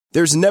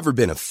There's never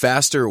been a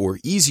faster or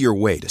easier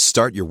way to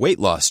start your weight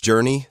loss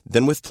journey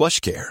than with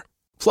PlushCare.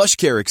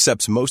 PlushCare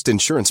accepts most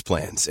insurance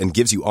plans and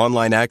gives you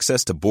online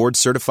access to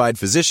board-certified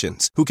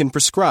physicians who can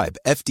prescribe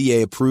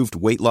FDA-approved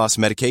weight loss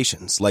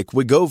medications like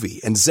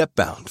Wegovy and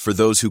Zepbound for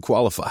those who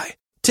qualify.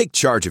 Take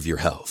charge of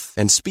your health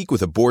and speak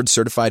with a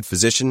board-certified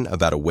physician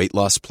about a weight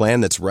loss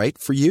plan that's right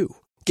for you.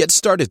 Get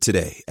started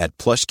today at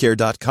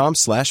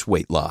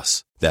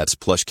plushcare.com/weightloss. That's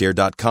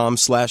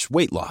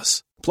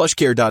plushcare.com/weightloss.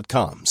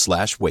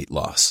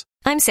 plushcare.com/weightloss.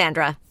 I'm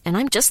Sandra, and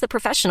I'm just the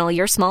professional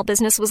your small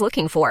business was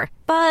looking for.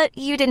 But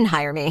you didn't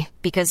hire me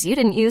because you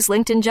didn't use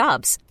LinkedIn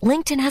Jobs.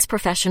 LinkedIn has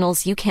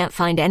professionals you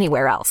can't find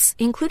anywhere else,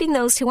 including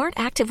those who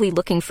aren't actively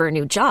looking for a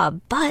new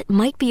job, but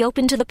might be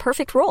open to the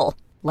perfect role,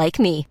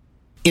 like me.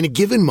 In a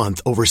given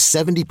month, over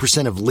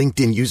 70% of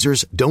LinkedIn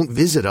users don't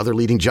visit other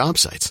leading job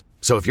sites.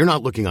 So if you're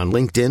not looking on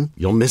LinkedIn,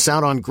 you'll miss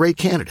out on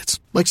great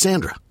candidates, like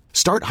Sandra.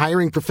 Start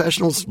hiring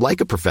professionals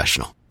like a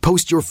professional.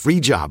 Post your free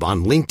job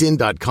on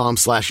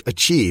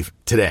linkedin.com/achieve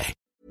today.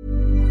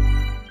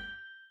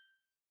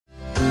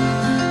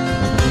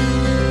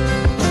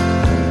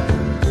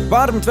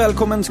 Varmt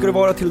välkommen ska du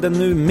vara till den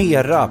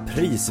numera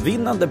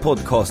prisvinnande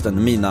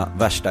podcasten Mina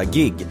värsta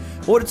gig.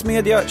 Årets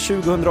media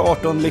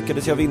 2018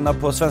 lyckades jag vinna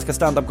på Svenska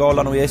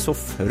Stand-Up-galan och jag är så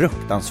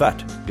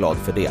fruktansvärt glad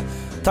för det.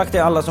 Tack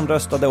till alla som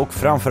röstade och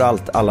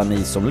framförallt alla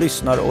ni som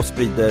lyssnar och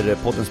sprider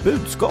poddens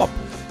budskap,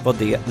 vad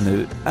det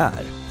nu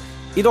är.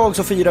 Idag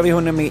så firar vi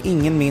hörni med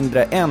ingen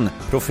mindre än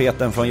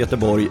profeten från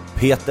Göteborg,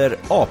 Peter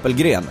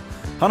Apelgren.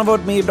 Han har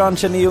varit med i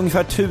branschen i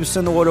ungefär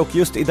 1000 år och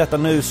just i detta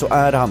nu så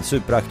är han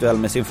superaktuell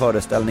med sin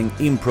föreställning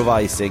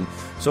Improvising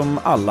som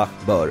alla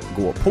bör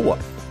gå på.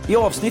 I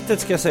avsnittet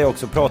ska jag säga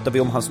också pratar vi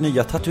om hans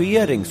nya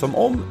tatuering som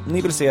om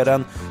ni vill se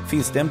den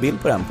finns det en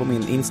bild på den på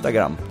min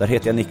Instagram. Där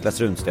heter jag Niklas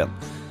Runsten.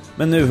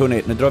 Men nu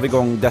hörni, nu drar vi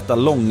igång detta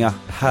långa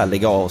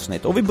härliga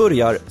avsnitt och vi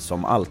börjar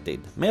som alltid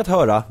med att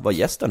höra vad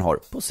gästen har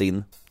på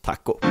sin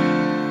taco.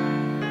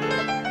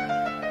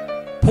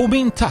 På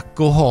min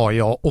taco har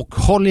jag, och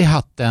håll i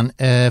hatten,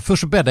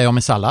 först bäddar jag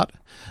med sallad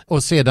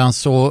och sedan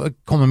så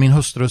kommer min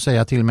hustru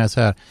säga till mig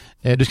så här: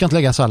 du ska inte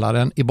lägga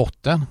salladen i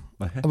botten.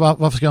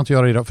 Varför ska jag inte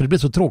göra det då? För det blir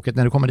så tråkigt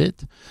när du kommer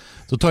dit.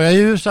 Så tar jag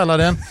ur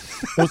salladen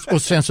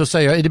och sen så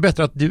säger jag: är det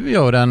bättre att du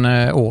gör den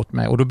åt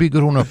mig? Och då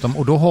bygger hon upp dem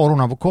och då har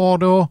hon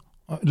avokado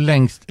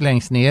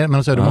längst ner,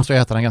 men så du måste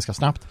äta den ganska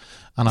snabbt,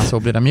 annars så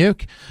blir den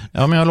mjuk.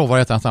 Ja, men jag lovar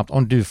att äta den snabbt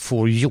om du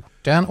får gjort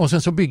den. Och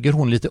sen så bygger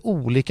hon lite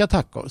olika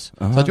tacos.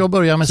 Så att jag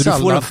börjar med sallad.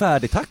 Så du får en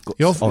färdig tacos?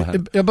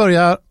 Jag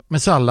börjar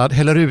med sallad,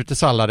 häller ut i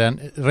salladen,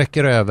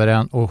 räcker över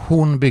den och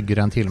hon bygger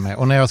den till mig.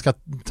 Och när jag ska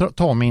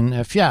ta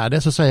min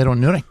fjärde så säger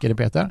hon: nu räcker det,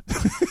 Peter.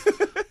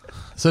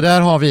 Så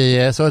där har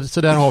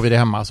vi det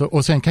hemma.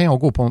 Och sen kan jag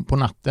gå på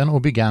natten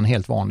och bygga en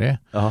helt vanlig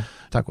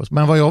tacos.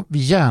 Men vad jag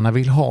gärna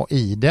vill ha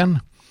i den,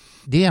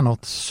 det är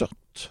något sött.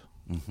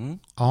 Mm-hmm.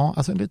 Ja,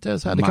 alltså lite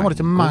så här, det kan vara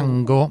lite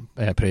mango.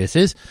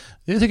 Precis.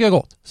 Det tycker jag är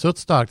gott. Sött,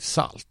 starkt,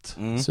 salt,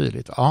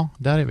 syrligt. Ja,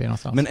 där är vi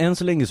någonstans. Men än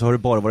så länge så har det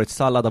bara varit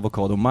sallad,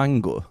 avokado och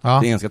mango. Ja.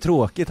 Det är ganska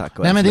tråkigt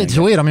taco. Nej, men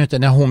så är de ju inte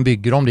när hon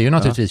bygger dem. Det är ju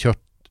naturligtvis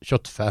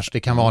köttfärs, det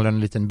kan vara en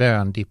liten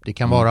böndipp, det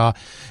kan vara,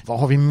 vad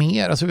har vi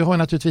mer? Alltså vi har ju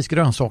naturligtvis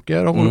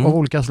grönsaker av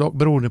olika slag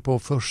beroende på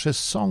för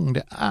säsong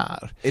det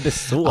är. Är det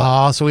så?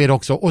 Ja, så är det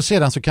också. Och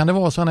sedan så kan det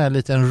vara sån här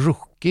liten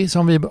rookie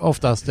som vi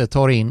oftast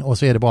tar in och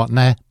så är det bara,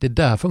 nej, det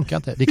där funkar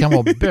inte. Det kan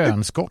vara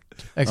bönskott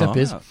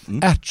exempelvis.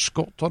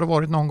 Ärtskott har det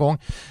varit någon gång.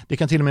 Det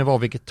kan till och med vara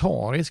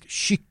vegetarisk,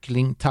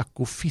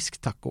 kycklingtaco,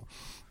 fisktaco.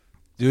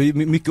 Du är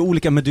mycket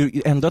olika, men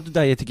ändå att jag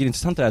tycker det är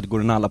intressant är att du går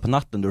och nalla på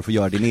natten då du får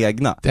göra din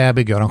egna. Det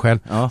bygger jag dem själv.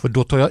 Ja. För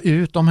då tar jag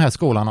ut de här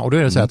skålarna och då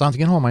är det så att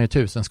antingen har man ju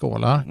 1000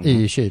 skålar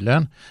i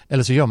kylen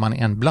eller så gör man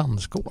en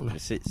blandskål.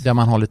 Precis. Där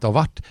man har lite av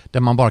vart, där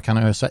man bara kan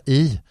ösa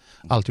i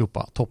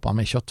alltihopa, toppa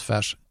med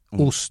köttfärs,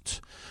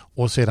 ost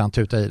och sedan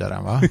tuta i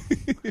den, va?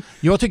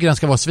 Jag tycker den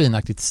ska vara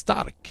svinaktigt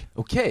stark.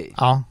 Okej.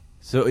 Ja.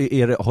 Så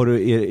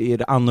är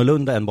det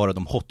annorlunda än bara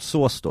de hot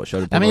sauce då?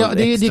 Kör du på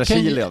extra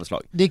chili av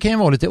slag? Det kan ju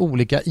vara lite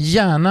olika.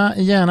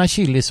 Gärna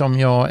chili som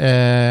jag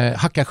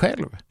hackar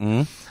själv.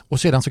 Och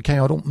sedan så kan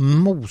jag då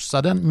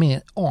mosa den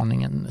med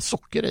aningen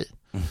socker i.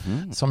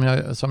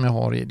 Som jag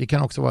har i. Det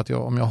kan också vara att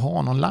om jag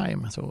har någon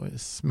lime så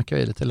smyckar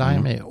jag i lite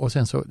lime i. Och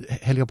sen så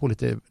häller jag på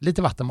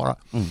lite vatten bara.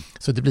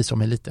 Så det blir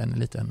som en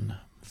liten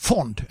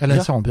fond. Eller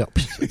en sån.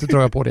 Så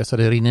drar jag på det så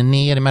det rinner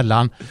ner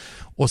emellan.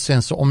 Och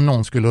sen så om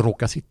någon skulle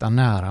råka sitta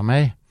nära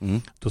mig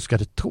då ska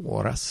det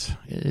tåras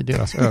i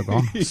deras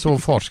ögon. Så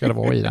fart ska det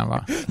vara i den,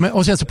 va?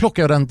 Och sen så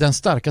plockar jag den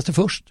starkaste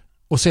först.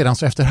 Och sedan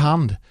så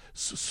efterhand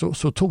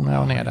så tonar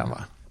jag ner den,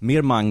 va?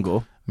 Mer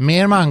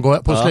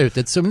mango på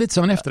slutet. Som lite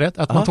som en efterrätt.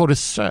 Att man tar det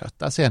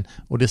söta sen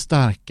och det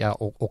starka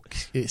och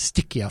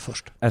stickiga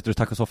först. Äter du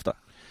tacos ofta?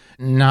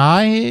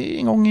 Nej,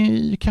 en gång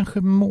i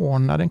kanske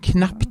månaden.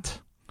 Knappt.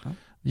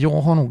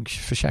 Jag har nog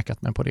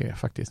försäkrat mig på det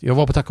faktiskt. Jag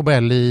var på Taco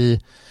Bell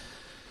i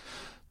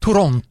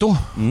Toronto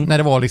när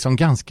det var liksom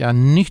ganska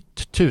nytt,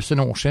 1000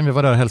 år sedan. Vi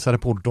var där och hälsade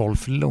på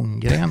Dolph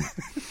Lundgren.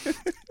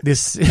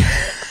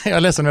 Jag är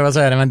ledsen när jag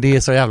säger det, men det är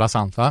så jävla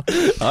sant, va?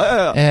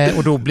 Ja.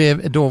 Och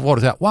då var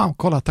det så här, wow,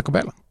 kolla Taco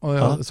Bell. Och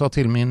jag sa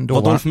till min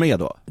Var Dolph med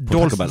då?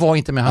 Dolph var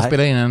inte med, han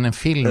spelade in en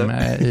film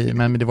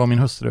men det var min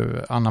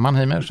hustru Anna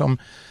Mannheimer som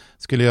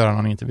skulle göra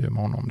någon intervju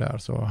med honom där,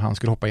 så han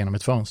skulle hoppa genom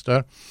ett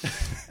fönster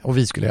och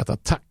vi skulle äta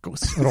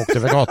tacos rakt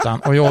över gatan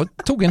och jag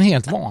tog en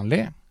helt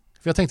vanlig,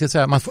 för jag tänkte så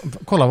här,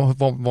 kolla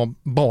vad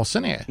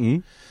basen är.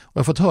 Och jag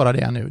har fått höra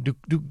det nu.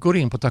 Du går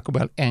in på Taco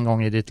Bell en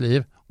gång i ditt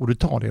liv och du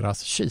tar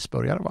deras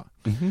cheeseburgare, va?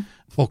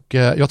 Och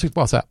jag tyckte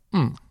bara så här,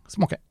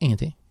 smakar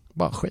ingenting.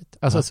 Bara skit.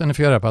 Alltså sen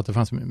fick jag reda på att det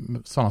fanns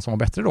sådana som var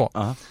bättre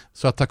då.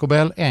 Så att Taco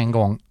Bell en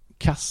gång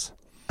kass.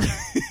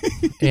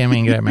 är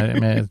min grej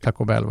med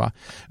Taco Bell, va?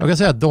 Jag kan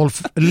säga att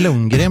Dolph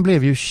Lundgren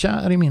blev ju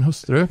kär i min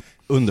hustru.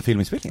 Under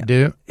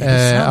filminspelningen?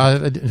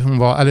 Hon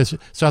var,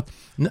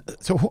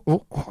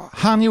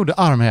 han gjorde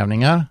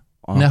armhävningar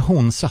när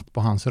hon satt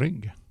på hans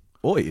rygg.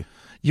 Oj.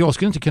 Jag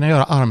skulle inte kunna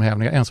göra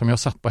armhävningar ens om jag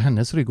satt på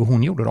hennes rygg och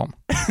hon gjorde dem.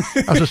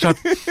 Alltså så att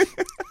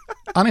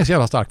han är så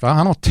jävla stark, va?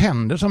 Han har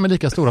tänder som är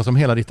lika stora som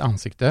hela ditt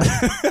ansikte.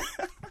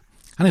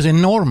 Han är så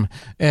enorm.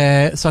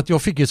 Så att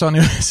jag fick ju så när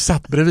jag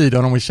satt bredvid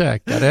honom och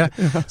käkade.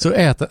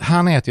 Så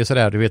han äter ju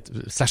sådär, du vet,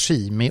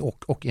 sashimi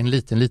och en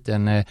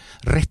liten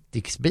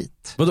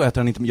rättiksbit. Vadå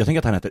äter han inte? Jag tänker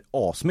att han äter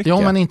asmycket.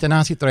 Ja, men inte när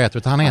han sitter och äter,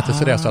 utan han äter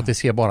sådär så att det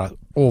ser bara,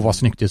 vad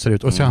snyggt det ser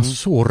ut. Och så är han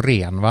så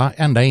ren, va?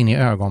 Ända in i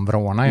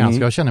ögonvrårna igen.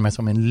 Så jag känner mig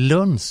som en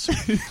löns.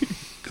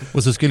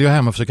 Och så skulle jag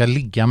hem och försöka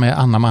ligga med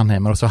Anna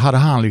Mannheimer och så hade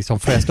han liksom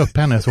fräst upp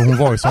henne så hon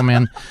var ju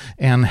som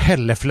en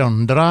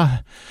hälleflundra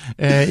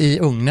i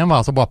ugnen,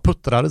 va? Så bara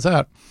puttrade så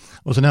här.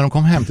 Och så när de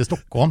kom hem till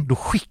Stockholm då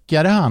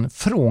skickade han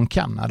från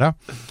Kanada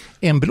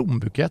en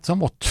blombukett som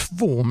var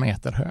 2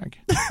 meter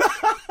hög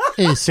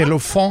i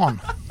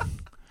cellofan.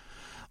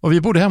 Och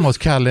vi bodde hemma hos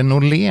Kalle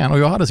Norlén och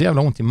jag hade så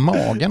jävla ont i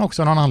magen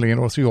också någon anledning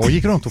då, så jag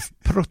gick runt och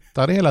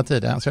pruttade hela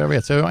tiden. Så jag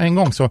vet, så en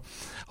gång så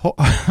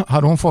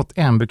hade hon fått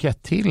en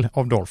bukett till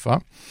av Dolph.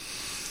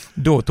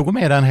 Då tog hon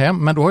med den hem,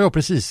 men då har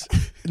jag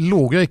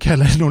låg jag i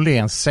Kalle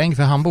Norléns säng,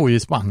 för han bor ju i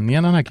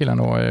Spanien, den här killen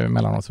då,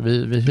 mellan oss, så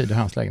vi hyrde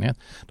hans lägenhet.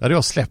 Där hade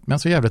jag släppt mig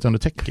så jävligt under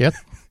täcket.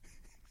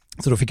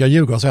 Så då fick jag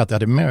ljuga och säga att jag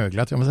hade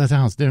möglat. Jag måste säga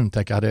att hans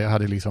duntäcke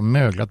hade liksom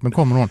möglat, men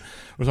kommer hon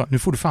och sa, nu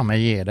får du fan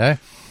mig ge dig.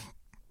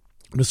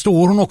 Då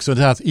står hon också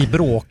där i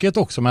bråket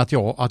också med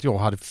att jag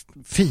hade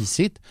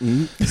fisit.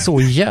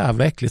 Så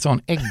jävla äckligt,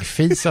 sån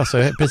äggfis,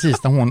 alltså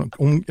precis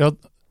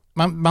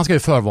när man ska ju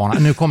förvarna,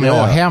 nu kommer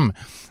jag hem,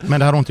 men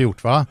det hade hon inte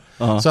gjort, va?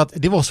 Så att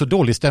det var så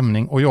dålig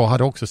stämning och jag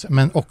hade också,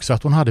 men också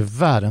att hon hade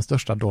världens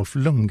största Dolph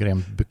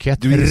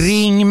Lundgren-bukett.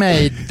 Ring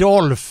mig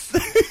Dolph!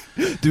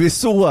 Du är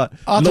så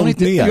långt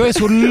ner. Jag är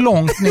så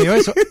långt ner, jag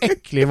är så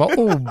äcklig, va?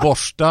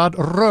 Oborstad,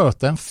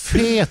 röten,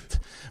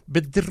 fet,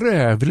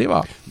 bedrövlig,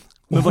 va?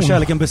 Men var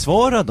kärleken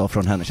besvarad då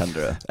från henne, kände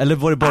du? Eller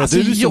var det bara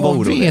du som var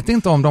orolig? Jag vet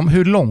inte om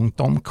hur långt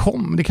de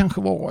kom.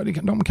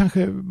 De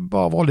kanske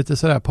bara var lite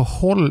sådär på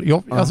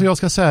håll. Alltså jag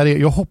ska säga det,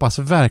 jag hoppas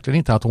verkligen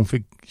inte att hon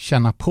fick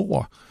känna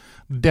på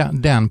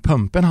den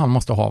pumpen han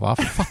måste ha, va?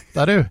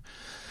 Fattar du?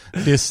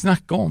 Det är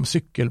snacka om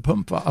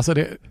cykelpump, va? Alltså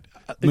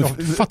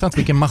jag fattar inte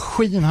vilken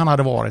maskin han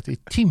hade varit. I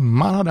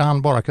timmar hade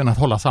han bara kunnat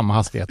hålla samma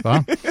hastighet,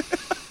 va?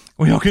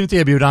 Och jag kunde inte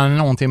erbjuda honom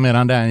någonting mer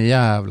än den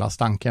jävla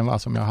stanken, va,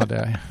 som jag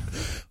hade.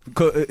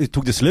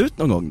 Tog det slut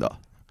någon gång då?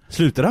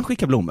 Slutade han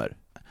skicka blommor?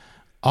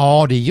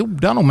 Ja, det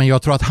gjorde han nog, men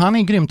jag tror att han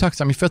är grymt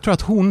tacksam, för jag tror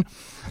att hon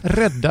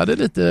räddade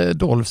lite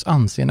Dolphs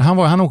anseende.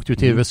 Han åkte ju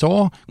till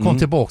USA, kom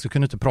tillbaka och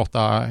kunde inte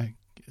prata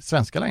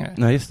svenska längre.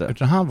 Nej, just det.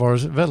 Utan han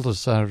var väldigt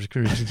så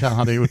här, han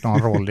hade gjort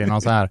någon roll i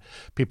någon så här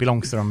Pippi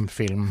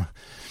Långström-film.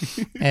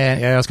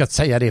 Jag ska inte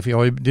säga det, för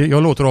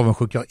jag låter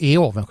avundsjuk. Jag är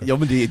avundsjuk. Ja,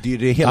 men det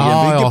är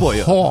hela jag på.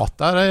 Jag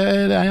hatar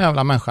den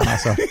jävla människan,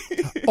 alltså.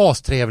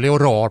 Astrevlig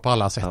och rar på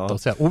alla sätt.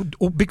 Ja.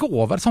 Och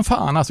begåvad som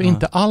fan. Alltså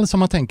inte alls som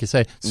man tänker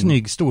sig.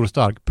 Snygg, stor och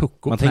stark,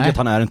 pucko. Man tänker att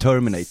han är en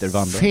Terminator.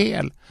 Vandrar.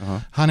 Fel.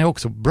 Han är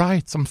också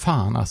bright som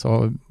fan.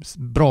 Alltså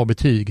bra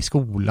betyg i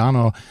skolan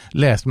och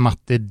läst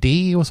matte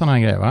D och sådana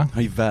grejer, va? Han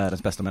är ju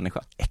världens bästa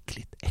människa.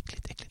 Äckligt.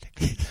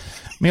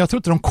 Men jag tror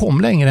inte de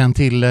kom längre än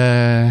till...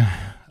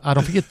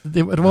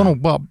 det var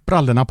nog bara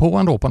brallorna på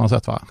ändå på något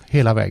sätt, va?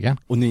 Hela vägen.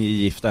 Och ni är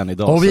gifta än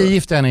idag? Och vi är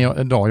gifta än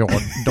idag, jag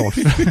och Dolph.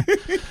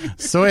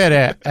 Så är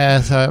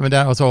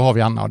det. Och så har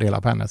vi Anna och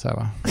dela på henne. Så här,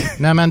 va?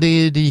 Nej, men det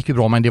gick ju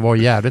bra, men det var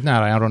jävligt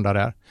nära en runda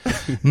där.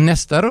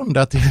 Nästa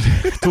runda till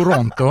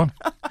Toronto,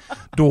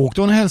 då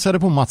åkte hon och hälsade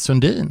på Mats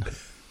Sundin.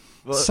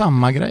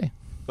 Samma grej.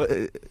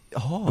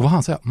 Då var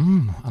han så här,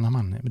 Anna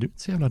Manne, men du är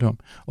inte så jävla dum.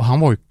 Och han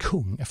var ju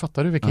kung. Jag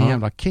fattar du vilken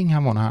jävla king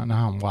han var när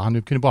han var.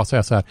 Han kunde bara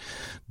säga så här,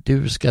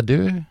 du ska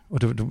dö. Och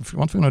då var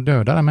han tvungen att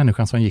döda den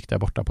människan som gick där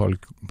borta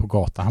på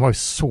gatan. Han var ju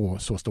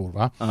så stor,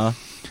 va?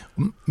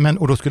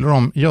 Och då skulle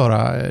de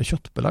göra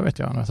köttbullar, vet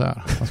jag. Så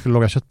här. De skulle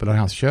laga köttbullar i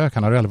hans kök.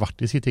 Han hade aldrig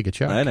varit i sitt eget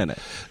kök.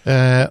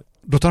 Nej.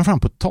 Då tar han fram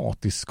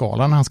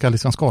potatisskalan när han ska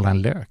liksom skala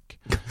en lök.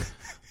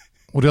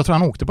 Och jag tror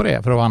han åkte på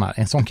det för att vara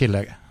en sån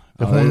kille.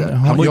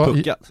 Han var ju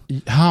puckad.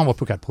 Han var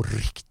puckad på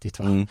riktigt,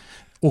 va?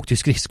 Åkte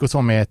skridskor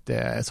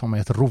som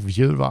ett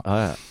rovdjur, va?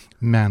 Ja.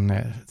 Men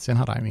sen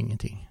hade han ju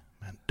ingenting.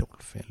 Men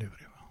Dolph är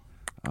lurig, va?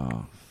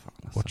 Fan,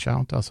 alltså. Watch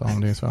out alltså,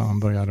 om det är så han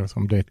börjar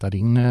som dejta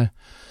din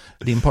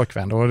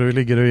pojkvän, då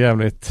ligger du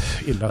jävligt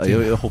illa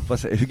till. Jag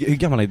hoppas, hur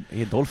gammal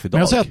är Dolph idag? Men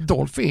jag säger att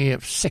Dolph är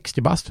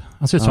 60 bast.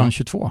 Han ser ut som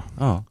 22.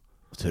 Ja,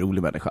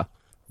 otrolig människa.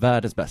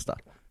 Världens bästa.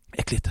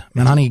 Äckligt.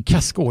 Men han är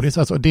kaskådis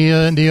alltså. Det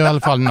är i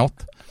alla fall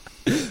något.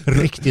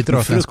 Riktigt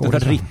rötskådis.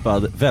 Fruktansvärt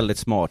rippad, väldigt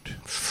smart.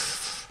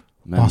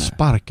 Men han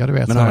sparkar, du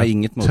vet. Men han har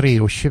inget mot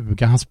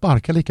 3,20. Han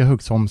sparkar lika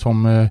högt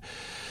som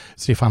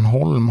Stefan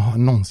Holm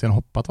någonsin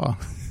hoppat, va?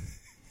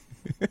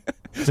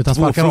 Så han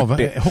sparkar av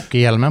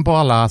hockeyhjälmen på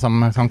alla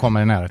som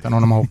kommer i närheten.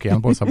 Och de har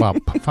hockeyhjälm på sig, bara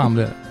fan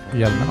blir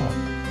hjälmen av.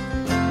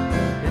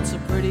 It's a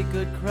pretty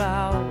good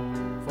crowd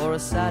for a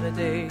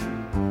Saturday,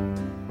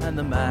 and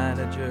the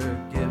manager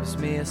gives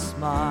me a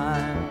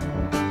smile,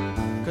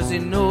 'cause he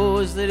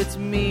knows that it's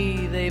me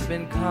they've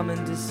been coming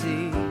to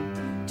see,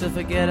 to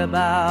forget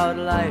about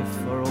life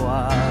for a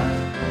while.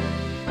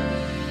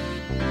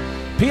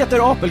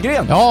 Peter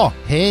Apelgren! Ja,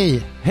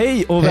 hej!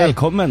 Hej och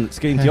välkommen,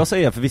 ska inte jag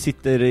säga, för vi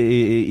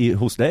sitter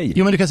hos dig.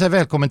 Jo, men du kan säga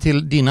välkommen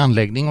till din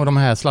anläggning och de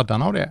här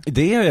sladdarna och det.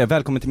 Det är jag,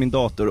 välkommen till min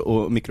dator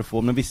och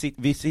mikrofon, men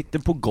vi sitter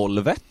på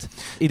golvet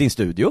i din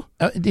studio.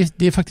 Ja,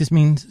 det är faktiskt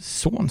min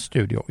sons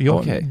studio.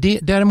 Okay.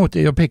 Däremot,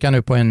 jag pekar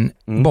nu på en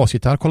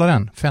basgitarr, kolla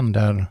den,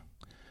 Fender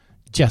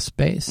Jazz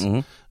Bass,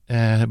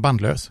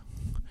 bandlös,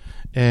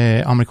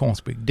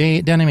 amerikansk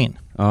bygg. Den är min.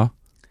 Ja.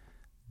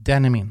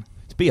 Den är min.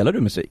 Spelar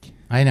du musik?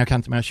 Nej, jag kan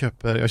inte, men jag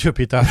köper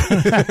gitarr.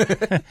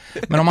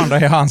 Men de andra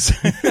är hans.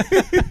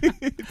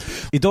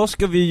 Idag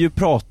ska vi ju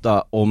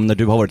prata om när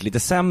du har varit lite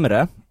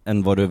sämre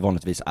än vad du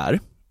vanligtvis är.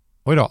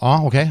 Oj då,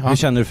 ja okej. Ja. Hur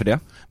känner du för det?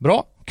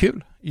 Bra,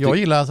 kul. Jag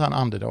gillar sån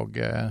underdog,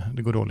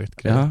 det går dåligt.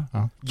 Ja.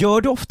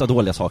 Gör du ofta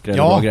dåliga saker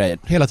eller bra grejer?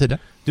 Hela tiden.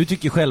 Du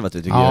tycker själv att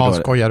du tycker det är dåligt?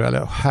 Ja, skojar du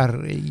eller?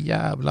 Herre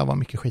jävla vad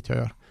mycket skit jag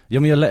gör. Ja,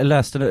 men jag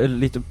läste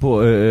lite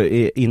på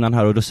innan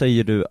här och då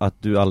säger du att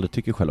du aldrig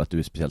tycker själv att du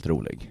är speciellt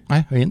rolig.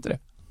 Nej, jag är inte det.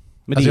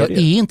 Men alltså, det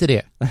jag är inte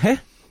det. Nähä?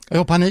 Jag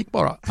har panik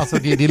bara. Alltså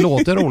det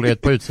låter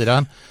roligt på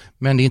utsidan,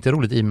 men det är inte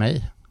roligt i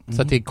mig.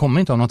 Så att det kommer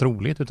inte av något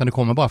roligt, utan det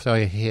kommer bara för att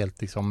jag är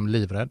helt liksom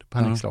livrädd,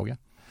 panikslagen.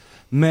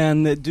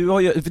 Men du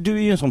är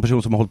ju en sån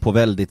person som har hållit på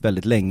väldigt,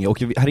 väldigt länge,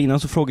 och här innan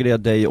så frågade jag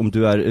dig om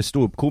du är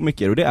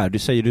ståuppkomiker, och det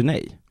säger du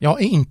nej.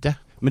 Jag är inte.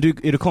 Men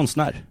är du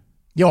konstnär?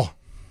 Ja,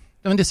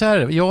 men det är så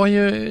här, jag har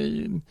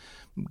ju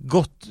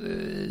gått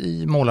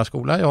i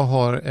målarskola, jag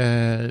har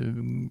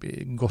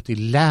gått i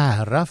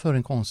lära för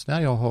en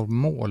konstnär, jag har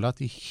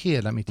målat i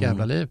hela mitt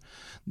jävla liv.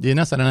 Det är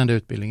nästan den enda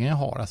utbildningen jag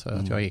har, alltså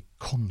att jag är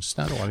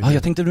konstnär då. Ja,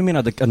 jag tänkte att du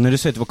menade, när du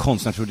säger att du var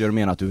konstnär, trodde jag du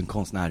menade att du är en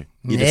konstnär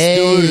i det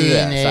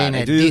större.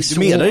 Nej, du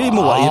menar i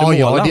målande.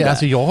 Ja,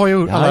 alltså jag har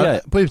ju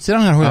på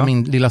utsidan här har jag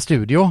min lilla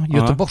studio,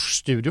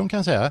 Göteborgsstudion kan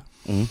jag säga.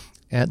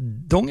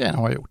 De grejerna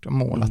har jag gjort,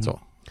 målat så.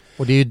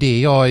 Och det är ju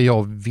det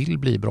jag vill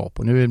bli bra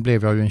på. Nu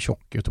blev jag ju en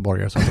tjock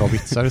göteborgare som drar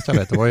vitsar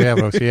istället. Det var ju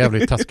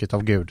jävligt taskigt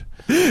av Gud.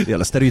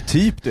 Jävla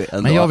stereotyp du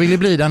ändå. Men jag ville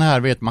bli den här,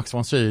 vet Max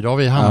von Sydow,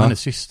 vi hennes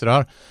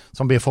systrar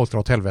som ber folk dra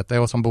åt helvete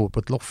och som bor på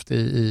ett loft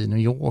i New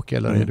York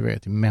eller du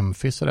vet i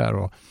Memphis och där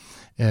och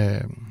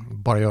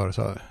bara gör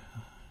så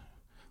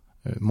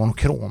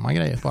monokroma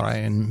grejer, bara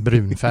en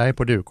brun färg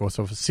på duk, och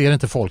så ser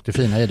inte folk det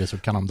fina i det, så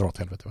kan de dra åt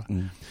helvete. Va?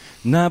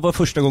 När var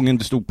första gången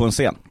du stod på en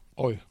scen?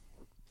 Oj.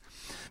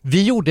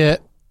 Vi gjorde,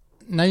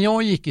 när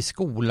jag gick i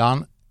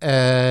skolan,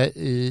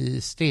 i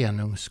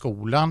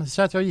Stenungsskolan,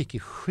 så att jag gick i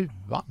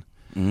 7:an.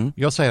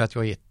 Jag säger att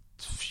jag är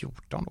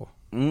 14 då.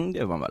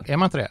 Det var man väl. Är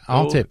man inte det?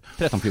 Ja, typ.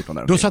 13-14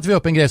 där. Då satte vi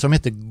upp en grej som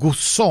hette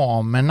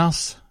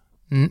Gosamernas,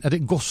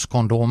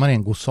 gosskondomer är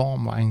en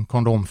gosam, en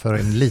kondom för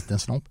en liten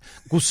snopp.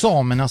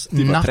 Gosamernas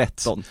natt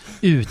 13.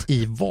 Ut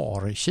i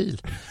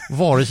Varekil.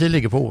 Varekil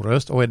ligger på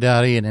Orust och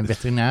där är det en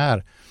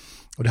veterinär.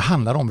 Och det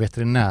handlar om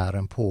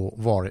veterinären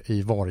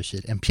i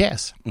Varekil, en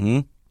pjäs.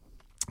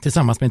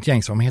 Tillsammans med ett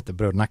gäng som heter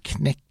Bröderna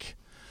Knäck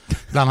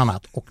bland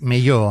annat, och med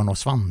Jörn och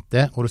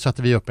Svante, och då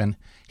satte vi upp en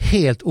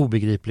helt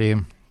obegriplig,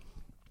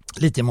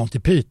 lite Monty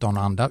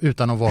Python-anda,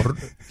 utan att vara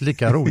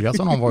lika roliga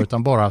som de var,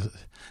 utan bara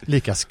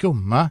lika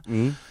skumma.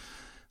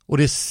 Och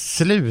det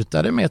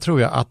slutade med,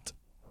 tror jag, att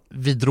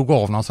vi drog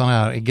av någon sån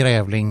här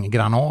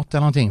grävlinggranat eller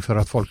någonting för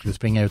att folk skulle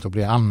springa ut och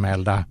bli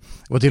anmälda.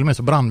 Och till och med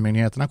så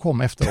brandmyndigheterna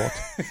kom efteråt.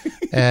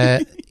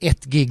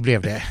 Ett gig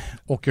blev det.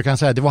 Och jag kan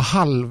säga att det var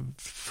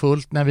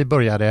halvfullt när vi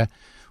började,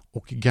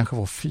 och kanske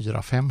var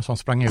 4-5 som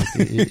sprang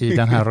ut i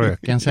den här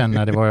röken sen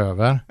när det var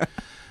över.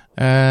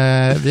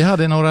 Vi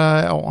hade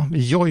några,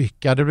 vi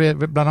jojkade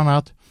bland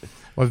annat. Det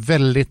var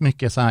väldigt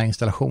mycket så här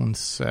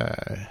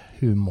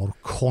installationshumor,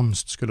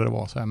 konst skulle det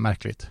vara, så här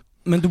märkligt.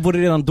 Men du borde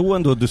redan då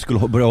ändå du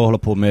skulle börja hålla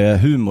på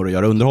med humor och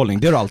göra underhållning.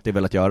 Det har du alltid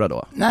velat göra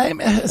då? Nej,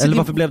 men alltså, eller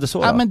varför blev det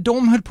så då? Ja, men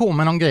de höll på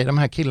med någon grej, de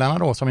här killarna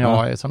då, som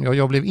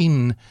jag blev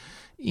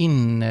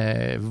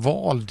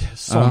invald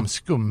som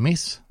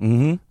skummis.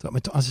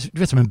 Alltså, du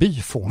vet, som en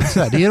byfån.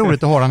 Det är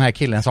roligt att ha den här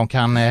killen som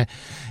kan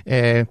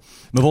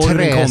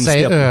trä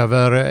sig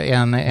över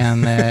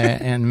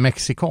en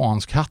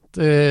mexikansk hatt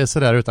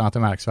sådär utan att det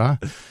märks, va?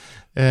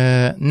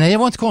 Nej, jag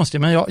var inte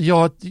konstig, men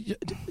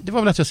det var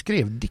väl att jag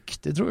skrev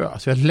dikter, tror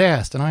jag. Så jag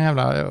läste någon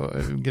jävla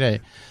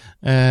grej.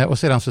 Och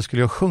sedan så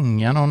skulle jag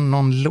sjunga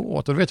någon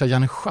låt. Och då vet jag att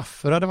Janne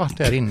Schaffer hade varit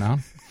där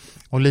innan.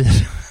 Och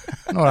lirat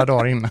några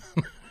dagar innan.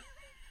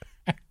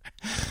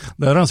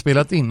 Där hade de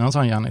spelat in en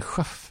sån Janne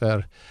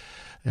Schaffer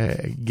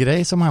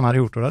grej som han hade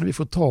gjort. Och då hade vi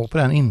fått ta på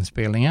den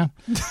inspelningen.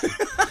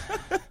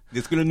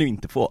 Det skulle ni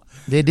inte få.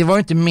 Det var ju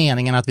inte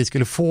meningen att vi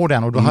skulle få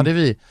den. Och då hade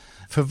vi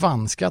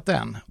förvanskat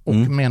den. Och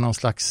med någon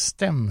slags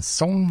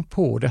stämsång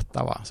på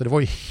detta, va. Så det var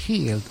ju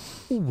helt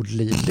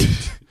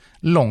olidligt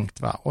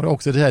långt, va. Och det är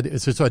också det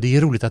här, så det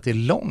är roligt att det är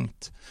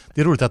långt.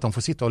 Det är roligt att de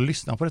får sitta och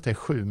lyssna på detta i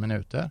 7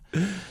 minuter.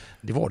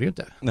 Det var det ju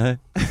inte. Nej.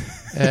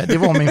 Det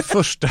var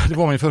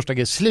min första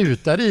grej.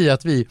 Slutade i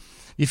att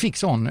vi fick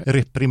sån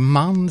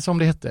reprimand som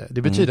det hette.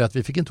 Det betyder att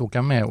vi fick inte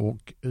åka med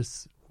och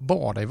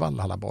bada i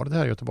Valhallabadet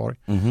här i Göteborg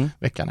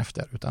veckan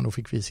efter. Utan då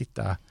fick vi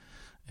sitta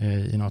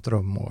i något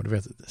rum och du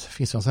vet, det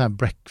finns en sån här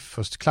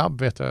breakfast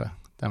club, vet du,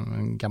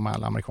 den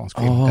gamla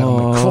amerikanska där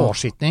de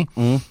kvarsittning.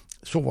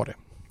 Så var det.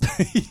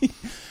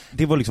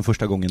 Det var liksom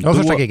första gången. Ja,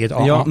 första giget.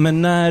 Ja,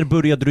 men när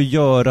började du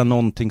göra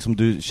någonting som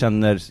du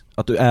känner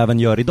att du även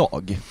gör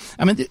idag?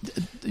 Ja, men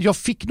jag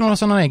fick några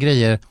sådana här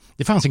grejer.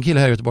 Det fanns en kille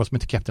här i Göteborg som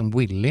heter Captain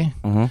Willy.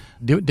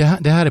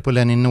 Det här är på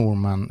Lenny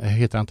Norman,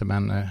 heter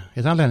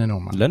han Lenny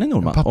Norman? Lenny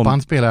Norman.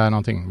 Pappan spelar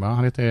någonting, va?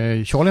 Han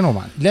heter Charlie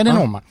Norman. Lenny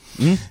Norman.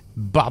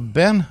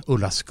 Babben,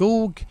 Ulla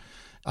Skog,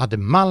 Adde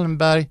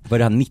Malmberg. Var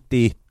det här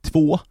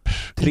 92?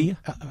 3?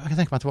 Jag kan tänka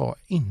mig att det var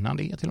innan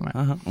det till och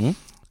med.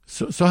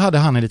 Så hade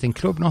han en liten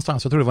klubb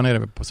någonstans, jag tror det var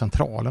nere på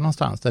Centralen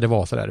någonstans, där det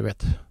var så där, du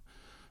vet,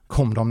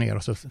 kom de ner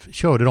och så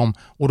körde de,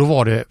 och då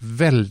var det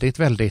väldigt,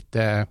 väldigt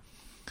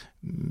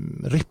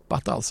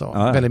rippat alltså,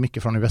 väldigt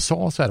mycket från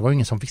USA, så här. Det var ju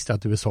ingen som visste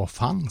att USA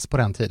fanns på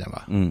den tiden,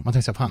 va? Man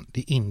tänkte så, fan,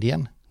 det är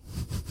Indien.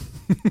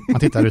 Man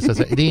tittade och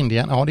sa, är det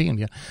Indien? Ja, det är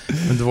Indien.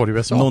 Men det var det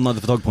USA. Någon hade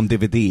fått tag på en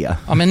DVD.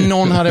 Ja, men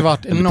någon hade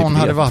varit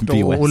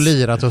och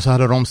lirat, och så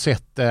hade de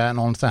sett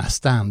någon sån här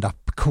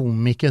stand-up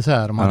komiker så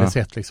här. De hade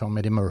sett liksom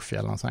Eddie Murphy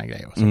eller någon sån här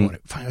grej. Och så var det,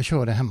 fan, jag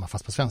kör det hemma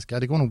fast på svenska.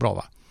 Det går nog bra,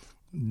 va?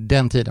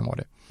 Den tiden var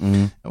det.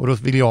 Och då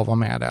ville jag vara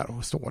med där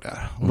och stå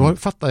där. Och då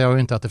fattade jag ju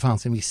inte att det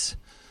fanns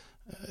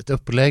ett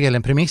upplägg eller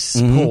en premiss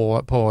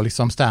på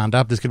liksom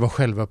stand-up. Det skulle vara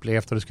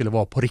självupplevt och det skulle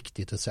vara på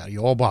riktigt. Och så här.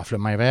 Jag bara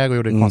flummade iväg och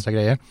gjorde konstiga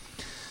grejer.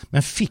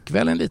 Men fick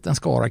väl en liten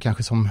skara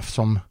kanske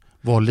som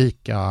var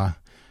lika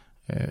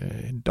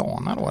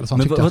Dana då. Eller som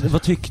men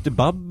vad tyckte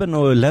Babben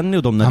och Lenny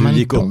och dem när du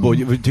gick upp? Och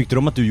tyckte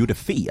de att du gjorde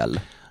fel?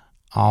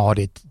 Ja,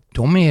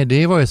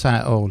 det var ju så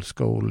här old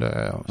school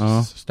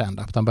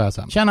stand-up. De började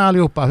så här: tjena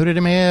allihopa, hur är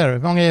det med er? Hur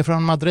många är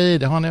från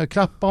Madrid? Har ni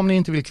klappa om ni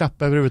inte vill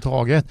klappa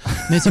överhuvudtaget?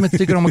 Ni som inte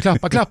tycker om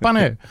att klappa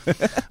nu.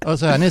 Och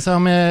så här, ni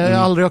som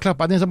aldrig har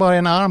klappat, ni som bara är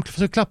en arm,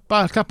 så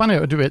klappa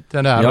nu. Du vet,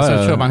 det där. Och så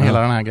kör man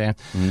hela den här grejen.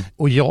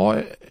 Och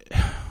jag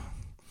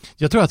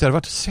tror att jag har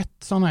varit sett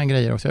sådana här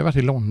grejer också. Jag har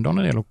varit i London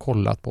en del och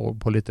kollat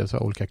på lite så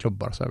olika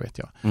klubbar, så vet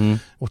jag.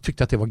 Och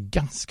tyckte att det var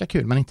ganska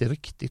kul, men inte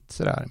riktigt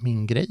sådär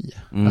min grej.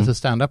 Alltså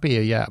stand-up är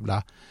ju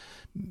jävla...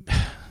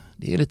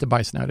 Det är lite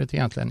bajsnödigt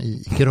egentligen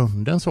i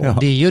grunden så.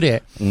 Det är ju det.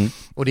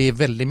 Och det är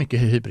väldigt mycket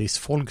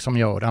hybrisfolk som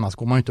gör det. Annars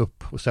går man ju inte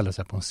upp och ställer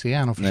sig på en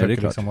scen och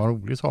försöker liksom vara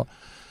rolig så.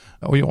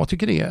 Och jag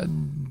tycker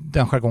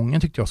den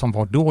jargongen tyckte jag som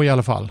var då i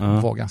alla fall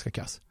var ganska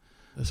kass.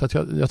 Så att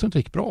jag tror inte det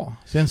gick bra.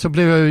 Sen så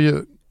blev jag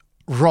ju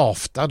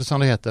raftad, som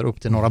det heter,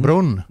 upp till Norra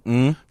Brunn.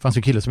 Det fanns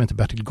en kille som heter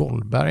Bertil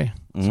Goldberg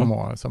som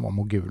var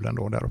mogulen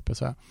då där uppe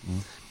så här.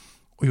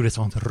 Och gjorde ett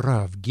sånt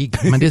rövgig.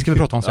 Men det ska vi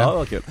prata om sen.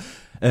 Ja, okay.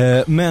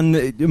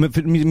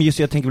 Men just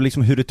jag tänker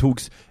liksom hur det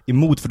togs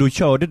emot, för då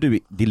körde du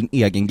din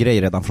egen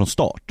grej redan från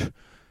start.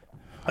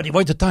 Ja, det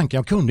var inte tanken,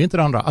 jag kunde inte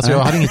det andra. Alltså jag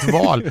hade inget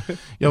val.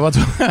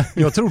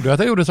 Jag trodde att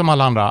jag gjorde som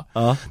alla andra.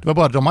 Det var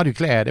bara att de hade ju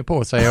kläder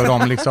på sig och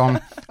de liksom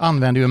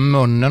använde ju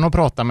munnen och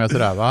pratade med och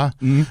sådär, va?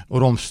 Och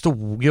de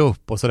stod ju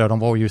upp och sådär, de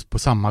var just på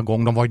samma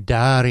gång. De var ju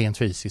där rent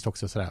fysiskt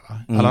också sådär, va?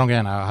 Alla de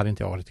grejerna hade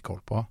inte jag lite koll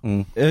på.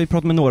 Jag har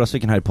pratat med några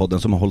stycken här i podden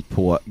som har hållit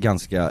på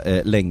ganska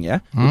länge.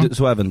 Och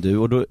så även du.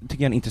 Och då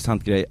tycker jag en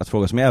intressant grej att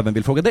fråga, som jag även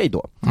vill fråga dig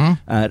då,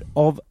 är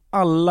av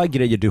alla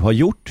grejer du har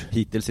gjort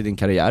hittills i din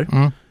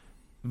karriär,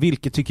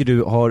 vilket tycker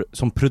du har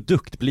som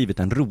produkt blivit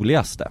den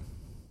roligaste?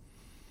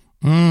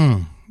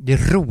 Det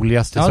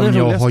roligaste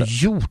jag har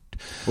gjort.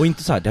 Och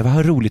inte så här, det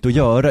var roligt att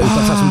göra, utan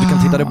så här som du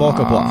kan titta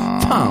tillbaka på.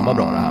 Fan vad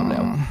bra det här blev.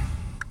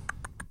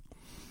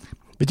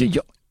 Vet du,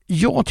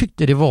 jag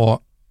tyckte det var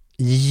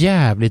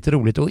jävligt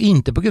roligt, och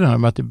inte på grund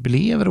av att det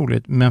blev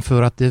roligt, men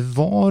för att det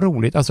var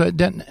roligt. Alltså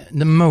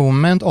the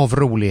moment av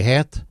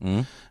rolighet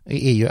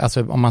är ju,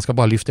 alltså om man ska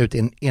bara lyfta ut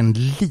en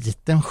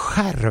liten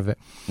skärv,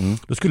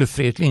 då skulle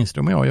Fredrik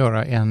Lindström och jag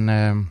göra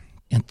en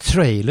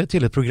trailer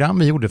till ett program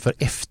vi gjorde för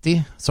FT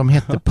som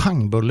hette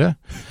Pangbulle.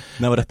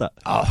 När var detta?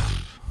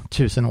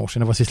 1000 år sedan.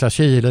 Det var Sissela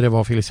Kyle, det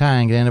var Felix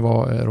Herngren, det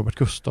var Robert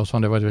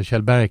Gustafsson, det var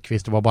Kjell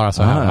Bergqvist, det var bara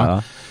så här.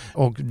 Ja.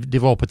 Och det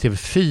var på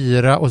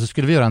TV4, och så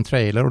skulle vi göra en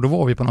trailer, och då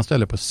var vi på något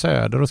ställe på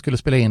Söder och skulle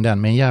spela in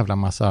den med en jävla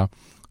massa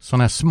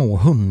sådana här små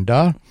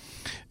hundar,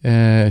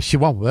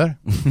 chihuahuor.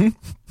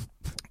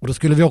 Och då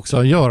skulle vi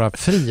också göra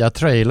fria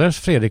trailers,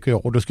 Fredrik och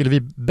jag, och då skulle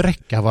vi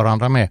bräcka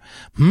varandra med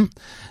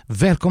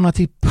välkomna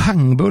till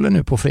Pangbullen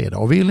nu på fredag,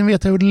 och vill ni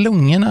veta hur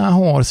lungorna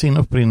har sin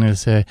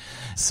upprinnelse,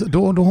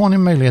 då har ni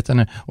möjligheten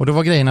nu. Och då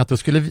var grejen att då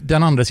skulle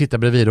den andra sitta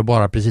bredvid och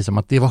bara precis som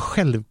att det var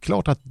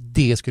självklart att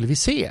det skulle vi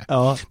se.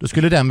 Ja. Då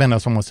skulle den vända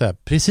som och säga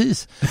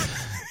precis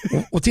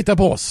och titta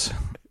på oss.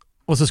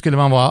 Och så skulle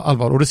man vara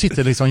allvar. Och då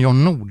sitter liksom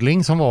John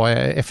Nordling som var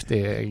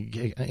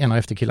en av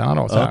efterkillarna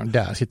då. Så här,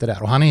 där sitter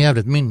där. Och han är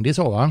jävligt myndig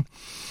så, va?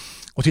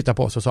 Och tittar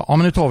på oss och sa, ja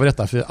men nu tar vi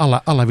detta för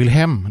alla vill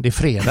hem. Det är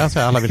fredag, så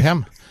här, alla vill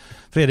hem.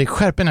 Fredrik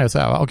skärper ner och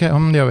säger, okej,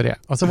 då gör vi det.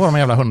 Och så var de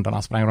jävla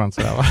hundarna sprang runt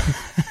så där, va?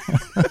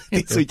 Det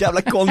är så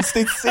jävla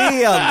konstigt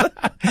scen.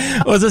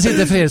 Och så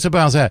sitter Fredrik så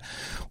börjar han så här,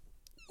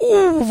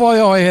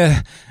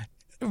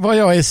 vad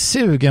jag är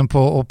sugen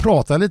på att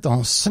prata lite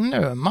om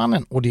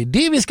Snömannen. Och det är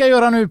det vi ska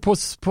göra nu på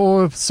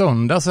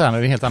söndag så här, när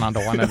det är en helt annan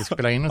dag när vi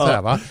spelar in och så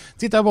här, va.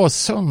 Titta på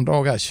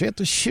söndagar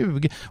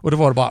 21:20 och då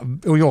var det bara,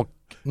 och jag,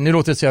 nu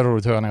låter det så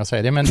roligt att höra när jag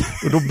säger det, men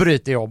och då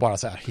bryter jag bara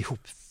så här ihop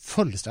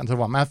fullständigt och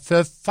bara, men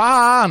för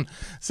fan,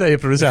 säger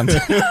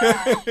producenten.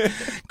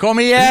 Kom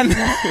igen,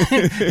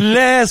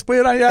 läs på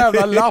era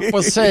jävla lapp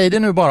och säg det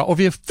nu bara. Och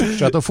vi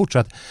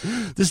fortsatt.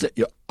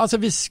 Alltså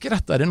vi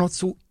skrattade något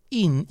så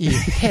in i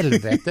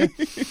helvete.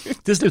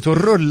 Till slut så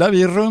rullar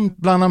vi runt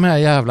bland de här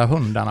jävla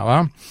hundarna,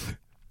 va?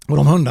 Och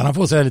de hundarna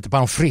får sig lite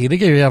på.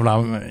 Fredrik är ju jävla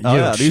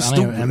görs, han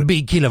är en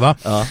big kille, va?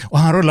 Ja. Och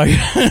han rullar ju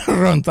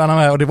runt de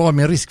här, och det var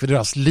med risk för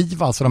deras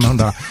liv, alltså de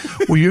hundarna.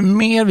 Och ju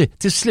mer vi,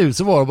 till slut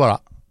så var det bara,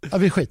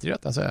 vi skiter i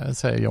detta,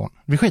 säger John.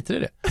 Vi skiter i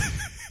det.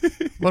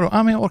 Vadå?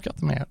 Men jag orkar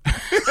inte mer.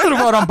 Så då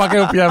var de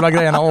packade upp jävla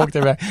grejerna och åkte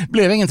iväg.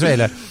 Blev ingen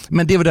trailer.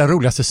 Men det var den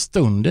roligaste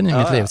stunden i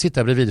mitt liv.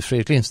 Sitta bredvid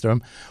Fredrik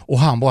Lindström och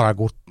han bara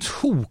går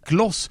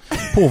tokloss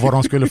på vad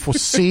de skulle få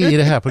se i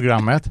det här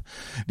programmet.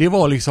 Det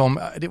var liksom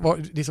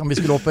vi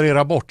skulle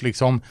operera bort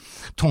liksom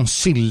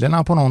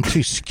tonsillerna på någon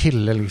tysk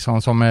kille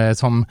liksom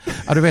som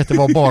ja, du vet, det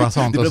var bara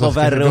sånt. Och så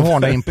skulle du ha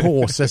det i en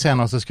påse sen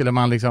och så skulle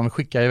man liksom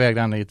skicka iväg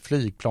den i ett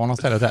flygplan och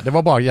stället. Det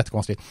var bara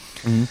jättekonstigt.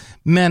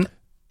 Men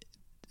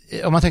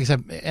om man tänker sig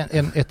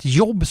ett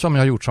jobb som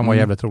jag har gjort som var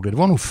jävligt roligt. Det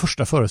var nog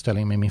första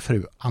föreställningen med min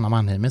fru Anna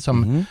Mannheimer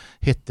som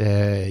hette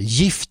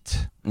Gift.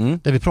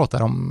 Där vi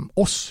pratade om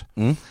oss.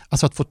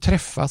 Alltså att få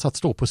träffas, att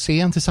stå på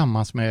scen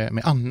tillsammans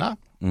med Anna.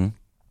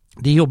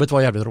 Det jobbet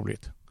var jävligt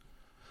roligt.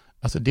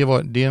 Alltså det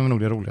är nog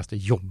det roligaste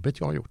jobbet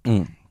jag har gjort.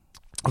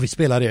 Och vi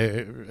spelade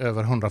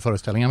över 100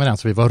 föreställningar med den,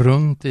 så vi var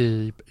runt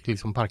i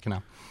liksom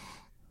parkerna.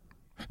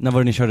 När var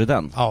det ni körde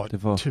den? Ja, det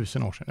var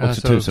 1000 år sedan.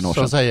 Också 1000 år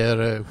sedan. Så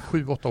säger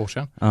 7-8 år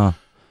sedan. Ja.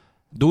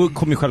 Då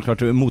kommer ju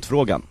självklart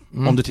motfrågan.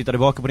 Om du tittar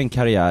tillbaka på din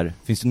karriär,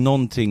 finns det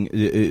någonting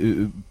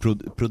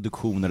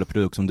produktion eller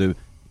produkt som du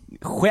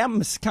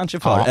skäms kanske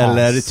för?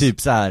 Eller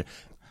typ så här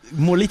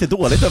mår lite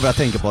dåligt över att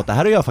tänka på att det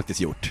här har jag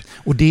faktiskt gjort?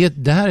 Och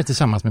det här är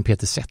tillsammans med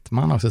Peter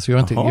Settman också, så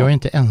jag är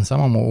inte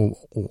ensam om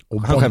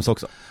att han skäms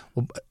också.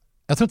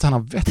 Jag tror inte han har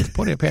vett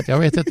på det, Peter. Jag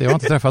vet inte, jag har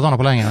inte träffat honom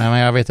på länge, men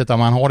jag vet inte om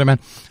han har det, men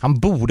han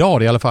borde ha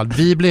det i alla fall.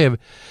 Vi blev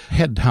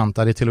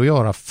headhuntade till att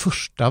göra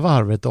första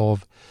varvet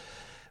av,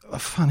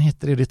 vad fan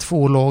heter det? Det är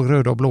 2 lag,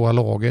 röda och blåa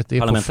laget. Det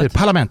är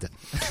Parlamentet.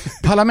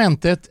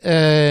 Parlamentet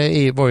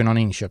var ju någon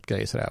inköpt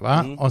grej sådär,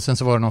 va? Och sen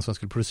så var det någon som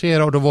skulle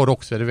producera, och då var det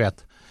också, du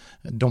vet,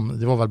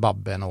 det var väl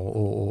Babben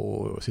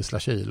och Sissla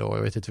Kil och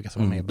jag vet inte vilka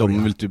som var med. De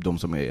är väl typ de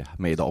som är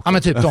med idag. Ja,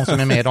 men typ de som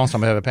är med, de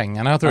som behöver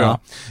pengarna, tror jag.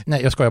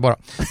 Nej, jag skojar bara.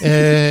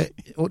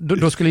 Och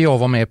då skulle jag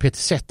vara med, Peter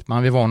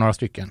Settman, vi var några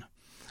stycken.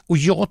 Och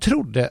jag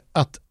trodde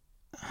att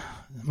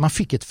man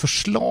fick ett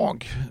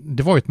förslag.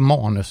 Det var ett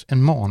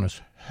en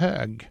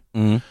manushög.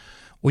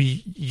 Och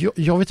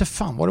jag vet inte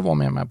fan vad det var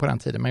med mig på den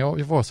tiden, men jag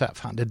var så här,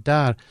 fan det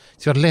där.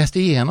 Så jag läste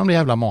igenom det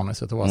jävla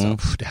manuset och var så här,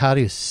 det här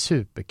är ju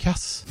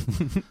superkass.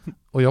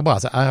 Och jag bara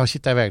så här, jag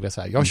kittar iväg det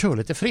så här. Jag kör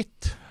lite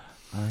fritt.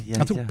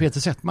 Jag tror Peter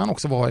Settman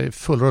också var i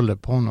full rulle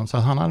på honom, så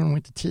han hade nog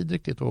inte tid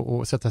riktigt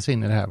att sätta sig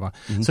in i det här, va.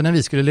 Så när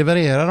vi skulle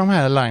leverera de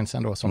här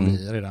linesen då som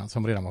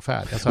redan var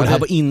färdiga. Så och det här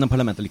var innan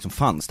Parlamentet liksom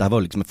fanns. Det här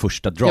var liksom en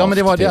första draft. Ja, men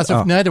det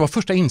var nej, det var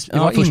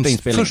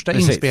första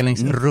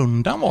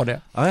inspelningsrundan var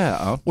det.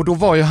 Ja. Och då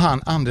var ju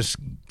han Anders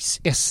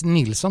S.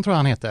 Nilsson, tror jag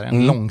han heter,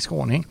 en lång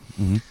skåning.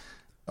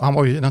 Och han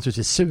var ju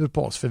naturligtvis sur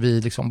på oss för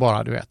vi liksom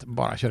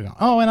bara körde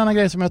igång. En annan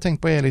grej som jag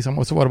tänkt på är liksom,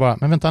 och så var det bara,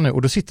 men vänta nu,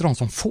 och då sitter de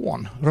som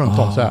fån runt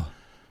om så här.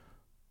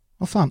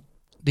 Vad fan,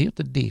 det är ju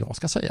inte det jag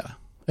ska säga.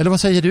 Eller vad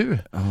säger du?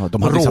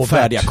 De hade liksom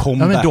färdiga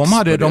comebacks. Ja,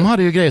 men de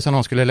hade ju grejer som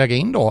de skulle lägga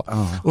in då.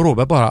 Och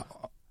Robert bara,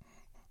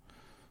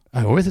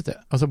 jag vet inte.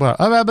 Och så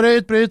bara,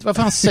 bryt, vad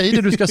fan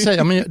säger du ska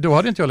säga? Men då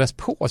hade inte jag läst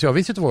på, så jag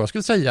visste inte vad jag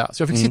skulle säga.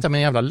 Så jag fick sitta med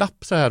en jävla lapp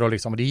så här och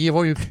liksom, och det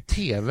var ju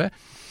tv.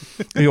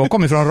 Och jag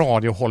kom ju från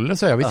radiohållet,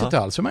 så jag visste inte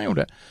alls hur man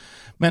gjorde.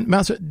 Men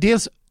alltså,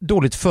 dels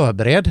dåligt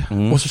förberedd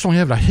och så sån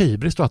jävla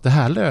hybris då, att det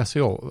här löser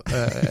jag.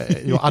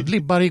 Jag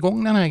adlibbar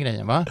igång den här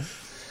grejen, va?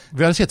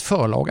 Vi hade sett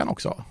förlagan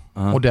också.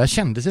 Och där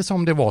kändes det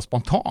som det var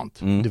spontant.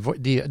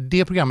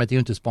 Det programmet är ju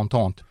inte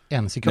spontant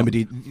en sekund.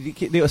 Nej, men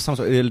det är samma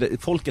sak.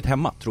 Folket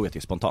hemma tror jag att det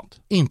är spontant.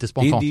 Inte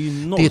spontant.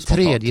 Det är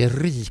tredje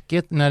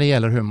riket när det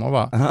gäller humor,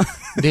 va?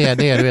 Det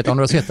är du vet, om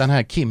du har sett den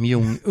här Kim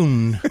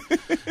Jong-Un-filmen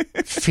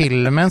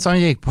som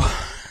gick på...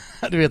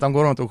 Du vet, de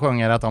går runt och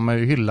sjunger att de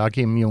hyllar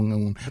Kim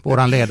Jong-Un,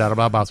 våran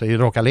ledare, bara så i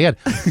raka led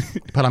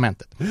i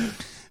parlamentet.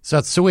 Så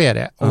att så är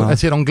det. Och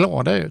ser de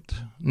glada ut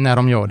när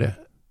de gör det?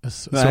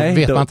 Så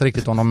vet man inte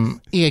riktigt om de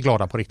är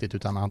glada på riktigt,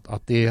 utan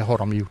att det har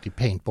de gjort i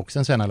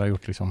paintboxen sen eller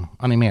gjort liksom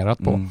animerat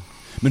på.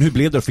 Men hur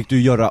blev det då? Fick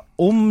du göra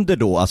om det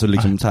då? Alltså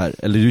liksom så här,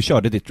 eller du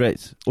körde ditt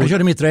race? Jag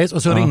körde mitt race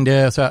och så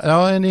ringde så här,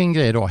 det är en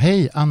grej då.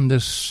 Hej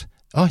Anders.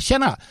 Ja,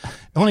 tjena.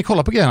 Har ni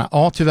kollat på grejerna?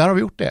 Ja, tyvärr har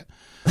vi gjort det.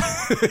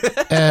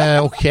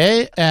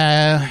 Okej.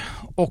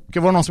 Och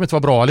var det någon som inte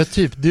var bra, eller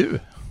typ du?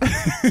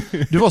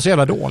 Du var så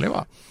jävla dålig,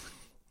 va?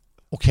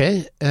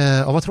 Okej.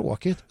 Vad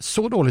tråkigt.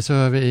 Så dåligt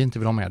så vi inte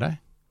vill ha med dig.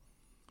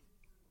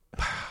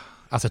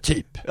 Alltså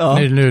typ.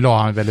 Nu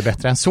la han väldigt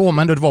bättre än så,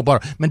 men det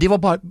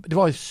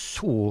var ju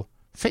så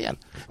fel.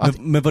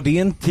 Men var det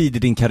en tid i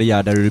din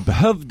karriär där du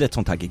behövde ett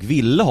sånt här gig,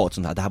 ville ha ett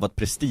sånt här, det här var ett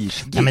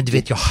prestige-gig? Ja, men du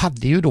vet, jag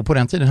hade ju då, på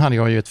den tiden hade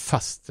jag ju ett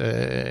fast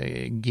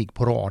gig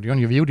på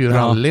radion. Vi gjorde ju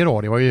rally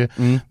då, det var ju,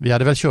 vi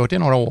hade väl kört i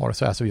några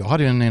år så jag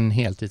hade ju en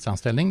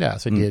heltidsanställning där,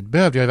 så det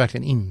behövde jag ju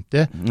verkligen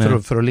inte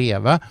för att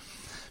leva.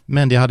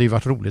 Men det hade ju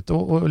varit roligt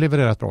att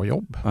leverera ett bra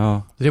jobb.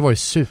 Ja. Så det var ju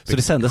super. Så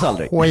det sändes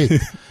aldrig?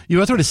 Jo,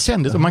 jag tror det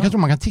sändes. Och man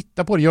kan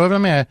titta på det. Jag är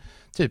väl med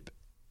typ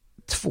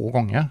 2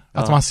 gånger.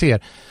 Att man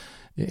ser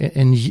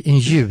en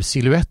ljus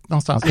silhuett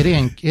någonstans. Är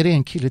det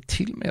en kille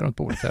till med runt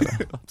bordet eller?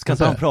 Ska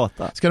inte de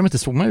prata? Ska de inte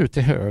zooma ut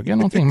till höger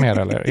någonting mer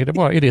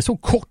eller? Är det så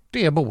kort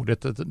det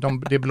bordet,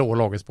 det blå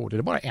lagets bord? Är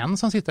det bara en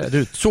som sitter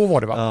där? Så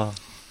var det, va?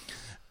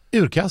 Ja.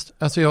 Urkast.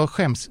 Alltså jag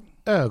skäms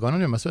ögonen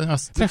nu, men så jag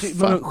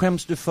träffar.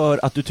 Skäms du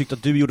för att du tyckte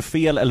att du gjorde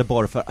fel eller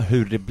bara för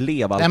hur det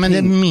blev allting? Nej,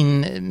 men det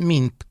är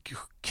min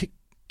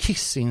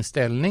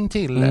kissinställning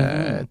till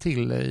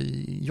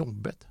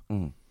jobbet.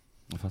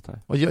 Jag fattar.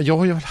 Och jag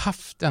har ju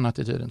haft den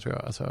attityden, tror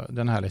jag. Alltså,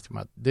 den här liksom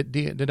att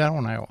det där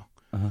ordnar jag.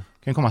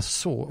 Kan komma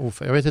så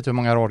jag vet inte hur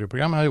många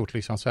radioprogram jag har gjort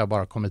liksom, så jag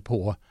bara kommit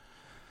på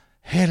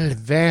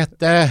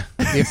helvete,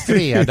 det är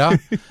fredag.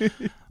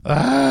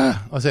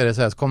 Och så är det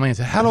så här, så kommer in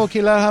så här, hallå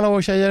killar,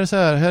 hallå tjejer, så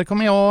här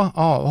kommer jag.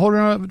 Ja,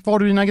 har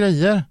du dina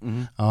grejer?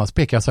 Ja, så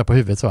pekar jag så här på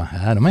huvudet så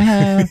här, de är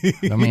här.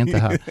 De är inte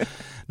här.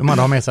 De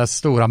hade med sig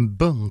stora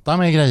buntar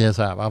med grejer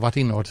så här, va? Varit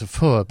inne och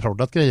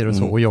förproddat grejer och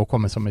så, och jag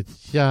kommer som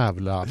ett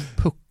jävla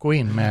pucko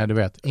in med, du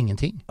vet,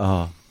 ingenting.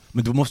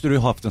 Men då måste du ju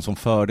ha haft en sån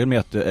fördel med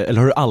att, eller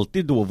har du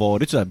alltid då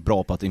varit så här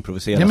bra på att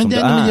improvisera men som du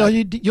är? Men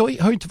jag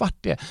har ju inte varit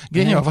det.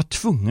 Grejen jag var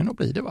tvungen att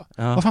bli det, va?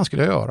 Ja. Vad fan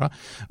skulle jag göra?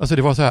 Alltså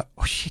det var så här,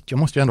 jag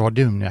måste ju ändå ha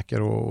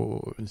dunjackor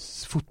och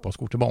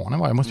fotbollsskor till barnen,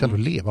 va? Jag måste ju ändå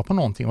leva på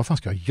någonting. Vad fan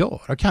ska jag göra?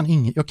 Jag kan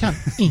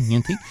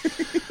ingenting.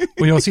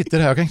 Och jag sitter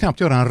här, jag kan knappt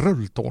göra en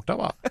rulltårta,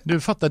 va? Du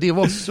fattar, det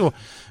var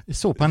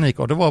så panik,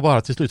 och det var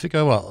bara till slut fick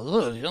jag bara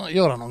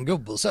göra någon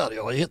gubbe så här,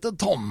 jag heter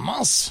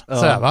Thomas.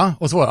 Så här, va?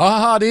 Och så var det,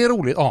 aha, det är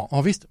roligt.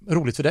 Ja, visst,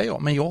 roligt för dig, ja.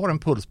 Men jag har en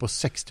puls på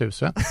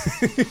 6000.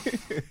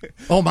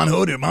 Ja, man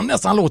hör det, man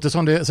nästan låter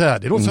som det så här,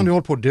 det låter som du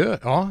håller på att dö.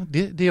 Ja,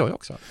 det gör jag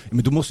också.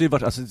 Men du måste ju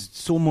varit, alltså,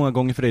 så många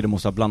gånger för dig, du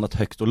måste ha blandat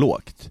högt och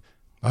lågt.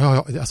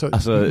 Ja,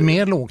 alltså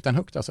mer lågt än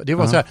högt, alltså. Det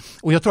var så här,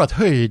 och jag tror att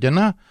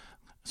höjderna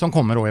som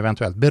kommer då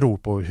eventuellt beror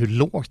på hur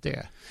lågt det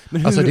är.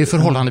 Alltså det är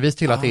förhållandevis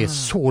till att det är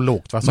så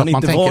lågt, va? Så att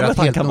man tänker att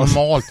helt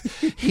normalt,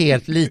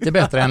 helt lite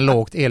bättre än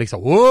lågt är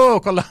liksom,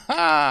 kolla!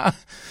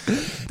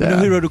 Men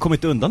hur har du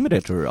kommit undan med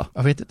det, tror du då?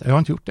 Jag vet inte, jag har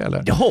inte gjort det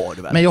eller? Det har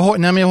du väl? Men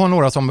jag har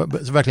några som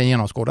verkligen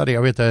genomskådar det.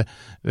 Jag vet att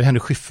Henry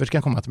Schyffert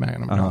kan komma till mig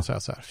och säga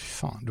så här,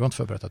 fan, du har inte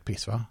förberett ett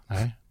piss, va?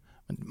 Nej.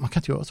 Man kan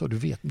inte göra så,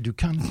 du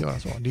kan inte göra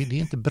så. Det är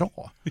inte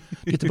bra.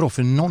 Det är inte bra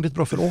för någon, det är inte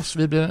bra för oss.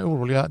 Vi blir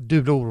oroliga,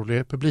 du blir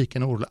orolig,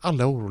 publiken är orolig,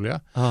 alla är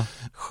oroliga.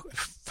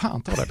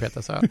 Fan, ta det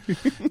Peter, så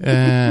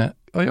här.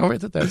 Och jag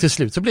vet inte, till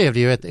slut så blev det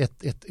ju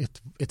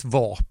ett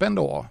vapen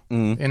då,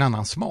 en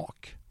annan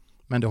smak.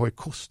 Men det har ju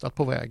kostat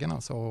på vägen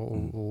alltså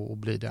att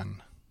bli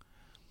den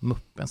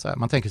muppen. Så här.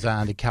 Man tänker så här,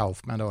 Andy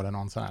Kaufman då, eller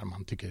någon sån här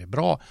man tycker är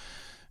bra.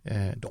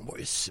 De var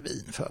ju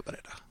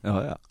svinförberedda.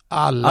 Ja.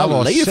 Alla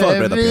var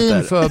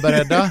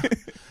svinförberedda.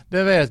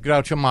 Det vet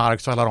Groucho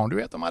Marx och alla de. Du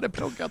vet, de hade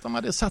pluggat, de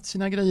hade satt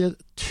sina grejer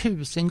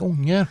 1000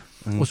 gånger.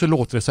 Och så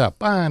låter det så här,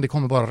 bang, det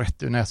kommer bara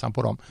rätt ur näsan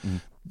på dem.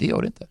 Det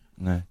gör det inte.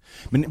 Nej.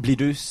 Men blir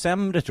du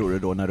sämre, tror du,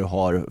 då när du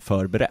har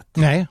förberett?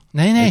 Nej.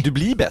 Du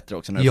blir bättre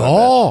också när du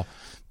förberett.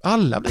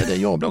 Alla blir det,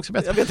 jag blir också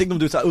bättre. Jag vet inte om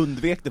du så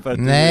undvek det för att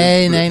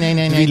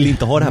nej. Du vill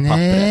inte ha det här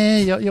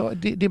pappret.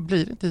 Nej, det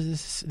blir inte,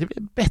 det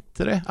blir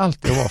bättre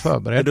alltid att vara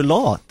förberedd. Är du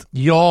lat?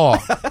 Ja.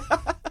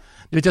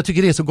 Du vet, jag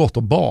tycker det är så gott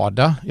att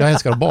bada. Jag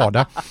älskar att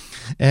bada.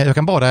 Jag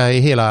kan bada i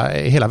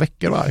hela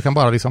veckor, va? Jag kan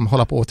bara liksom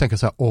hålla på och tänka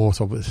så här,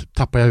 så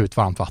tappar jag ut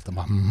varmt vatten,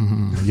 va?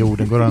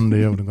 Jorden går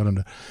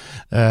under.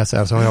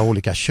 Så har jag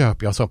olika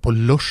köp. Jag sa på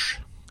Lush.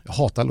 Jag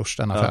hatar Lush,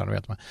 den affären,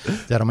 vet man.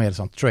 Där de är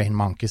som train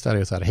monkeys, där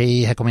det är så här,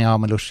 hej, här kommer jag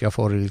med Lush, jag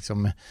får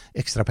liksom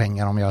extra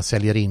pengar om jag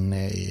säljer in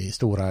i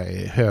stora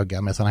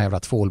högar med såna här jävla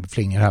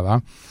tvålflingor här,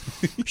 va.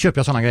 Köper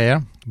jag såna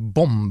grejer,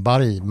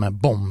 bombar i med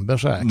bomber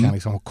så här, kan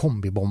liksom ha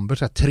kombibomber,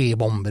 så här, 3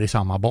 bomber i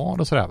samma bad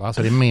och så där, va.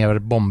 Så det är mer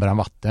bomber än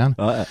vatten.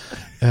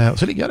 Och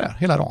så ligger jag där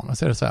hela dagen och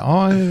så är det så här,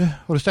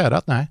 har du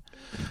städat? Nej.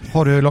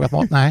 Har du lagat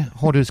mat? Nej.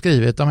 Har du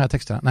skrivit de här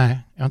texterna? Nej.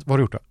 Vad har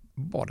du gjort då?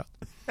 Badat.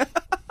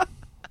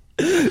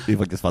 Det är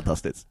faktiskt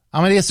fantastiskt.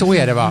 Ja, men så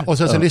är det, va. Och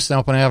så lyssnar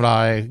jag på en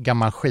jävla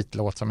gammal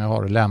skitlåt som jag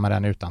har och lär mig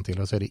den utan till,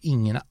 och så är det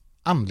ingen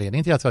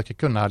anledning till att jag ska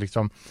kunna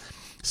liksom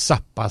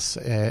Zappas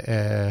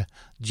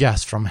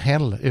Jazz from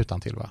Hell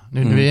utan till, va.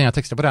 Nu är det inga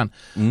texter på den.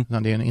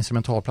 Utan det är en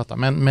instrumental platta.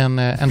 Men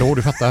ändå,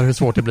 du fattar hur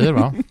svårt det blir,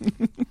 va.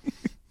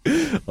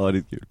 Ja, det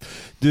är kul.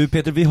 Du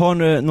Peter, vi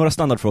har några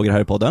standardfrågor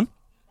här i podden.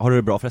 Har du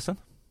det bra förresten?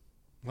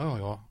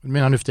 Ja.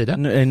 Menar nu för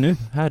tiden? Nu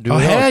här, du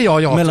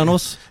och jag. Mellan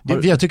oss.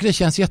 Jag tycker det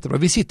känns jättebra.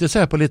 Vi sitter så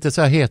här på lite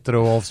så här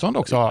hetero-avstånd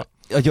också.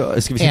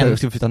 Ska vi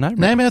flytta närmare?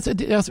 Nej, men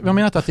jag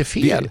menar inte att det är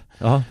fel.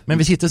 Men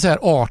vi sitter så här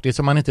artigt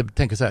så man inte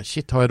tänker så här,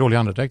 shit, har jag dålig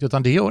andedräkt?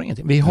 Utan det gör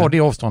ingenting. Vi har det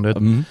avståndet,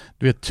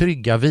 du vet,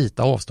 trygga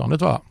vita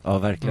avståndet, va? Ja,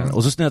 verkligen.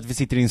 Och så snart att vi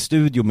sitter i en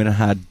studio med den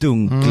här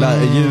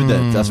dunkla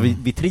ljudet. Alltså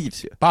vi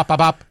trivs ju. Papp.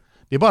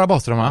 Det är bara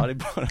basströmmar. Ja, det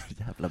är bara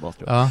jävla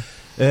basströmmar.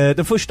 Ja.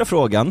 Den första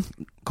frågan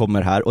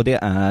kommer här, och det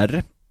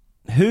är: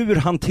 hur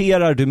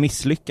hanterar du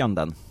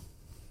misslyckanden?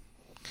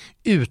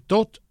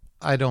 Utåt,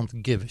 I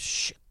don't give a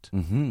shit.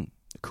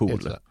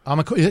 Cool. Ja,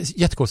 men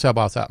jättecool, så jag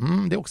bara så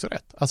här, det är också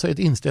rätt. Alltså ett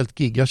inställt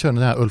gig, jag kör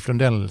den här Ulf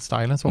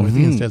Lundell-stylen, så ett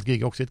inställt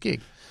gig också ett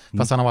gig.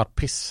 Fast han har varit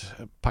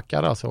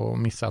pisspackad alltså, och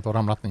missat och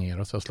ramlat ner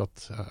och så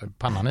slått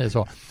pannan i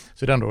så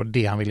det är ändå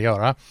det han vill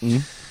göra.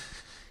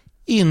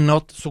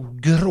 Inåt så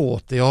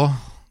gråter jag.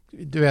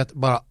 Du vet,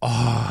 bara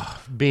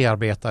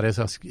bearbeta det,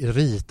 så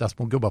rita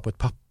små gubbar på ett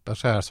papper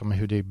så här, som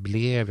hur det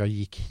blev, jag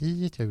gick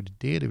hit, jag gjorde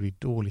det blev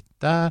dåligt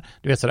där,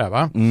 du vet sådär,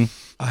 va?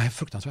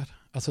 Fruktansvärt.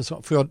 Alltså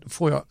så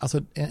får jag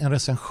alltså en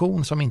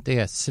recension som inte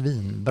är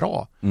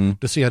svinbra,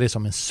 då ser jag det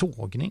som en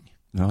sågning.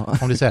 Ja.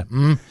 Om det säger,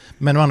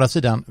 men å andra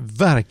sidan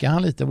verkar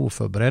han lite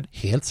oförberedd,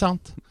 helt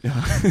sant.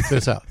 För det är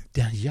så här,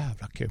 den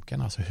jävla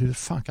kuken, alltså hur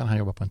fan kan han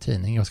jobba på en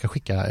tidning? Jag ska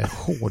skicka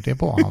HD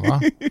på honom,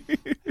 va?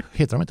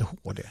 Heter de inte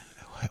HD?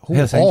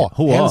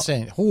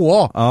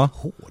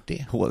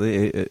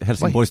 HD,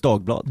 Helsingborgs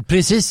Dagblad.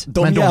 Precis,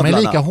 men de är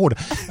lika hårda.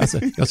 Alltså,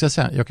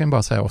 jag kan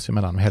bara säga oss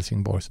emellan med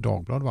Helsingborgs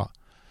Dagblad, va?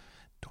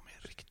 De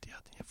är riktiga,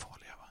 de är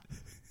farliga, va?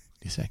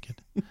 Det är säkert.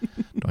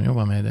 De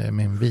jobbar med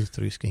en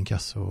vitrysk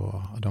inkasso,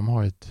 och de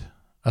har ett,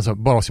 alltså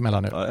bara oss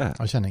emellan nu.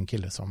 Jag känner en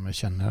kille som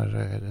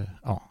känner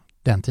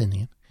den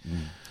tidningen.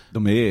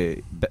 De är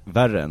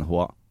värre än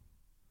HA.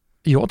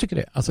 Jag tycker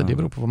det. Alltså det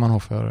beror på vad man har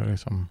för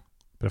liksom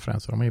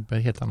preferenser. De är på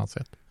ett helt annat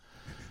sätt.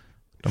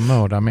 De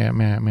mördar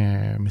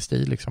med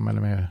stil liksom,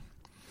 eller med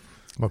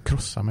bara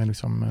krossa med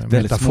liksom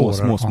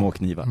metaforer. Små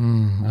knivar.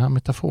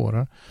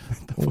 Metaforer.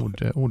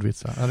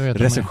 Ordvitsar. Ja, vet,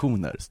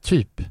 recensioner.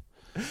 Typ.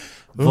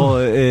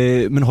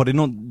 Men har det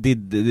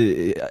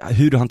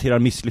hur du hanterar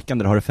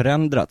misslyckanden, har det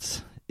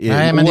förändrats?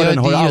 Nej, men det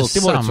har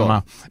alltid varit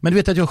samma. Så. Men du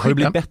vet att jag skyddar... Har det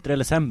blivit bättre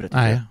eller sämre?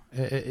 Nej,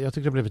 jag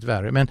tycker det har blivit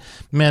värre.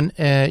 Men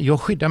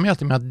jag skyddar mig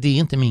alltid med att det är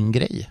inte min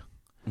grej.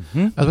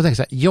 Alltså jag tänker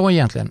så här, jag är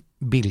egentligen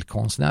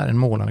bildkonstnär, en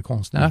målande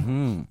konstnär.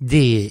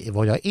 Det är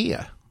vad jag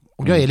är.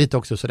 Och jag är lite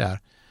också sådär,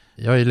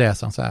 jag är ju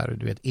läsaren så här,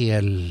 du vet,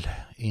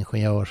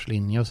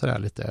 elingenjörslinje och sådär,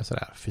 lite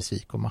sådär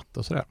fysik och matte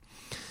och sådär.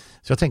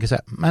 Så jag tänker så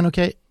här, men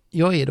okej,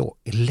 jag är då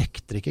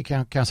elektriker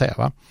kan jag säga,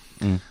 va?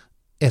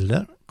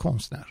 Eller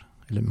konstnär,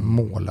 eller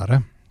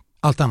målare.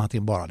 Allt annat är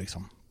bara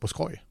liksom på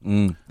skoj.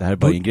 Det här är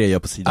bara en grej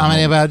på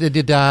sidan. Ja, men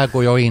det där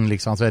går jag in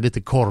liksom, så är det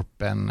lite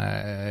korpen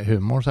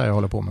humor så här jag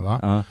håller på med,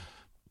 va?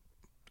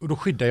 Och då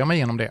skyddar jag mig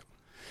genom det.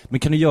 Men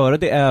kan du göra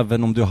det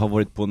även om du har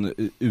varit på en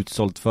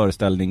utsåld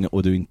föreställning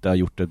och du inte har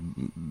gjort det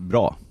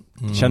bra?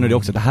 Känner du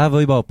också, det här var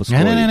ju bara på skoj?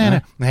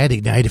 Nej,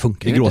 det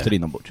funkar inte. Det gråter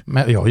inombords.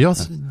 Men jag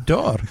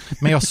dör.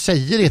 Men jag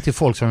säger det till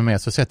folk som är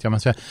med, så sätter jag mig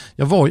så här.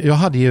 Jag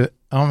hade ju,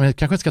 jag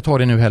kanske inte ska ta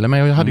det nu heller, men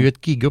jag hade ju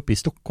ett gig uppe i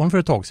Stockholm för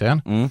ett tag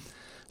sedan.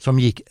 Som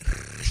gick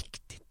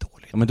riktigt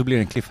dåligt. Ja, men då blir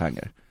det en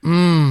cliffhanger.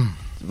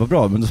 Vad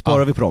bra, men då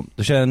sparar vi på dem.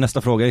 Då kör jag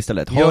nästa fråga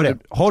istället.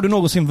 Har du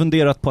någonsin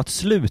funderat på att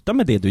sluta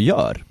med det du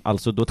gör?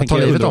 Alltså då tänker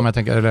jag livet om jag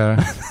tänker,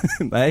 eller...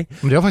 Nej. Men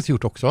det har jag faktiskt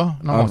gjort också.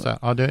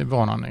 Det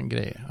var någon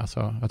grej.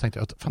 Alltså, jag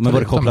tänkte men var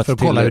det kopplat för att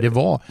kolla hur det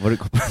var. Var det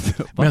kopplat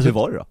till hur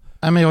var det då?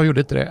 Nej, men jag gjorde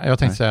inte det. Jag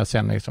tänkte säga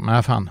sen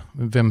liksom, fan,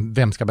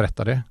 vem ska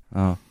berätta det?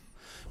 Ja.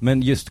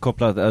 Men just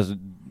kopplat, alltså,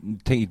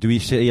 du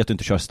säger att du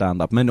inte kör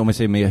stand-up, men om vi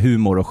säger med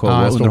humor och show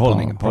och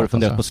underhållning, har du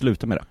funderat på att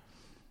sluta med det?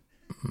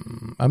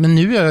 Ja, men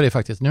nu gör jag det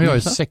faktiskt. Nu är jag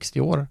ju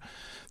 60 år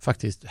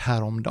faktiskt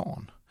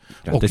häromdagen.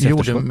 Och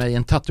gjorde mig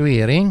en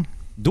tatuering.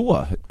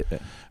 Då?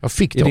 Jag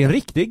fick det. Är det en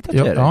riktig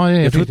tatuering? Ja,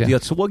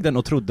 jag såg den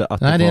och trodde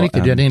att nej, det är en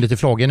riktig. Den är lite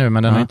flagig nu,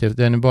 men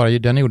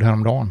den är gjord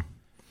häromdagen.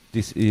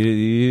 Det är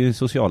ju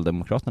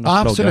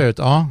Socialdemokraternas absolut,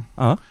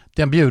 ja.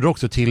 Den bjuder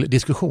också till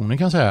diskussioner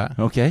kan jag säga.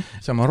 Okej.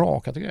 Så man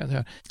rakat och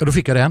grejer. Och då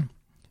fick jag den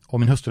av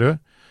min hustru.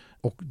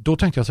 Och då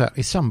tänkte jag så här,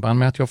 i samband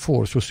med att jag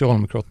får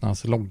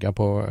Socialdemokraternas logga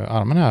på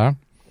armen här,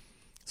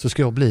 så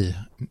ska jag bli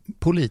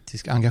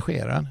politiskt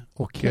engagerad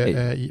och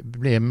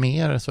bli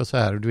mer så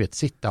här, du vet,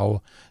 sitta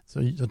och så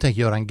jag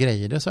tänker göra en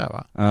grej det så här,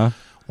 va.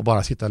 Och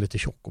bara sitta lite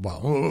tjock och bara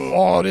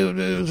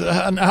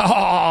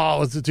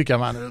och så tycker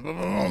man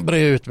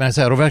bre ut mig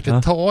så här och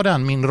verkligen ta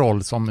den min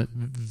roll som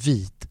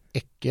vit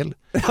äckel.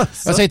 Jag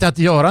säger inte att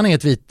Göran är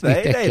ett vitt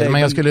äckel,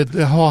 men jag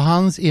skulle ha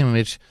hans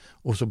image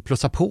och så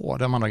plussa på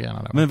de andra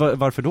grejerna där. Men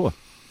varför då?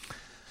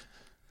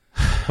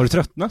 Har du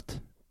tröttnat?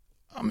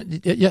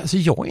 Alltså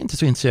jag är inte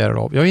så intresserad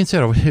av. Jag är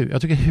intresserad av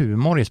jag tycker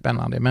humor är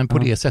spännande, men på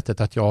det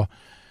sättet att jag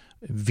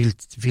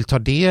vill ta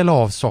del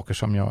av saker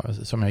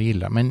som jag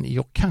gillar, men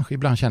jag kanske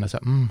ibland känner så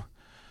här,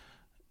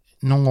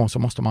 någon gång så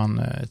måste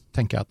man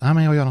tänka att nej,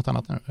 men jag gör något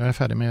annat nu. Jag är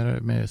färdig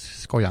med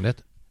skojandet.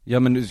 Ja,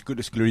 men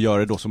skulle du göra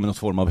det då som någon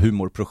form av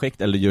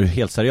humorprojekt eller gör du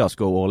helt seriöst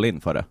gå all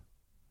in för det?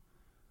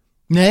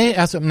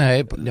 Nej,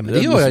 men det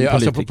gör jag ju.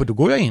 Alltså, då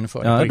går jag in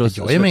för det. Ja,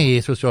 jag är med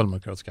i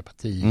Socialdemokratiska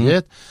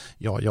partiet.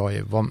 Jag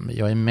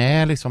är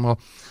med liksom,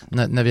 och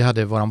när vi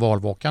hade våran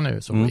valvaka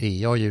nu så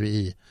är jag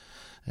ju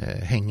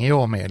hänger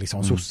jag med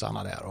liksom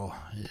sossarna där och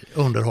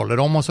underhåller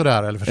dem och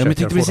sådär. Eller försöker men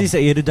tänkte precis,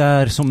 är det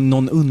där som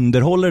någon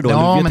underhåller då?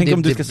 Ja, jag men det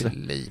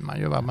blir man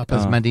ju.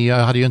 Men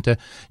jag hade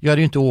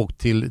ju inte åkt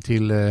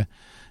till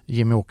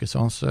Jimmy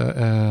Åkessons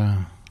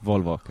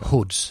valvaka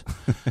hoods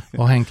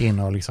och hängt in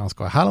och liksom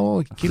ska,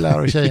 hallå killar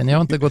och tjejer, ni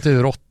har inte gått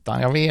ur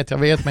 8. Jag vet,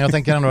 men jag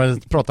tänker ändå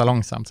prata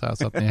långsamt så här,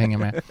 så att ni hänger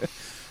med.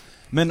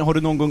 Men har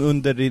du någon gång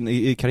under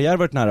din karriär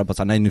varit nära på att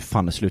säga, nej nu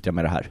fan slutar jag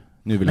med det här?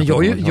 Nu vill jag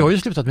har ju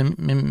slutat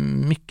med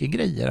mycket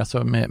grejer,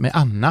 alltså med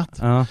annat.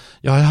 Ja.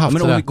 Jag har haft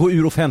men om vi går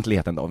ur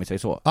offentligheten då, om vi säger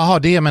så. Jaha,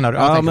 det menar du.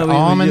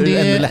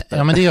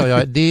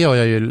 Det gör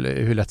jag ju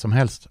hur lätt som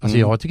helst. Alltså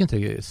jag tycker inte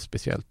det är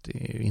speciellt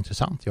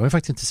intressant. Jag har ju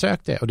faktiskt inte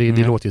sökt det och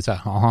det låter ju så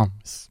här,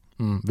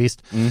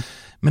 visst.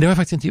 Men det har jag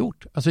faktiskt inte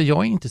gjort. Alltså jag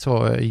är inte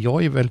så,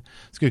 jag är väl,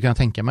 skulle kunna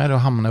tänka mig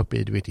att hamna uppe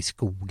i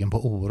skogen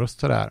på Orust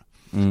sådär.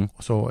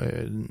 Och så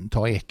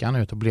ta ekan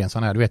ut och bli en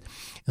sån här, du vet,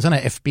 en sån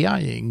här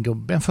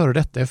FBI-gubbe, en före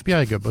detta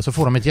FBI-gubbe, och så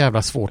får de ett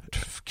jävla svårt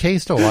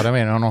case då, det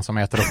är någon som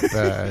äter upp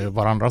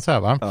varandra så här,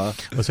 va? Ja.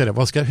 Och så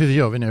är det, hur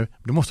gör vi nu?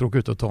 Du måste åka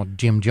ut och ta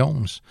Jim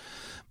Jones.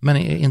 Men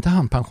är inte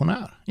han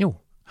pensionär? Jo.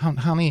 Han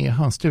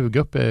har en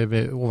stuga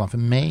uppe ovanför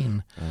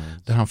Maine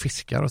där han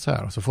fiskar och så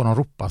här, och så får de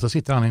ropa, så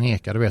sitter han i en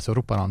eka, du vet, så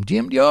ropar han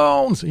Jim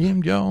Jones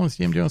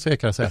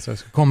ekar så här, så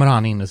kommer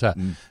han in och så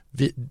här,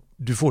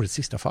 du får ett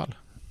sista fall.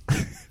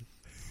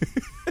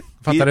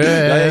 Fattar du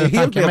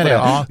tanken med det?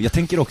 Ja. Jag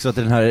tänker också att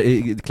den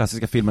här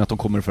klassiska filmen att de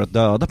kommer för att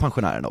döda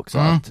pensionären också.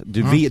 Att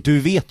du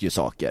vet ju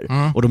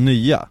saker. Och de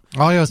nya.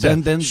 Ja, just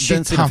det.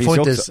 Shit, han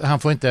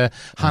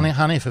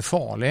är för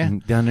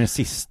farlig. Den är den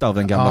sista av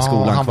den gamla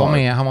skolan han kvar. Var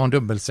med, han var en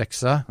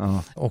dubbelsexa.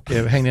 Och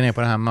hängde ner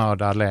på det här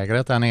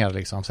mördarlägret där nere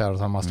liksom, så här, och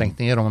så har man stängt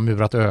ner dem och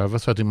murat över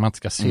så att man inte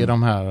ska se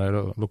de här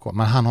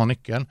lokalerna. Men han har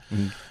nyckeln.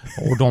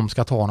 Och de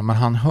ska ta honom, men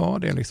han hör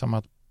det liksom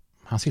att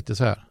han sitter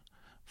så här.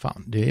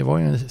 Fan, det var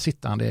ju en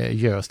sittande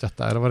gös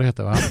detta, eller vad det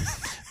heter, va?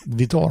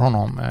 Vi tar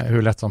honom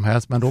hur lätt som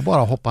helst, men då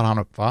bara hoppar han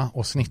upp, va?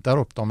 Och snittar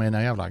upp dem i en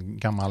jävla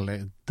gammal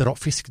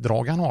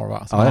fiskdrag han har,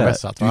 va? Som han har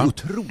vässat, va? Du är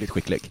otroligt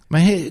skicklig.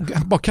 Men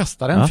han bara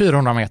kastar den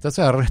 400 meter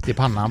så här rätt i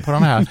pannan på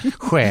den här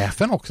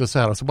chefen också så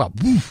här, och så bara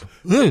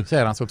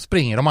säger han, så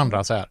springer de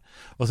andra så här.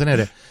 Och sen är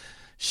det,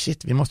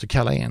 shit, vi måste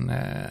kalla in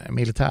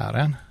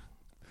militären.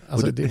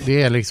 Alltså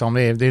det är liksom,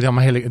 det är de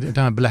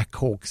här Black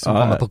Hawks som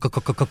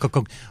kommer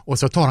på och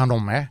så tar han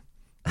dem med.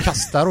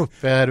 Kastar upp,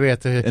 du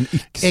vet,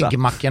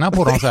 äggmackorna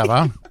på dem så här,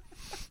 va?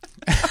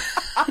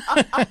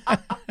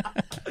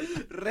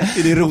 Rätt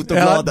i rot och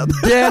bladen.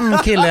 Ja,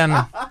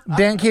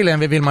 den killen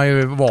vill man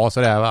ju vara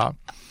så där, va?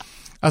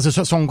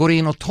 Alltså som går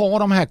in och tar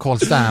de här Carl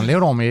Stanley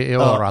och dem i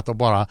örat och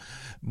bara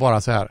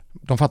så här.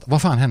 De fattar,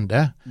 vad fan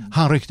hände?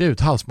 Han ryckte ut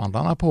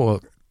halsbandlarna på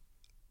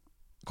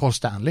Carl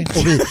Stanley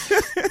och vi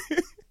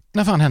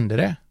när fan hände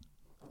det?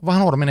 Vad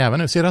han har dem i näven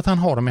nu? Ser du att han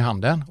har dem i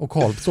handen? Och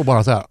Carl står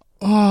bara så här.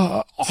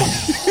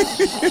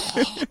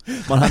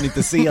 Man hann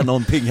inte se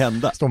någonting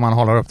hända. Står man och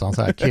håller upp dem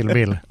så här, Kill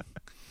Bill.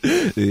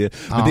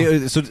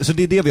 Så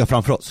det är det vi har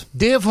framför oss.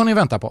 Det får ni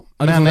vänta på.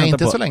 Men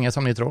inte så länge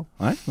som ni tror.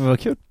 Nej, men vad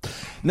kul.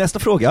 Nästa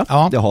fråga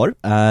jag har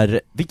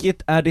är: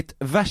 vilket är ditt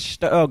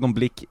värsta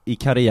ögonblick i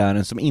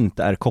karriären som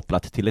inte är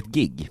kopplat till ett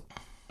gig?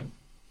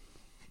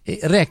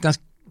 Räknas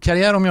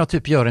karriär om jag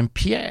typ gör en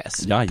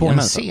pjäs på en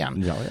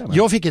scen?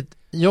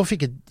 Jag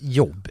fick ett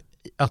jobb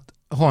att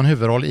ha en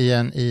huvudroll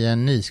i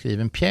en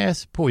nyskriven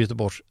pjäs på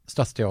Göteborgs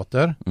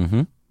stadsteater.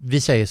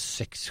 Vi säger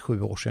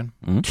 6-7 år sedan.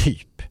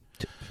 Typ.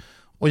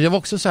 Och jag var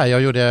också så här,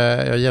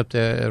 jag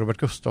hjälpte Robert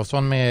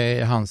Gustafsson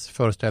med hans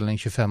föreställning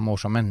 25 år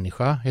som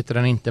människa. Heter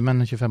den inte,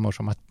 men 25 år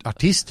som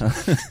artist.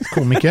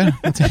 Komiker.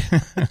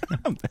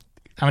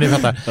 Ja, men det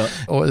fattar.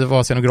 Och det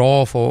var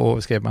scenograf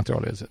och skrev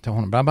material till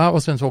honom.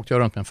 Och sen så åkte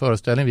jag runt med en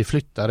föreställning. Vi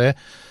flyttade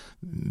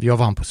Jag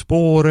vann På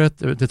spåret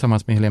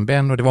tillsammans med Helene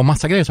Benn och det var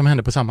massa grejer som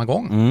hände på samma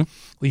gång.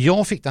 Och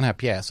jag fick den här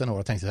pjäsen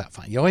och tänkte så här,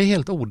 fan, jag är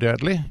helt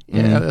odödlig.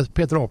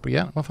 Peter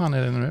Apelgren, vad fan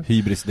är det nu?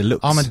 Hybris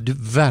deluxe. Ja, men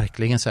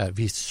verkligen så här,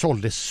 vi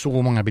sålde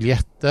så många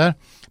biljetter.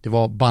 Det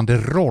var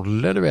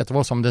banderoller, du vet, det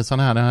var som den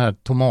här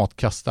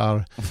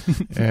tomatkastar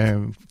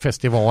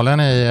festivalen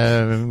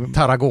i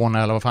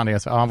Tarragona eller vad fan det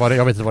är. Ja,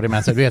 jag vet inte vad det är,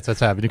 men du vet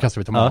så här, nu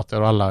kastar vi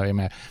tomater och alla är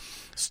med.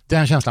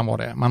 Den känslan var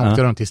det. Man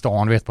åkte runt i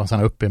stan, du vet, på en sån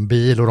här öppen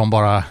bil och de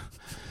bara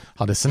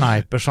hade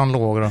snipers som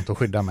låg runt och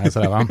skyddade mig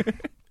sådär, va?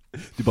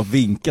 Du bara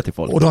vinkade till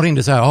folk. Och de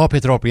ringde så här, ja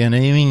Peter Apelgren, det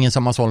är ju ingen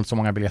som har sålt så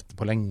många biljetter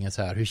på länge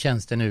så här. Hur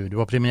känns det nu? Du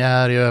var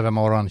premiär i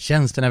övermorgon.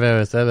 Känns det när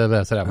vi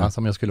sådär, va?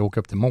 Som jag skulle åka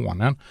upp till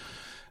månen.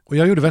 Och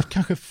jag gjorde väl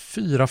kanske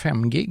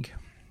 4-5 gig.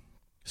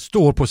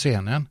 Står på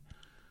scenen.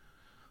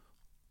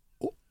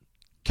 Och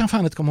kan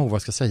fan inte komma ihåg vad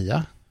jag ska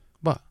säga.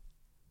 Bara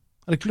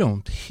jag hade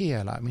glömt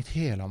hela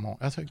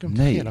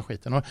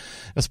skiten. Och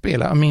jag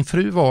spelade, min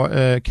fru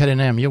var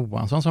Carina M.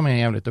 Johansson som är en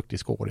jävligt duktig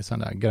skådis, den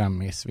där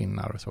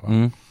Grammis-vinnare och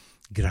så.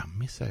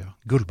 Grammis säger jag,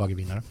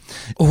 Guldbaggevinnare.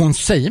 Och hon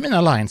säger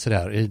mina lines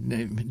sådär,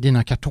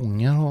 dina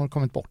kartonger har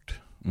kommit bort,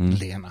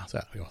 Lena. Så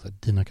här. Och jag säger,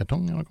 dina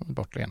kartonger har kommit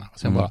bort, Lena. Och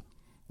sen bara,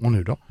 och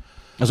nu då?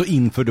 Alltså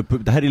inför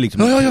det här är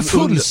liksom... Ja, jag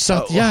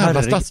fullsatt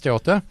jävla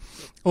stadsteater.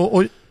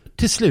 Och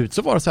till slut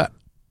så var det så här,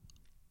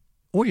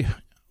 oj,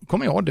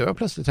 kommer jag dö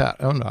plötsligt här?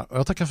 Jag undrar. Och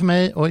jag tackar för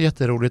mig och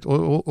jätteroligt.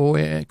 Och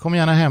kom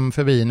gärna hem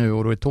förbi nu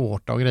och då är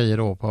tårta och grejer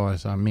då på en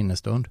sån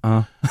minnesstund.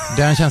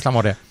 Den känslan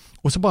var det.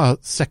 Och så bara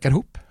säckar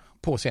ihop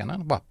på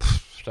scenen. Bara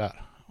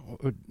där.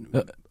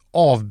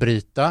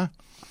 Avbryta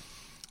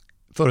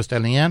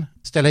föreställningen.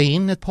 Ställa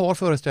in ett par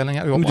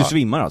föreställningar. Men du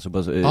svimmar alltså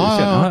på scenen?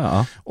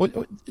 Ja. Och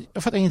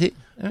jag fattar ingenting.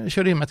 Jag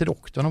körde in mig till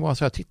doktorn och bara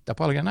så här, titta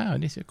på alla grejer. Nej,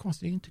 det är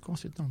konstigt, inte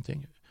konstigt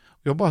någonting. Och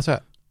jag bara så här,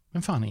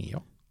 vem fan är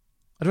jag?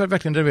 Det var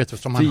verkligen det, vet,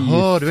 som man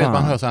hör, du vet,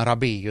 man hör så här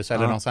Rabeus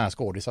eller någon sån här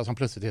skådisar som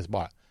plötsligt är så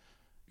bara,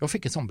 jag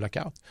fick en sån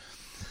blackout.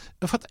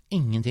 Jag fattar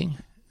ingenting.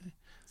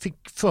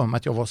 Fick för mig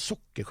att jag var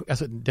sockersjuk.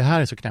 Alltså det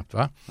här är så knäppt,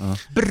 va?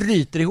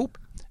 Bryter ihop.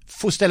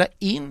 Får ställa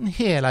in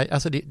hela,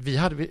 alltså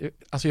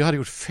jag hade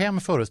gjort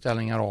 5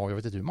 föreställningar av, jag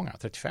vet inte hur många,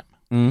 35.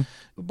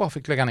 Och bara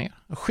fick lägga ner.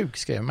 Jag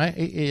sjukskrev mig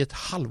i ett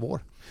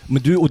halvår.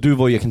 Men du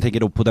var ju, jag kan tänka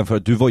då på den, för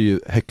att du var ju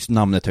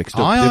namnet högst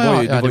upp.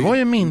 Det var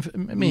ju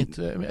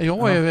jag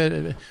var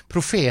ju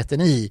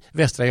profeten i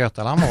Västra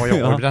Götaland var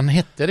jag, och den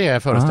hette det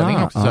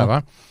föreställningen också, så,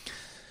 va?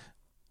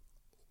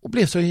 Och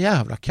blev så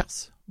jävla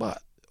kass. Bara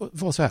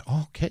var så här,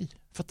 okej,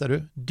 fattar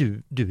du?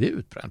 Du är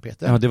utbränd,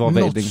 Peter. Ja, det var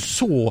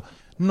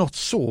något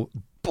så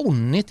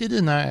bonnigt i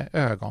dina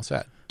ögon så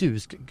här. Du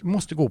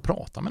måste gå och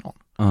prata med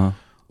någon.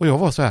 Och jag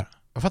var så här,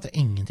 jag fattar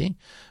ingenting.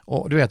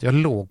 Och du vet, jag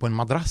låg på en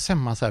madrass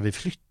hemma så här, vi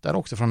flyttade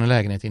också från en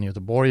lägenhet in i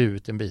Göteborg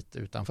ut en bit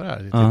utanför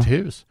här, ett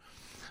hus.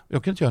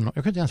 Jag kunde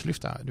inte ens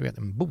lyfta, du vet,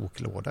 en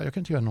boklåda. Jag kunde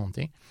inte göra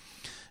någonting.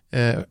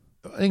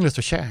 Engelsk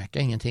och käka,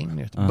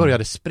 ingenting.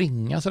 Började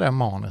springa så där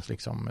manus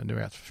liksom, du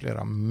vet,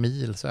 flera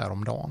mil så här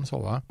om dagen så,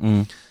 va.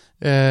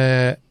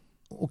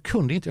 Och jag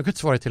kunde inte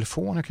svara i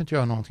telefon, jag kunde inte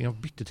göra någonting. Jag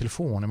bytte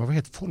telefonen, man var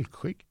helt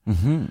folkskygg.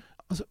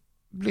 Alltså,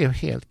 blev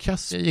helt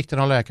kass. Jag gick till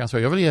någon läkare och sa,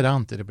 jag vill ge dig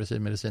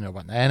antidepressiv medicin. Och jag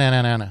bara,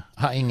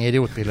 nej. Inga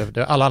idiotpiller.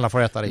 Alla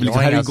får äta det. Det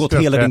här har ju gått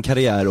hela din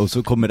karriär och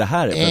så kommer det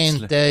här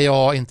plötsligt.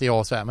 Inte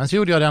jag så här. Men så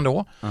gjorde jag det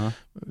ändå.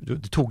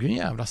 Det tog ju en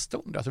jävla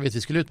stund. Alltså, vi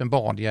skulle ut med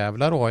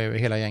badjävlar då,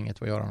 hela gänget,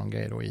 och göra någon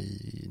grej då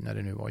när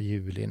det nu var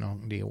juli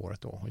det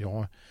året då. Och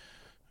jag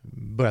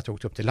började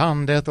åka upp till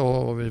landet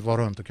och vi var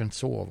runt och kunde inte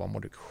sova och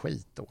mådde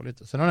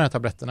skitdåligt. Sen när de här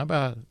tabletterna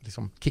började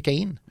liksom kicka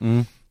in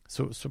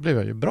så blev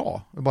jag ju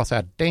bra. Jag bara så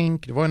här,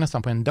 det var ju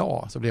nästan på en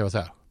dag så blev jag så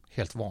här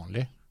helt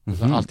vanlig.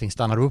 Så allting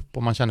stannar upp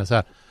och man känner så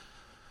här,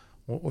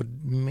 och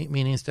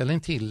min inställning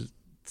till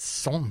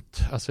sånt,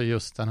 alltså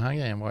just den här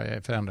grejen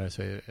förändrades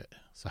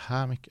så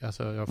här mycket.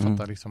 Alltså jag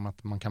fattar liksom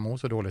att man kan må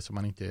så dåligt som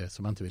man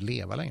inte vill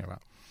leva längre, va?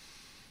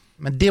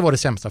 Men det var det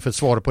sämsta, för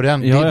svaret på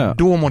den,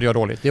 då mådde jag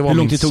dåligt. Det var hur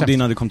lång tid tog det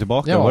innan du kom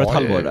tillbaka? Var det ett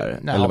halvår där?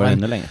 Eller var det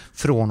ännu längre?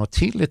 Från och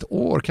till ett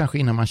år kanske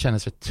innan man känner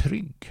sig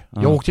trygg.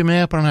 Jag åkte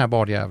med på den här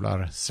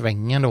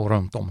badjävlar-svängen då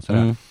runt om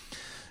sådär.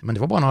 Men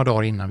det var bara några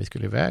dagar innan vi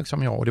skulle iväg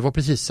som jag. Och det var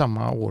precis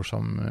samma år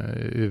som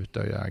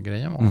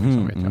Utöja-grejen var.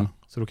 Så vet jag.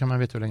 Så då kan man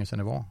veta hur länge sedan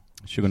det var.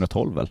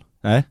 2012 väl?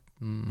 Nej?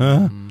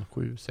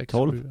 7, 6,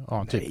 12? 7.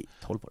 Ja, typ. Nej,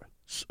 12 var det.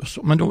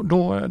 Men då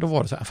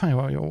var det så här, fan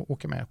jag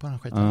åker med på den här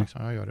skiten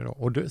liksom, jag gör det då.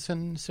 Och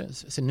sen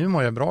nu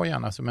mår jag bra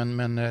igen alltså,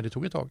 men det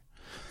tog ett tag.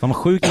 Fan vad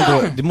sjukt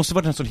ändå. Det måste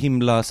varit en sån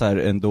himla så här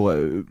ändå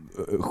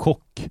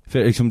chock,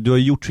 för liksom, du har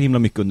gjort så himla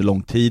mycket under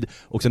lång tid,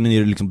 och sen är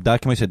det liksom, där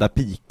kan man ju säga, där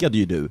pikade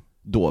ju du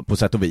då på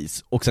sätt och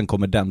vis, och sen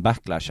kommer den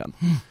backlashen.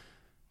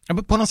 Ja,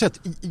 på något sätt,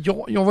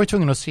 jag var ju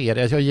tvungen att se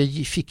det.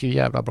 Jag fick ju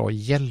jävla bra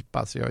hjälp,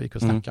 alltså jag gick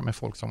och snackade med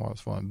folk som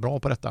var bra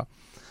på detta.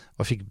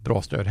 Jag fick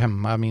bra stöd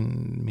hemma.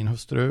 Min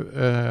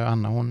hustru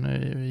Anna, hon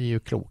är ju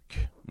klok.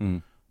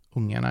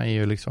 Ungarna är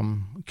ju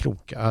liksom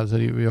kloka. Alltså,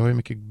 jag har ju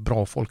mycket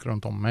bra folk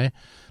runt om mig.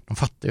 De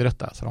fattar ju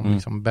detta. Så de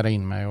liksom bärde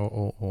in mig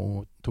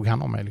och tog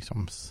hand om mig.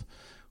 Liksom,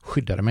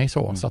 skyddade mig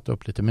så. Satte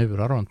upp lite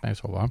murar runt mig.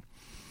 Så, va?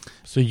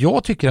 Så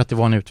jag tycker att det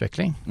var en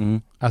utveckling.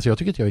 Alltså jag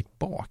tycker att jag gick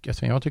bak.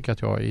 Alltså jag tycker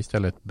att jag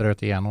istället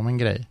bröt igenom en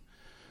grej.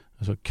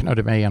 Alltså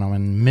knödde mig igenom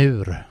en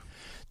mur.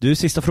 Du,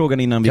 sista frågan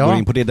innan vi går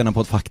in på det denna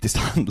podd faktiskt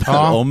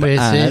handlar om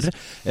precis.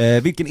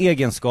 är vilken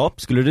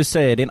egenskap skulle du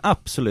säga är din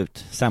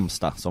absolut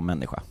sämsta som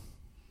människa?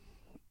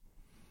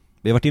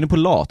 Vi har varit inne på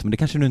lat, men det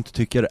kanske du inte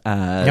tycker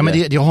är... Ja,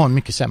 men jag har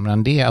mycket sämre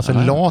än det. Alltså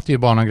lat är ju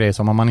bara en grej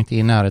som om man inte är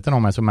i närheten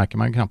av mig så märker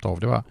man knappt av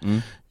det, va?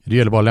 Det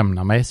gäller bara att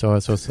lämna mig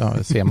så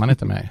ser man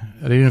inte mig.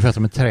 Det är ungefär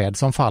som ett träd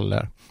som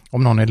faller.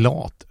 Om någon är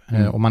lat,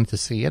 om man inte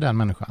ser den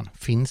människan,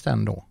 finns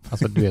den då?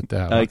 Alltså du vet det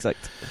här. Ja,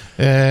 exakt.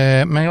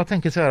 Men jag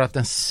tänker så här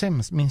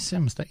att min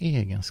sämsta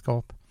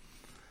egenskap...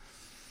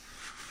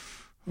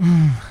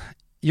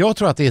 Jag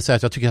tror att det är så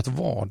att jag tycker att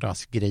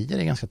vardagsgrejer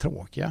är ganska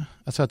tråkiga.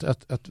 Alltså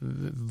att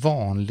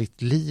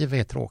vanligt liv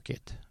är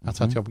tråkigt.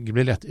 Alltså att jag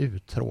blir lätt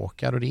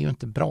uttråkad och det är ju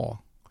inte bra.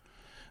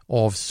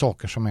 Av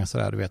saker som är så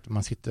där, du vet,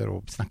 man sitter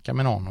och snackar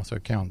med någon och så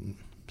kan jag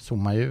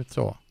zooma ut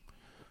så.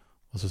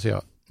 Och så ser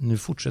jag, nu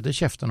fortsätter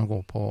käften att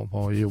gå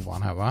på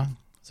Johan här, va?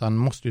 Så han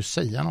måste ju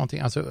säga någonting.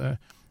 Alltså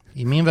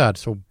i min värld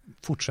så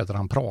fortsätter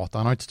han prata.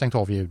 Han har inte stängt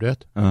av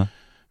ljudet.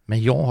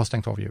 Men jag har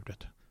stängt av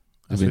ljudet.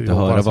 Jag vill inte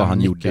höra vad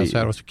han gjorde. Så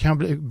här, och så kan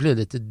jag bli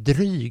lite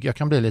dryg. Jag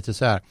kan bli lite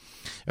så här.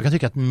 Jag kan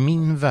tycka att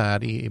min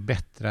värld är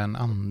bättre än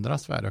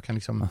andras värld. Jag kan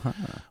liksom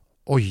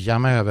oja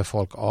mig över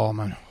folk. Ja,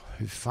 men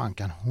hur fan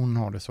kan hon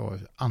ha det så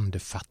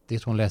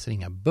andefattigt? Hon läser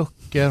inga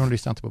böcker. Hon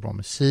lyssnar inte på bra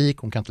musik.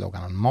 Hon kan inte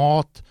laga någon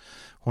mat.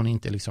 Hon är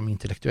inte liksom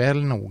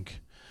intellektuell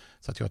nog.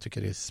 Så att jag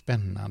tycker det är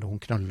spännande. Hon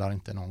knullar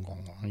inte någon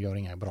gång. Hon gör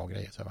inga bra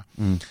grejer. Så här,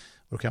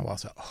 och då kan jag vara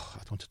så här,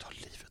 att hon inte tar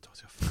livet av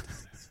sig.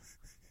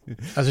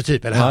 Alltså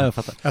typ, eller ja, jag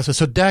fattar. Alltså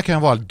så där kan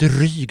jag vara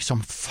dryg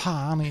som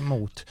fan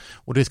emot.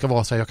 Och det ska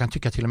vara så här, jag kan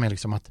tycka till och med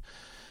liksom att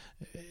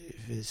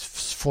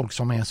folk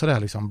som är så där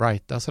liksom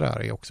brighta så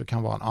där också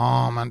kan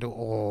vara men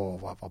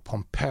då vad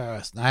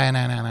pompös.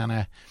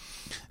 Nej.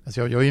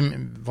 Alltså jag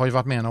har ju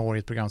varit med några år i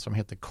ett program som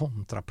heter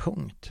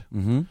Kontrapunkt.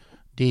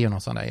 Det är ju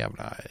någon sån där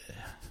jävla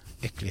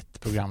äckligt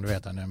program, du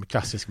vet, med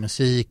klassisk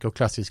musik och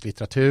klassisk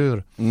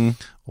litteratur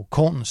och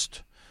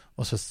konst.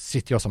 Och så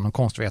sitter jag som en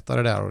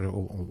konstvetare där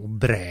och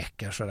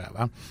bräker sådär,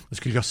 va. Och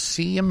skulle jag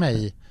se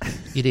mig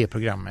i det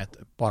programmet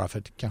bara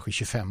för kanske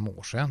 25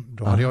 år sedan,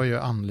 då hade jag ju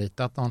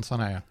anlitat någon sån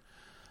här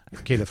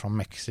kille från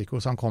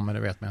Mexiko som kommer, du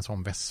vet, med en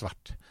sån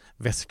svart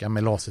väska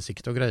med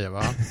lasersikte och grejer,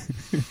 va.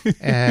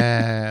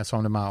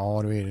 Som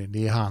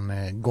det är han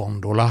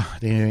Gondola.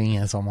 Det är ju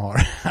ingen som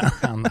har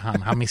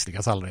han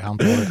misslyckas aldrig.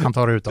 Han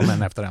tar ut dem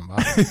en efter en,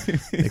 va.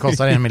 Det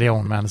kostar 1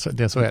 miljon, men så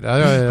är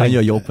det. Han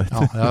gör jobbet.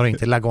 Ja, jag har ringt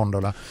till La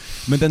Gondola.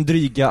 Men den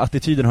dryga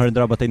attityden, har den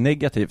drabbat dig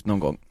negativt någon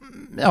gång?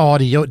 Ja,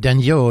 den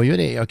gör ju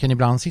det. Jag kan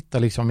ibland sitta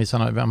liksom i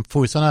sådana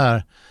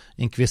här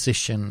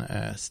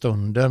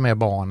inquisition-stunder med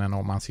barnen,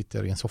 och man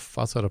sitter i en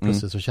soffa så då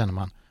plötsligt så känner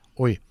man,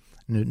 oj,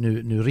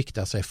 nu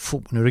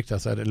riktar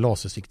sig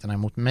lasersikterna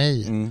mot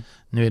mig.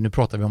 Nu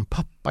pratar vi om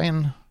pappa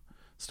en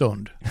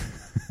stund.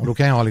 Och då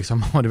kan jag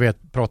liksom, du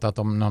vet, pratat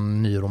om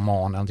någon ny roman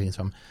eller någonting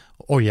som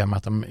ojar med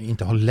att de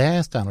inte har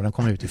läst den och den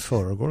kommer ut i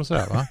förrgår och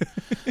sådär, va.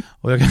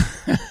 Och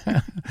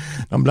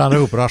de blandar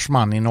upp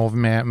Rachmaninov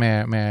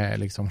med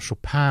liksom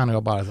Chopin och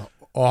jag bara så,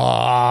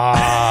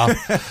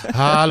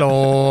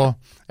 hallå.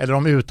 Eller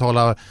de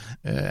uttalar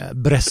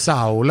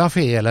Bresaola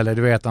fel, eller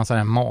du vet en sån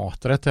här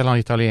maträtt eller något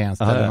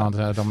italienskt eller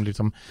något, de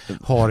liksom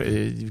har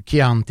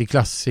Chianti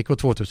Classico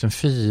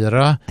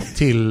 2004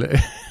 till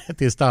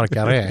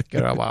starka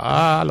räkor. Jag bara,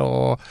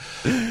 hallå,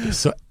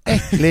 så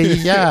äcklig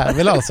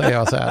jävel alltså,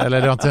 jag så här.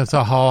 Eller de så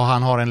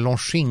han har en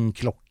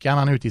Longines-klockan,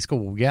 han är ute i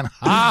skogen.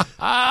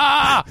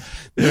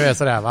 Du är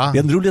sådär, va? Det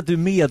är roligt att du är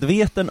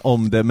medveten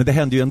om det, men det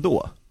händer ju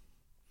ändå.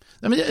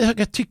 Nej, men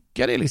jag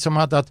tycker det liksom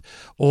att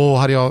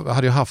hade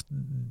jag haft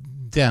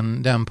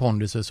den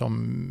pondusen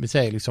som vi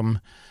säger liksom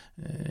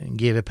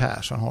GW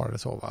Persson har det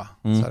så, va.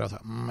 Så hade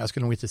jag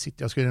skulle nog inte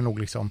sitta, jag skulle nog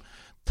liksom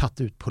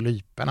tatt ut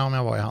polyperna om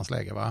jag var i hans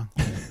läge, va.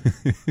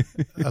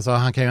 Alltså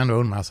han kan ju ändå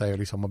unna sig och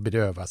liksom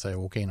bedöva sig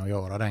och åka in och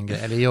göra den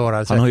grejen, eller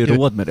göra så. Han har ju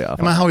råd med det. Ja,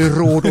 men han har ju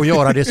råd att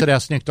göra det så där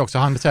snyggt också.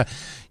 Han säger,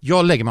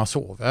 jag lägger mig och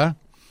sover.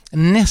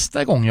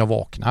 Nästa gång jag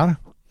vaknar,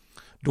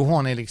 då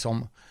har ni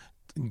liksom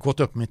gått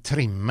upp med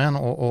trimmen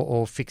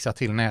och fixat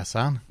till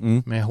näsan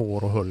med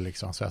hår och hull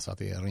liksom, så att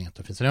det är rent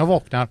och fint. Så när jag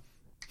vaknar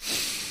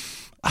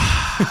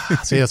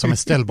så är det som ett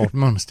ställbart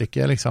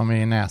munstycke liksom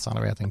i näsan,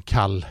 jag vet, en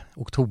kall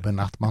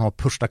oktobernatt, man har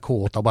första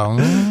kåt och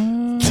bara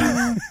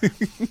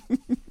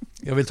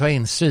jag vill ta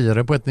in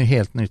syre på ett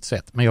helt nytt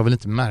sätt, men jag vill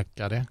inte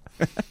märka det.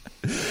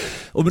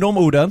 Och med de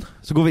orden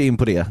så går vi in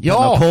på det.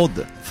 Ja! Denna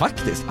podd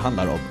faktiskt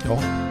handlar om.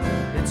 Ja.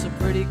 It's a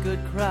pretty good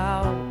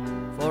crowd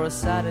for a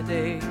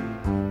Saturday.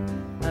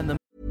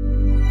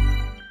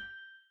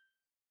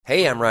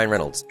 Hey, I'm Ryan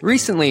Reynolds.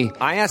 Recently,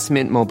 I asked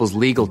Mint Mobile's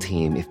legal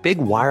team if big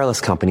wireless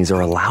companies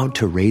are allowed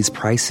to raise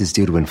prices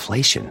due to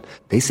inflation.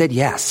 They said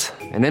yes.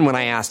 And then when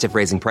I asked if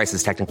raising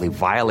prices technically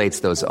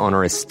violates those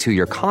onerous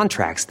 2-year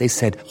contracts, they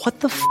said, "What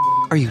the f***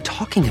 are you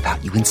talking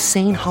about, you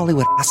insane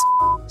Hollywood ass?"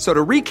 So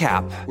to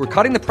recap, we're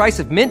cutting the price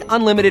of Mint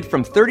Unlimited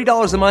from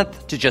 $30 a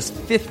month to just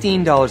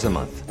 $15 a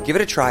month. Give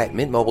it a try at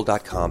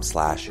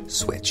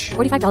mintmobile.com/switch.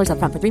 $45 up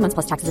front for 3 months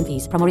plus taxes and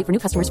fees. Promo rate for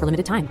new customers for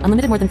limited time.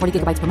 Unlimited more than 40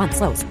 gigabytes per month.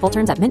 Slows full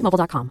terms at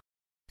mintmobile.com.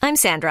 I'm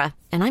Sandra,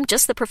 and I'm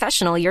just the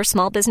professional your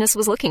small business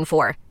was looking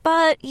for.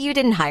 But you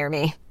didn't hire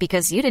me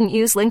because you didn't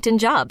use LinkedIn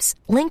Jobs.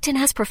 LinkedIn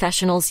has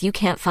professionals you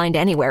can't find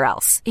anywhere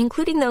else,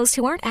 including those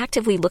who aren't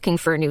actively looking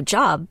for a new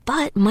job,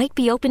 but might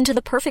be open to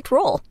the perfect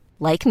role,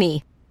 like me.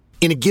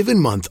 In a given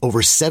month,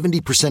 over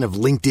 70%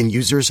 of LinkedIn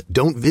users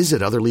don't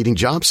visit other leading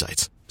job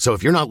sites. So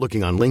if you're not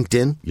looking on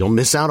LinkedIn, you'll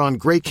miss out on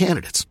great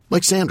candidates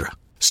like Sandra.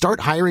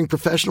 Start hiring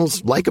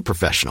professionals like a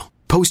professional.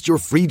 Post your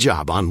free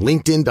job on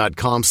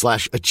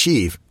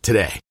linkedin.com/achieve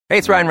today. Hey,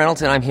 it's Ryan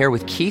Reynolds, and I'm here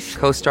with Keith,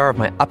 co-star of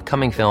my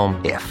upcoming film,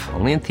 If,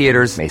 only in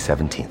theaters May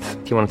 17th.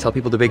 Do you want to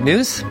tell people the big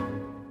news?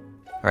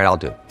 All right,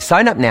 I'll do it.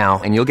 Sign up now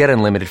and you'll get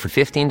unlimited for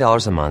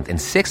 $15 a month and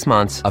 6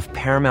 months of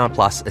Paramount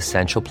Plus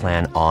Essential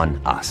Plan on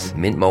us.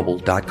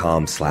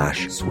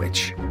 mintmobile.com/switch.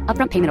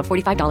 Upfront payment of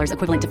 $45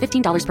 equivalent to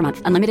 $15 per month.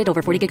 Unlimited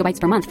over 40 gigabytes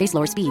per month. Face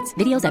lower speeds.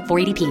 Videos at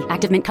 480p.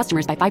 Active Mint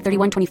customers by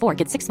 531.24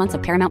 get 6 months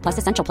of Paramount Plus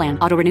Essential Plan.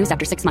 Auto renews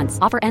after 6 months.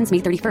 Offer ends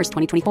May 31st,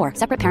 2024.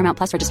 Separate Paramount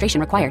Plus registration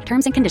required.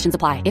 Terms and conditions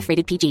apply if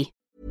rated PG.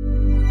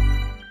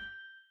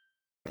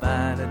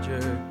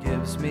 Manager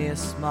gives me a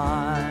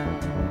smile,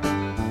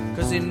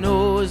 'cause he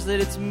knows that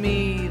it's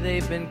me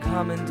they've been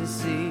coming to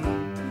see,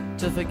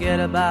 to forget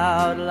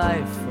about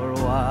life for a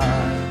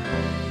while.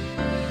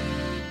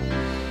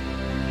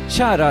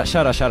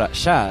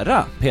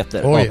 Kära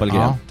Peter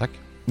Apelgren. Ja, tack.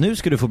 Nu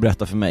ska du få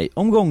berätta för mig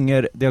om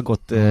gånger det har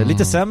gått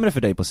lite sämre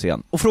för dig på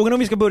scen. Och frågan om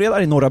vi ska börja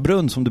där i Norra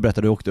Brunn som du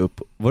berättade du åkte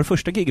upp. Var det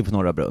första giget på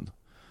Norra Brunn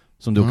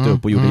som du åkte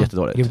upp och gjorde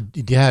jättedåligt?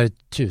 Det här är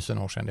 1000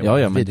 år sedan. Det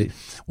var men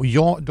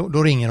och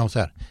då ringer de så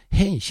här.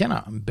 Hej,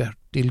 tjena,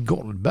 Bertil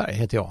Goldberg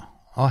heter jag.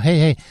 Ja,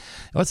 hej.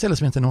 Jag har ett ställe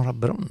som heter Norra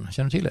Brunn.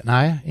 Känner du till det?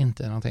 Nej,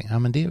 inte någonting. Ja,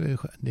 men det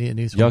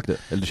är så.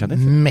 Eller kände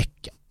inte?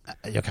 Mecka.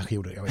 Jag kanske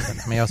gjorde det, jag vet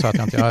inte. Men jag sa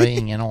att jag har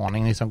ingen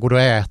aning. Liksom, går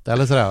det att äta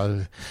eller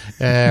sådär?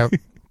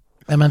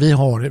 Men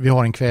vi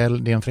har en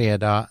kväll, det är en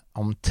fredag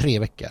om 3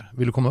 veckor.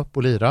 Vill du komma upp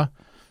och lira?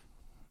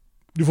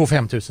 Du får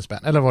 5 000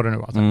 spänn, eller vad det nu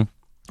var. Alltså.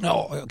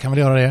 Ja, jag kan väl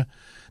göra det.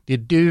 Det är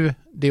du,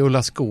 det är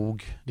Ulla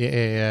Skog,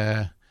 det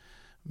är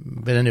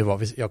vad det nu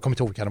var, jag kommer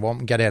inte ihåg vilka det var,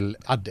 Gardell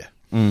Adde.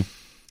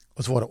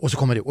 Och så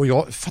kommer det, och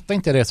jag fattar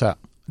inte det så här,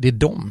 det är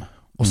dem,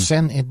 och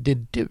sen är det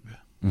du.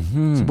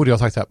 Så borde jag ha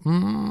sagt så här,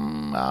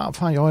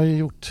 fan jag har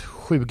gjort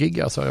 7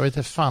 gig alltså, jag vet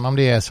inte fan om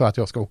det är så att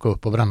jag ska åka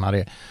upp och bränna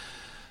det.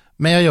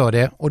 Men jag gör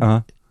det, och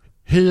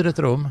hyr ett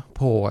rum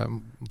på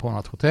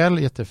något hotell,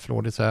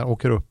 jätteflådigt så här,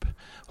 åker upp,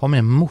 har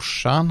med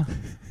morsan,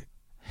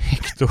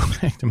 Hector,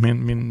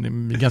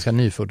 min ganska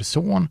nyfödd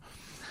son,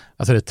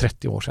 alltså det är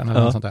 30 år sedan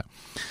eller något sånt där.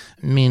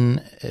 Min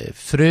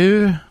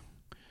fru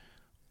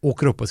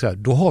åker upp och så här,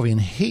 då har vi en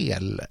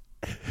hel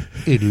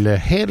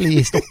yllehelg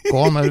i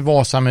Stockholm,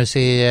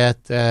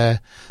 Vasamuseet,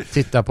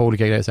 titta på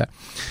olika grejer så här.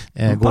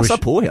 Passa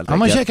på helt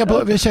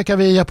enkelt. Vi checkar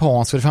vi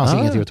japanskt, för det fanns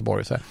inget i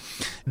Göteborg så här.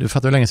 Du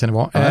fattar hur länge sedan det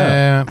var.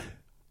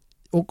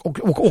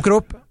 Och åker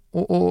upp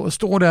och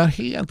står där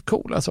helt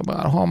cool, alltså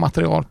bara ha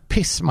material,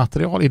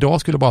 pissmaterial.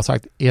 Idag skulle jag bara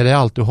sagt, är det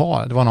allt du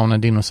har? Det var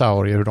någon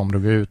dinosaurier, hur de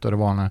drog ut, och det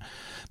var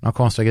några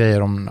konstiga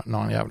grejer om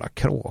någon jävla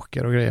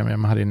kråkor och grejer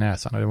man hade i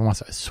näsan, och det var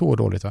massa, så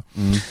dåligt va.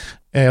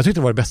 Jag tyckte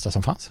det var det bästa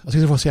som fanns. Jag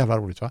tyckte det var så jävla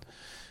roligt va.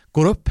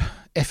 Går upp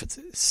efter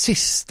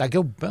sista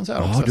gubben så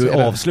här också. Du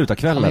avslutar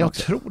kvällen. Jag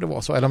tror det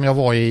var så, eller om jag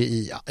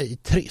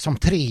var som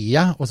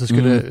 3 och så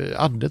skulle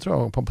Adde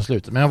tror jag på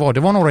slutet, men det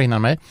var några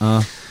innan mig.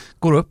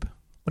 Går upp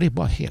och det är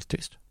bara helt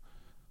tyst.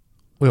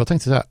 Och jag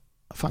tänkte så här,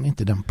 fan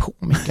inte den på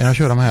micken. Jag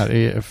kör de här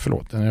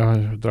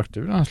jag drack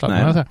ur den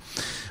sladden.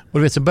 Och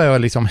du vet så börjar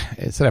jag liksom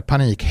sådär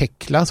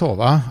panikhäckla så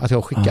va. Att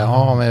jag skickar,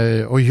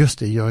 och just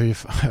det, jag är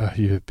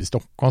ju uppe i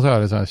Stockholm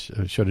så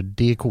här, körde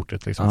det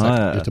kortet liksom.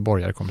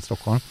 Göteborgare kommer till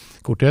Stockholm.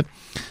 Kortet,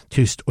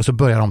 tyst. Och så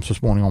börjar de så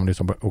småningom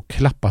liksom, och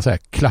klappa så här,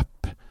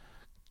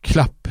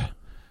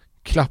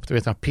 klapp, du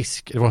vet en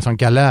pisk. Det var som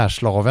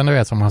galärslaven, du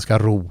vet, som han ska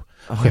ro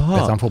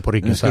skeppet han får på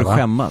ryggen. Nu ska du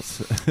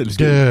skämmas.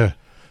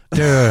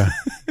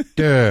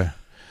 Dö.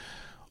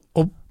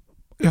 Och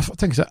jag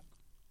tänker så här,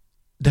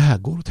 det här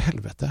går åt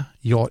helvete.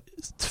 Jag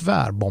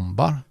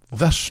tvärbombar.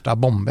 Värsta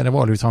bomben, det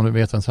var liksom, du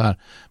vet, en så här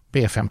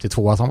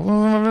B-52 som...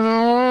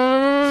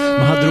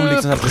 Man hade då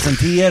liksom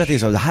presenterat det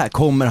så, det här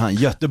kommer han,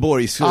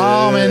 Göteborgs...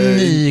 Ja, men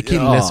ny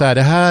kille så här,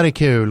 det här är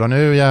kul och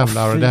nu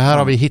jävlar, och det här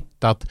har vi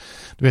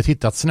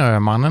hittat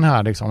Snömannen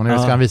här liksom, och nu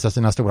ska han visa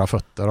sina stora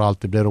fötter och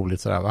allt det blir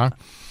roligt sådär va.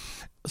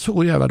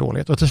 Så jävla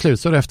dåligt. Och till slut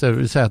så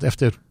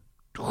efter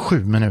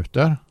 7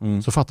 minuter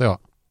så fattar jag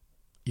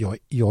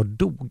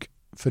dog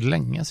för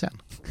länge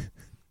sedan.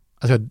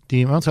 Alltså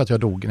det var inte så att jag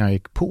dog när jag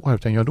gick på,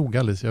 utan jag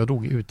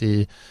dog ute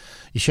i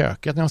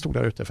köket när jag stod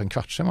där ute för en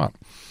kvart sedan va.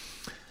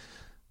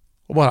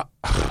 Och bara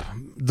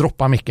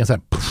droppa micken så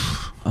här,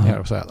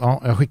 och så här,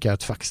 jag skickar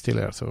ett fax till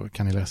er så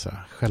kan ni läsa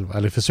själva,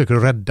 eller försöker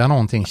rädda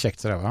någonting käckt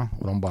så där va.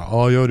 Och de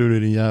bara, gör du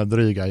din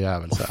dryga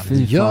jävel så här.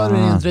 Gör du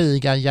din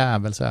dryga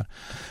jävel så här.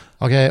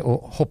 Okej,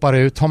 och hoppar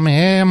ut, tar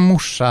med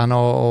morsan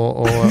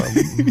och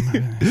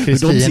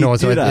Kristin och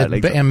så där,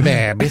 liksom. en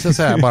bebis och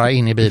så här, bara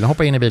in i bilen,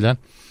 hoppa in i bilen.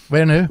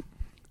 Vad är det nu?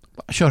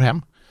 Kör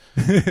hem.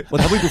 Och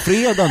det här var ju på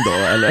fredagen då,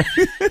 eller?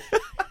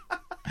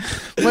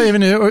 Vad är vi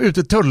nu? Ut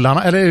i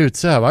tullarna, eller ut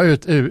så här, va?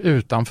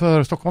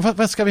 Utanför Stockholm.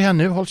 Vad ska vi här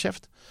nu? Håll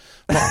käft.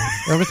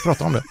 Jag vill inte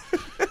prata om det.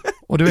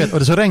 Och du vet,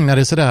 och så regnar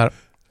det så där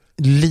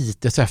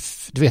lite så här,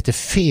 du vet det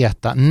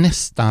feta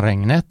nästan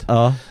regnet.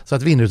 Ja. Så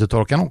att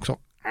vindrutetorkaren också.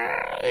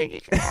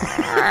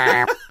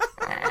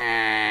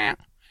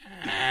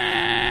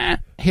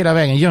 Hela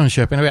vägen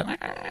Jönköping, du vet.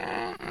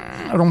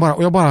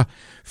 Och jag bara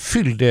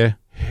fyllde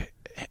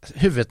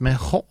huvudet med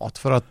hat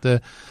för att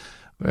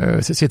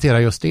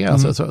citera just det.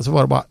 Alltså, så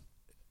var det bara,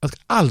 jag ska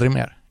aldrig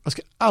mer.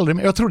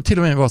 Jag trodde till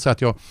och med det var så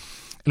att jag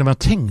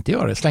tänkte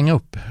göra det, slänga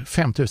upp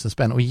 5 000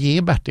 spänn och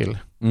ge Bertil.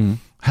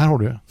 Här har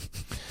du.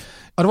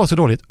 Ja, det var så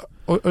dåligt.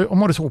 Och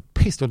man det så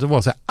pissed, det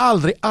var så här,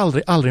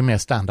 aldrig mer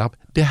stand-up.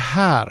 Det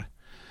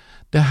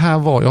här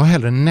var, jag har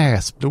hellre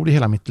näsblod i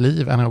hela mitt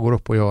liv än jag går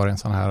upp och gör en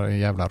sån här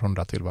jävla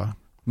runda till, va?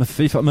 Men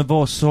fy fan, men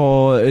vad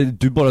sa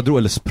du, bara drog,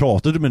 eller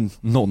pratade du med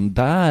någon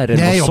där?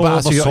 Eller nej,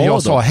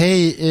 jag sa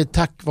hej,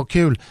 tack, vad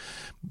kul.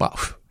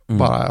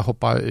 Bara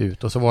hoppa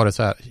ut och så var det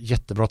så här,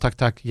 jättebra,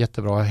 tack,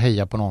 jättebra,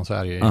 heja på någon så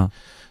här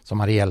som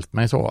hade hjälpt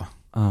mig så.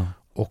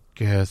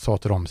 Och sa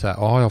till dem så här,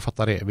 ja, jag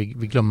fattar det, vi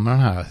glömmer den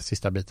här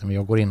sista biten,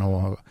 jag går in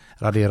och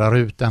raderar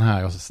ut den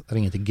här, jag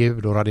ringer till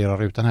Gud och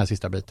raderar ut den här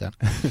sista biten.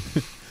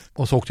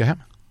 Och så åkte jag hem.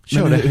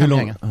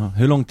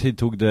 Hur lång tid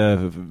tog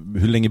det,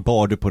 hur länge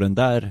bar du på den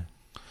där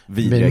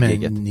vidriga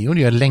giget? Men det gjorde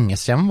jag länge.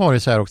 Sen var det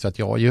så här också att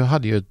jag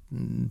hade ju ett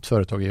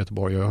företag i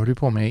Göteborg, jag höll ju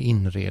på med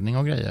inredning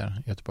och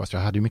grejer i Göteborg, så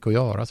jag hade ju mycket att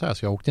göra så här,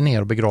 så jag åkte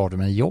ner och begravde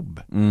mig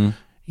jobb.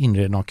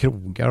 Inredning av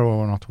krogar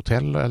och något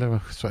hotell eller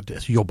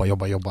så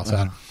jobba så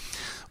här.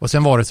 Och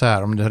sen var det så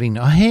här, om det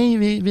ringde, hej,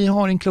 vi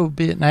har en klubb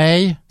i...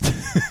 Nej.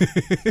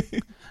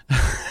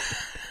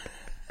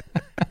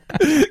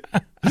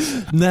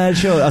 När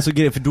kör, alltså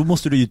för då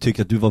måste du ju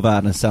tycka att du var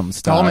världens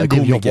sämsta komiker.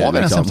 Ja, men jag var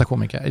världens sämsta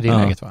komiker i det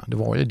läget, va? Det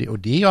var ju det, och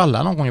det är ju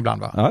alla någon gång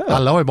ibland, va? Ja.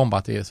 Alla har ju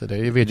bombat det, så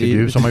det vet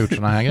ju du som har gjort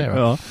såna här grejer, va?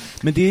 Ja.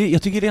 Men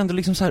jag tycker det är ändå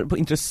liksom så här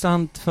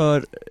intressant,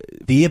 för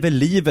det är väl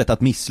livet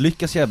att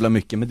misslyckas jävla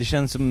mycket, men det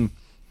känns som,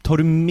 tar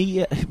du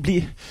med,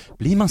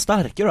 blir man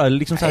starkare då? Eller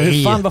liksom så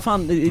här, vad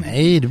fan?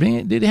 Nej,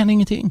 det händer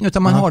ingenting,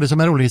 utan man har det som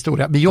en rolig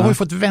historia. Men jag har ju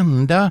fått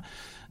vända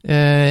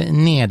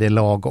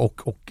nederlag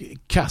och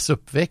kass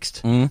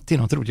uppväxt till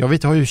något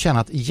roligt. Jag har ju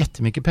tjänat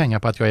jättemycket pengar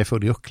på att jag är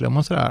född i Ucklum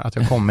och sådär, att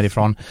jag kommer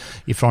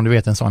ifrån du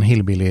vet en sån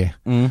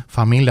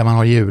hillbilly-familj där man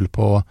har hjul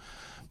på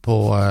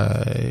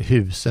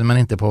husen men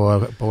inte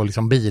på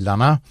liksom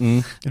bilarna.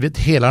 Du vet,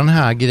 hela den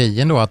här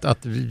grejen då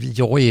att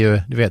jag är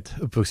ju, du vet,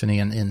 uppvuxen i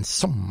en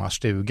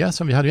sommarstuga,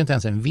 som vi hade ju inte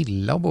ens en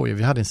villa att bo i,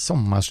 vi hade en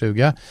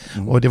sommarstuga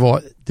och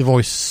det var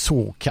ju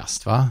så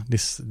kast, va?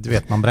 Du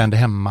vet, man brände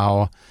hemma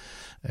och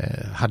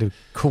hade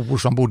kor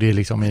som bodde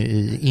liksom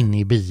inne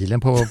i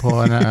bilen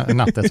på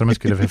natten så de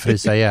skulle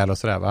frysa ihjäl och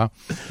sådär, va?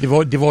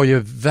 Det var ju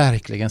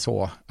verkligen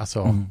så,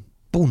 alltså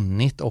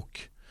bonnigt och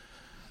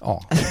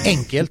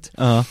enkelt.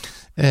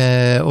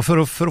 Och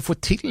för att få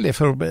till det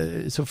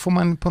så får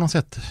man på något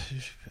sätt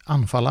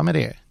anfalla med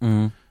det.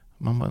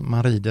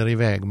 Man rider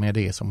iväg med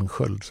det som en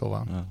sköld, så,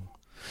 va?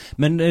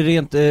 Men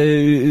rent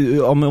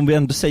om vi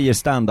ändå säger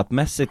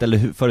stand-up-mässigt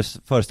eller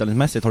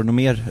föreställningsmässigt, har du några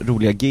mer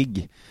roliga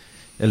gig?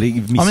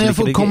 Eller men jag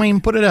får komma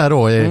in på det där då.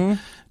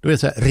 Då är det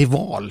så här,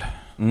 Rival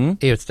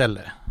är ett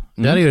ställe.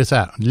 Där är det så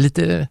här,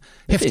 lite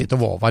häftigt att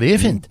vara, va? Det är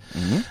fint.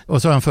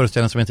 Och så har jag en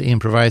föreställning som heter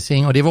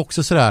Improvising, och det var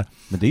också så där.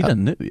 Men det är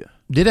den nu, ja.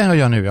 Det är den jag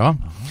gör nu, ja.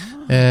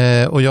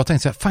 Och jag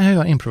tänkte så här, fan, jag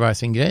gör en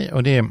improvising-grej,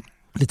 och det är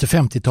lite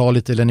 50-tal,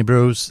 lite Lenny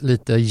Bruce,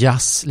 lite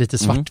jazz, lite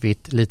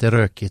svartvitt, lite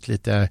rökigt,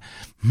 lite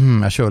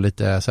jag kör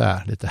lite så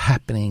här, lite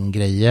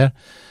happening-grejer.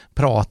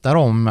 Pratar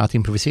om att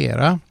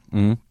improvisera.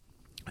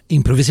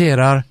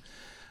 Improviserar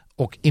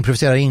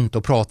inte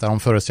och pratar om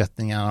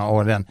förutsättningarna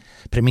och den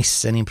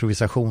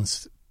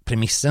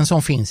improvisationspremissen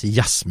som finns i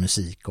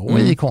jazzmusik och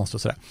i konst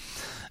och sådär.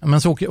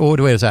 Men så, och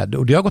då är det så här,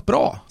 och det har gått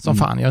bra som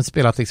fan. Jag har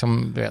spelat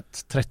liksom, du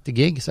vet, 30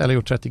 gigs eller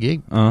gjort 30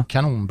 gig.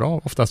 Kanonbra,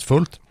 oftast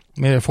fullt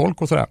med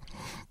folk och sådär.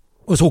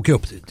 Och så åker jag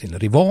upp till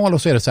Rival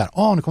och så är det så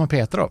här, nu kommer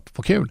Peter upp,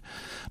 vad kul.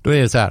 Då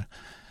är det så här,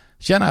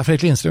 tjena,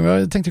 Fredrik Lindström,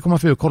 jag tänkte komma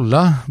förbi och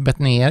kolla.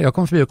 Bettner, jag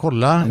kommer förbi och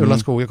kolla. Ulla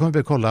Skog, jag kommer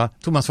förbi och kolla.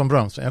 Thomas von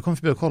Brömsen, jag kommer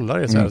förbi och kolla.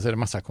 Det så här, och så är det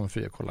massa kommer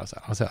förbi och kolla. Så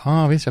här. Och så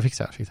här, visst, jag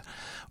fixar.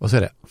 Och så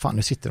är det, fan,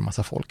 nu sitter det en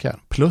massa folk här.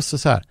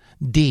 Plus så här,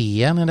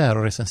 DN är där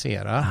och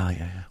recenserar.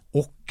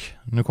 Och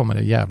nu kommer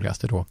det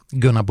jävligaste då.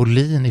 Gunnar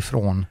Bolin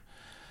ifrån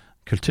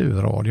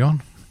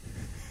Kulturradion.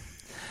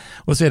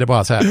 Och så är det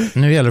bara så här,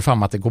 nu gäller det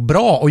fram att det går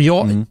bra. Och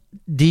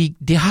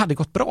det hade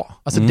gått bra.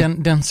 Alltså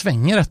den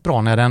svänger rätt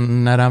bra när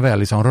den väl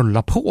liksom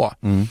rullar på.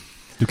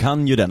 Du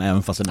kan ju den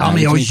även fast den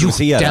men jag har gjort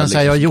den, liksom. så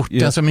jag har gjort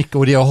den så mycket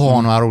och jag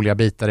har några roliga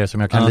bitar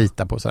som jag kan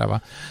lita på. Så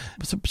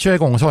kör jag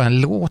igång och så har jag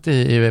en låt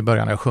i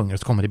början när jag sjunger och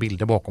så kommer det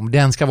bilder bakom.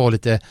 Den ska vara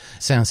lite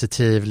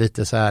sensitiv,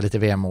 lite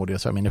vemodig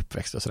och så min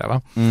uppväxt och sådär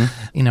va.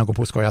 Innan jag går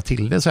på och skojar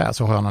till det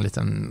så har jag någon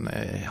liten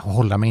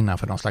hålla mig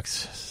innanför någon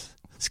slags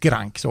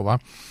skrank så va.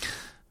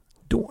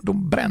 Då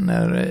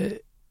bränner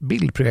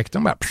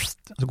bildprojektorn bara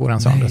så går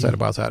den sönder så är det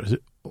bara så här.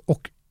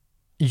 Och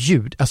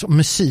ljud, alltså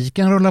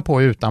musiken rullar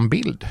på utan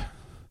bild.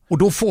 Och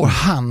då får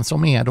han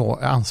som är då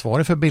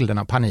ansvarig för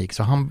bilderna panik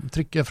så han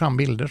trycker fram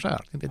bilder så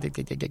här.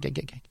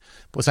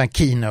 På sån här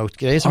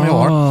keynote-grej som jag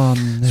har.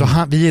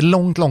 Så vi är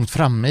långt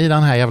framme i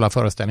den här jävla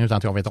föreställningen utan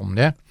att jag vet om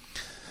det.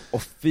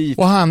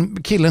 Och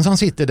killen som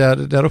sitter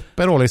där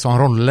uppe då liksom,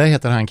 Rolle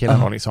heter han killen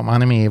då liksom,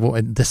 han är med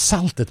i The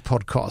Salted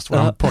Podcast.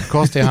 Vår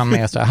podcast är han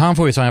med så här, han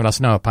får ju sån jävla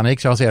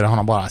snöpanik så jag ser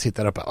honom bara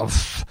sitter uppe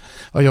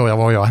vad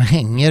gör jag? Han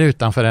hänger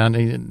utanför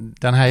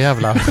den här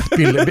jävla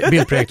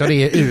bildprojektorn, det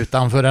är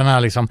utanför den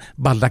här liksom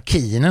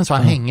baldakinen så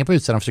han hänger på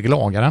utsidan och försöker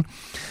laga den.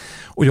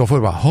 Och jag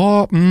får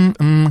bara,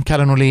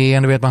 Kalle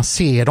Norlén, du vet man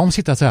ser dem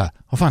sitta så här,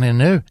 vad fan är det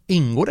nu?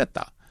 Ingår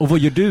detta? Och vad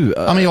gör du?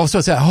 Ja, men jag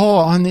står så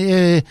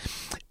här,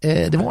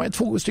 det var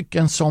 2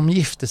 stycken som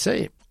gifte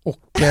sig.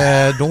 Och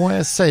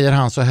då säger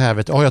han så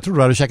här, jag tror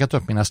du hade käkat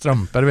upp mina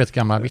strumpor, du vet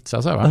gamla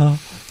vitsar så här, va?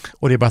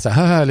 Och det är bara så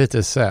här,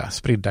 lite så här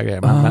spridda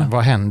grejer. Men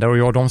vad händer?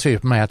 Och de ser ju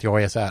på mig att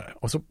jag är så här.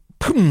 Och så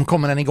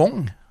kommer den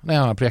igång, den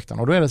här projekten.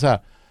 Och då är det så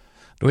här,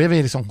 då är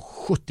vi liksom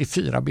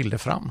 74 bilder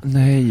fram.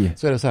 Nej.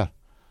 Så är det så här.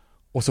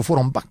 Och så får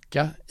de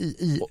backa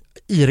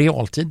i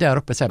realtid där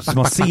uppe. Så, här, så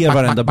man ser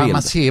varenda bild.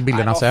 Man ser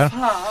bilderna så här.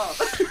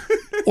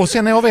 Och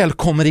sen när jag väl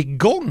kommer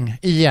igång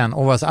igen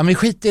och var så men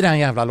skit i den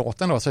jävla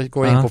låten då, så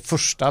går jag in på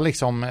första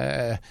liksom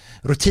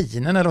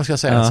rutinen eller vad ska jag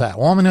säga så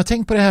här. Men jag har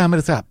tänkt på det här med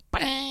det så här,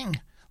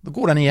 bang! Då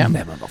går den igen.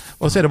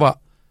 Och så är det bara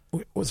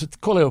och så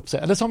kollar jag upp så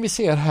här, eller som vi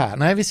ser här.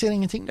 Nej, vi ser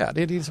ingenting där.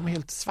 Det är liksom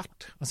helt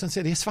svart. Och sen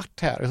ser det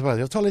svart här. Och så bara,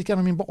 jag tar lite grann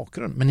av min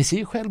bakgrund, men ni ser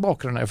ju själv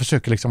bakgrunden. Jag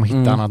försöker liksom hitta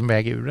en annan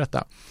väg ur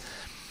detta.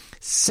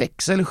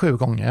 6 eller 7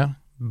 gånger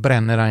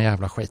bränner den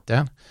jävla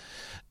skiten.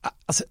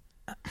 Alltså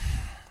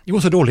det går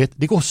så dåligt.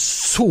 Det går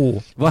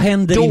så vad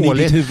händer dåligt. In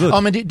i ditt huvud?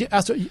 Ja, men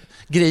alltså,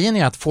 grejen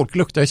är att folk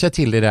luktar sig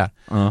till det där.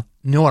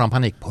 Nu har han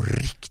panik på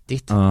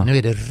riktigt. Nu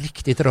är det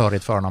riktigt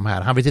rörigt för honom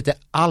här. Han vet inte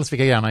alls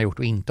vilka grejer han har gjort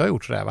och inte har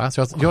gjort sådär, va?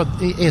 Så jag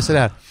är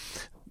sådär,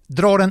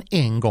 dra den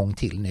en gång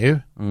till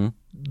nu.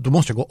 Då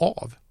måste jag gå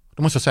av.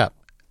 Då måste jag säga,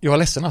 jag är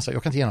ledsen alltså,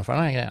 jag kan inte genomföra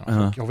den här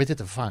grejen. Jag vet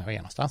inte för fan jag är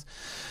någonstans.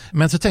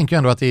 Men så tänker jag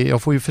ändå att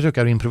jag får ju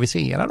försöka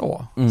improvisera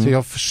då. Så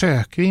jag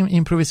försöker ju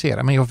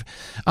improvisera. Men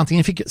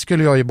antingen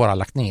skulle jag ju bara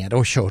lagt ner det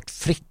och kört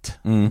fritt.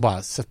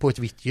 Bara sett på ett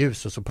vitt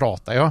ljus och så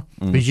pratar jag.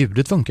 För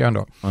ljudet funkar ju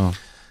ändå.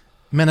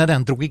 Men när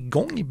den drog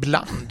igång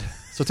ibland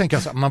så tänker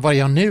jag så här, vad är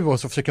jag nu? Och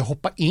så försöker jag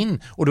hoppa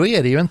in. Och då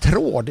är det ju en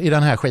tråd i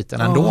den här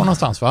skiten ändå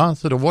någonstans, va?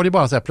 Så då var det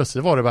bara så här,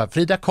 plötsligt var det bara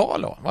Frida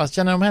Kahlo. Vad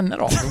känner de henne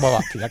då? Och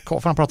bara, Frida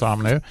Kahlo, fan pratar han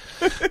om nu?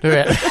 Du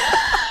vet.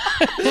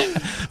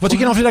 Vad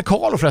tycker ni om Frida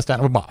Kahlo förresten?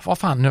 Och bara, vad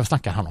fan, nu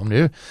snackar han om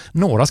nu?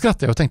 Några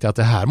skrattade och tänkte att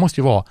det här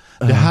måste ju vara,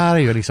 det här är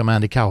ju liksom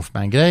Andy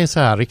Kaufman-grej, så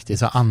här riktigt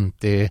så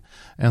anti,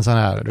 en sån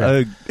här, du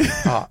vet.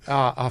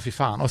 Ja, fy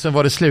fan. Och sen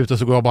var det slut och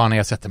så går jag bara ner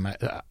och sätter mig.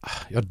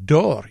 Jag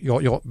dör.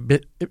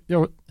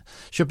 Jag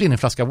köpte in en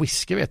flaska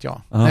whisky, vet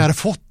jag. När jag hade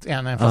fått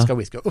en flaska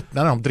whisky och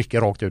öppnade den och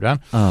dricker rakt ur den.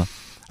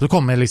 Så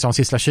kommer liksom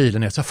sista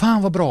kylen ner så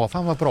fan vad bra.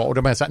 Och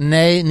då börjar jag säga,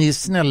 nej, ni är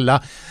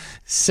snälla.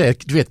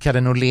 Du vet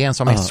Kalle Norlén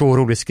som är så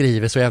roligt,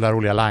 skriver så jävla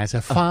roliga lines.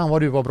 Fan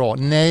vad du var bra.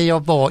 Nej,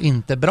 jag var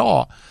inte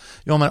bra.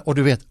 Ja, men, och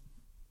du vet,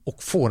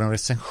 och får en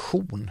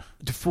recension.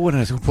 Du får en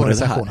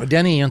recension. Och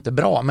den är ju inte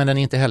bra, men den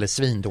är inte heller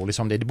svindålig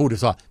som det. Det borde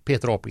säga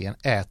Peter Apelgren,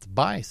 ät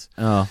bajs.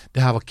 Det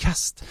här var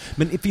kast.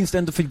 Men finns det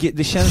ändå, för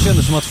det känns ju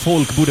ändå som att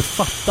folk borde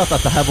fattat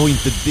att det här var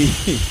inte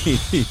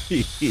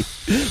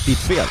ditt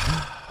fel.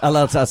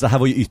 Alltså här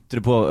var ju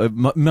yttre på,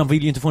 man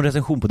vill ju inte få en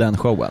recension på den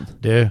showen.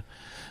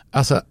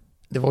 Alltså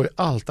det var ju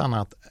allt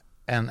annat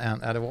än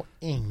det var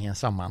ingen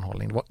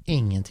sammanhållning, det var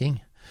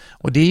ingenting.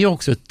 Och det är ju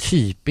också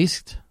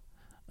typiskt.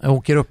 Jag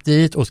åker upp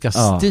dit och ska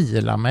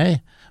stila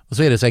mig. Och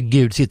så är det så här,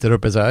 Gud sitter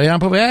uppe så här, är han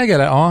på väg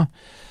eller? Ja.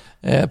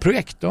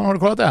 Projektorn, har du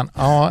kollat den?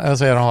 Ja, jag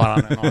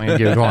säger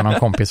Gud har någon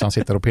kompis som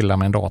sitter och pillar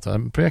med en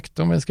dator.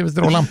 Projektorn, ska vi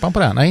dra lampan på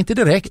den? Nej, inte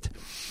direkt.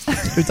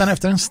 Utan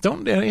efter en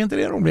stund, är inte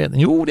det roligt?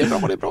 Jo, det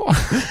är bra.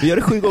 Vi gör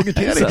det 7 gånger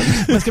till sen.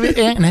 Men ska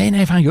vi,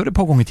 nej, fan gör det ett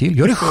par gånger till.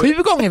 Gör det 7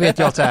 gånger vet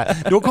jag så här.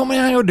 Då kommer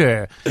han ju att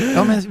dö.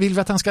 Ja, men vill vi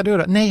att han ska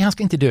dö? Nej, han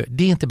ska inte dö.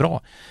 Det är inte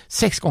bra.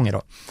 6 gånger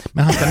då.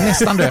 Men han ska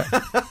nästan dö.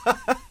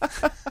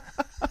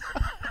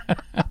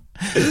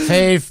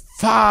 Fy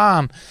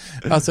fan!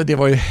 Alltså det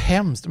var ju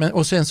hemskt.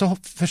 Och sen så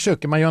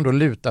försöker man ju ändå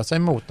luta sig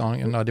mot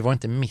någon. Det var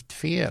inte mitt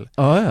fel.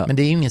 Men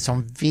det är ju ingen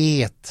som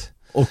vet.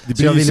 Och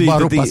så jag ville bara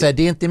ropa så här,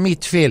 det är inte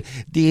mitt fel.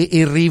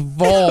 Det är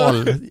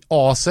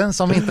rivalasen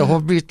som inte har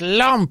bytt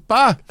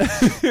lampa.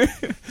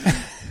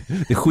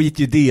 Det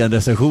skiter ju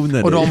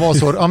DN-recensionen. Och de var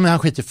så, ja men han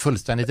skiter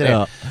fullständigt i det.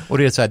 Ja. Och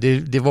det är så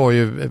här, det var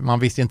ju, man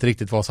visste inte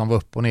riktigt vad som var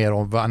upp och ner,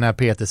 och när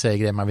Peter säger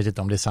grejer, man vet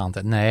inte om det är sant.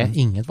 Nej,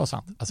 inget var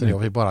sant. Alltså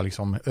jag fick bara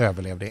liksom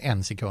överlevde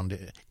en sekund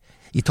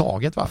i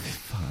taget, va?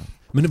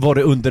 Men var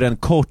det under en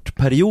kort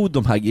period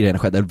de här grejerna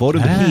skedde? Eller var det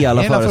under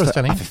hela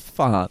föreställningen?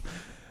 Fan.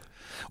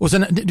 Och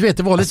sen, du vet,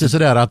 det var lite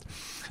sådär att,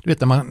 du vet,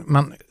 när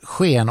man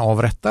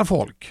skenavrättar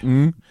folk,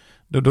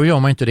 då gör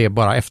man inte det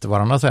bara efter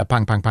varandra så här,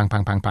 pang, pang, pang,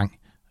 pang, pang, pang.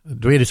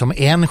 Då är det som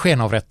en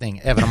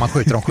skenavrättning, även om man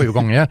skjuter dem 7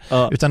 gånger.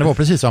 Utan det var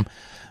precis som,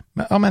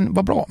 ja men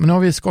vad bra, men nu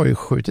har vi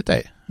skjutit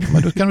dig.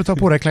 Men då kan du ta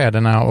på dig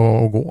kläderna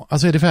och gå.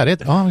 Alltså är det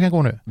färdigt? Ja, vi kan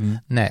gå nu.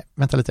 Nej,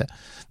 vänta lite.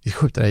 Vi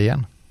skjuter dig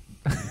igen.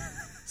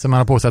 Så man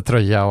har på sig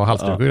tröja och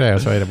halsduk och grejer,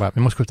 så är det bara,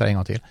 vi måste skjuta en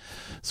gång till.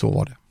 Så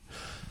var det.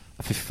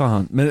 Fy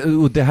fan. Men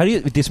och det här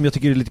är det som jag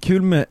tycker är lite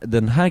kul med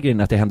den här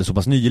grejen, att det hände så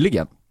pass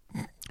nyligen.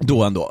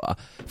 Då ändå.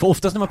 För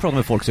oftast när man pratar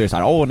med folk så är det så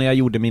här, när jag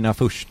gjorde mina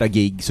första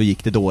gig så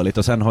gick det dåligt,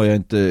 och sen har jag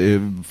inte,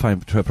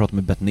 tror jag pratade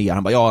med Bettner,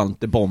 han bara, jag har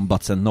inte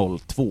bombat sedan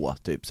 02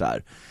 typ så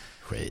här.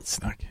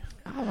 Skitsnack.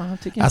 Ja,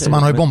 alltså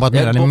man har ju bombat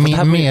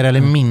mer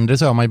eller mindre,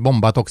 så har man ju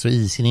bombat också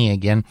i sin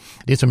egen.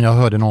 Det är som jag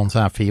hörde någon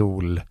sån här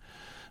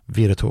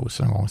fiolvirtuos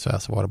en gång, så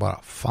var det bara,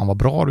 fan vad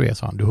bra du är,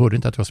 så han. Du hörde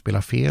inte att jag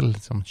spelade fel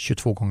som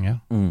 22 gånger.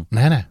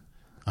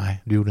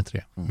 Nej, du gjorde inte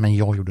det. Men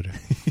jag gjorde det.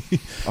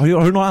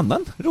 Har du någon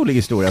annan rolig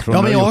historia från?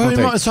 Ja, men jag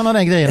har ju sådana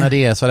där grejer när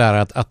det är sådär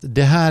att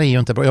det här är ju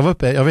inte bra. Jag var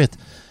uppe, jag vet,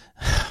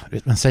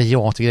 man säger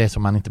ja till grejer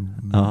som man inte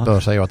bör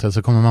säga ja till,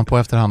 så kommer man på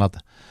efterhand att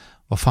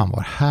vad fan var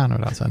det här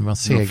nu alltså? Det var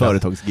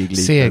en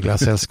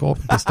seglarsällskap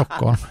i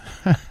Stockholm.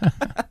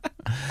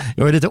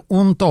 Jag har lite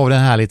ont av den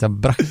här lite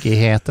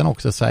brackigheten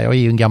också, så här. Jag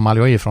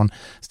är ju från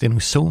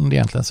Stenungsund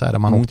egentligen, så här, där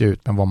man åkte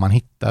ut med vad man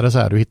hittade, så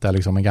här. Du hittade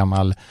liksom en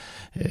gammal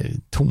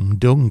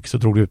tomdunk, så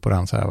drog du ut på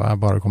den så här, va?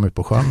 Bara kom ut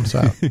på sjön så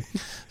här.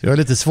 Så jag är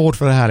lite svårt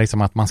för det här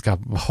liksom, att man ska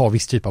ha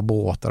viss typ av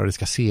båtar och det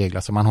ska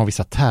segla, så man har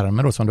vissa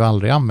termer då, som du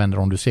aldrig använder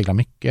om du seglar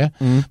mycket,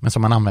 men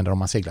som man använder om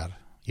man seglar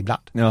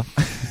ibland. Ja.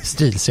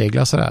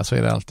 Stilseglar sådär, så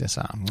är det alltid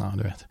så här, ja,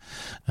 du vet.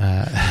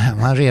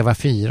 Man revar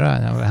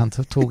 4, han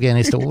tog en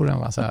historien,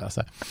 va, så här.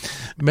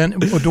 Men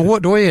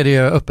och då är det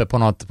ju uppe på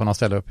något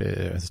ställe uppe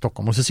i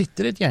Stockholm, och så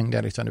sitter det ett gäng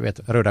där liksom, du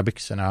vet, röda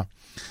byxorna,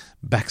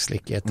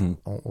 backslicket,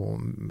 och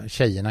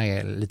tjejerna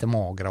är lite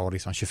magra och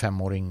liksom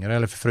 25 år yngre,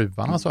 eller för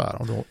fruarna så här,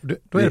 och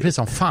då är det precis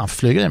som fan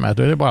flyger i mig.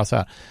 Då är det bara så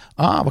här,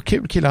 vad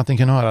kul kille att ni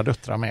kan höra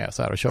döttrar med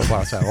så här, och kör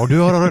bara så här, och du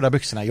har röda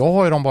byxorna, jag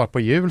har ju dem bara på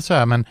jul så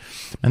här, men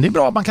det är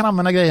bra att man kan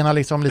använda grejerna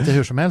liksom lite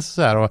hur som helst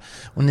så här,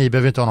 och ni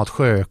behöver inte ha något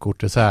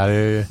sjökort så här,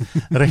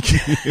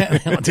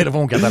 räcker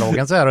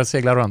telefonkatalogen så här och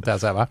segla runt där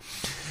så här, va.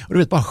 Och du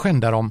vet, bara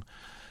skända dem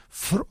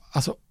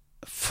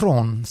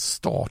från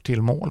start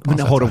till mål. Men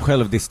har de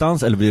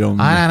självdistans eller blir de...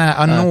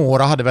 Nej,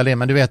 några hade väl det,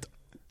 men du vet,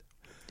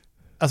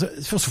 alltså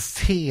det var så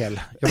fel.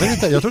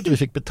 Jag tror inte vi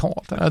fick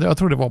betalt. Jag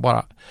tror det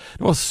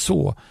var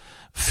så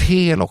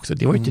fel också.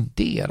 Det var ju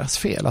inte deras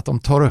fel att de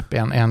tar upp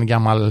en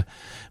gammal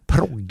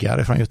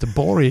proggare från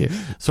Göteborg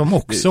som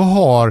också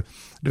har,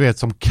 du vet,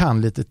 som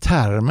kan lite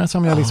termer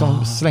som jag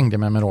liksom slängde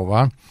med då,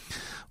 va.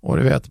 Och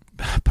du vet,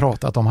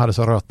 pratat att de hade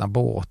så rötna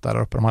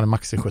båtar uppe, de hade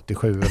Maxi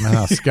 77 med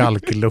här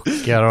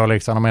skalkluckor och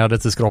liksom, de hade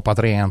inte skrapat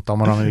rent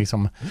dem, och de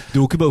liksom... Du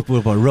åker bara upp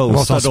och bara roastar dem.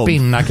 Det var som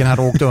spinnaken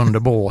hade åkt under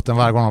båten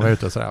varje gång de var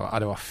ute och sådär. Ja,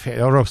 det var fel.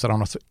 Jag roastade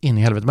dem så in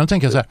i helvete. Men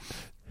tänker jag så här,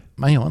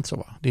 man gör inte så,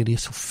 va? Det är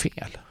så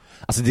fel.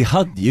 Alltså det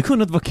hade ju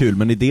kunnat vara kul,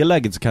 men i det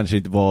läget så kanske det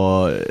inte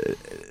var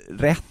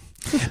rätt.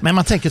 Men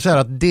man tänker så här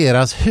att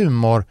deras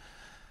humor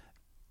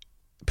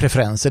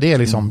preferenser, det är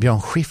liksom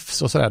Björn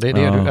Skifs och sådär.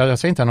 Jag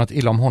säger inte något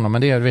illa om honom,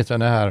 men det är, vet du,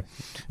 det här,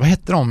 vad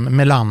heter de,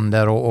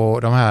 Melander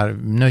och de här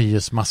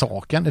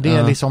Nöjesmassaken. Det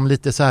är liksom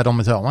lite så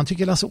här, man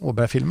tycker Lasse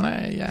Åberg-filmerna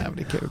är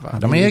jävligt kul, va?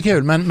 De är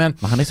kul, men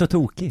han är så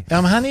tokig.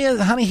 Ja, men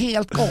han är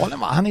helt galen,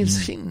 va? Han är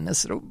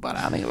sinnesrubbare,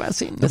 han är väl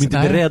sinnes. De är inte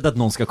beredda att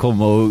någon ska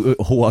komma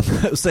och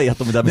säga att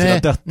de är där med sina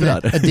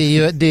döttrar.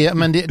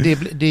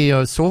 Det är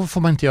ju så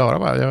får man inte göra,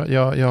 va?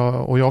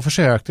 Jag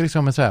försökte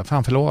liksom säga,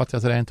 fan förlåt,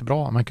 alltså, det är inte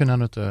bra, man kunde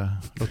inte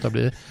låta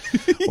bli.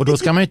 Och då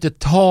ska man ju inte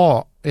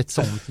ta ett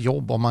sånt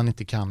jobb om man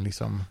inte kan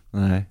liksom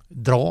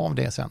dra av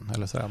det sen,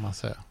 eller sådär man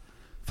säger.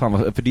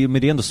 Fan, för det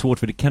är ändå svårt,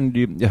 för det kan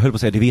du, jag höll på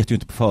att säga, det vet du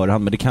inte på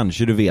förhand, men det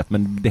kanske du vet,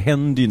 men det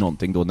händer ju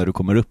någonting då när du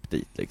kommer upp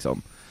dit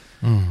liksom.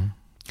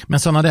 Men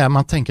sådana där,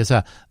 man tänker så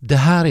här, det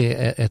här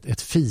är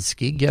ett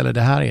fisgig, eller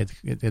det här är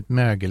ett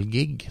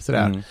mögelgig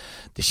sådär.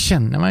 Det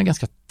känner man ju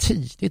ganska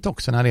tidigt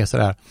också när det är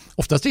sådär.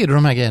 Oftast är det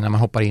de här grejerna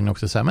man hoppar in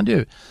också så här, men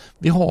du,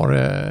 vi har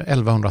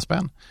 1100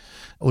 spänn.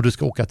 Och du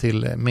ska åka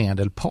till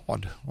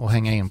Medelpad och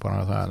hänga in på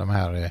de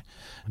här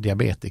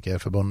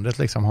diabetikerförbundet,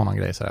 liksom, har någon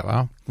grej sådär,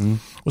 va?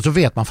 Och så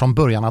vet man från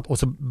början och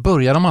så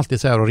börjar de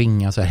alltid så här och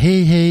ringa så här,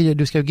 hej,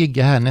 du ska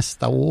gigga här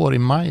nästa år i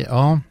maj.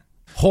 Ja.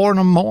 Har du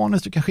någon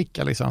manus du kan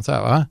skicka liksom så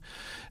här, va?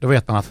 Då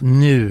vet man att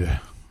nu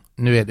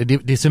är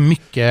det är så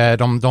mycket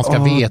de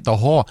ska veta och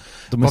ha.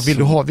 Vad vill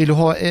du ha? Vill du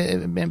ha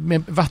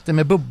med vatten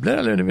med bubblor,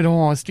 eller vill du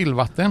ha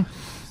stillvatten?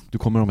 Du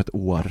kommer om ett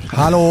år.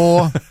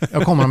 Hallå,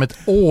 jag kommer om ett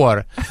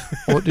år.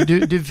 Och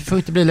du får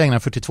inte bli längre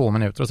än 42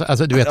 minuter.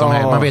 Alltså, du vet,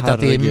 man vet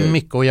att det är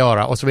mycket att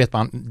göra. Och så vet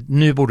man,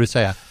 nu borde du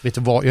säga, vet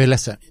du vad, jag är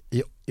ledsen.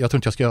 Jag tror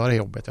inte jag ska göra det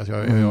jobbet. Alltså,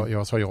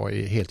 jag sa jag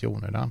är helt i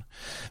onödan.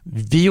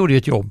 Vi gjorde ju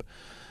ett jobb,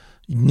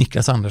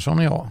 Niklas Andersson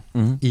och jag,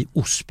 i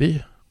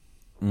Osby.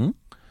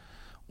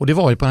 Och det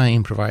var ju på den här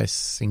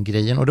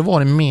improvising-grejen. Och det var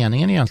det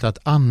meningen egentligen att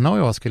Anna och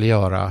jag skulle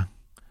göra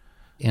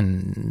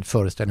en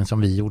föreställning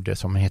som vi gjorde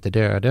som heter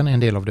Döden, en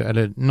del av det,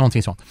 eller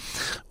någonting sånt.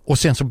 Och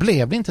sen så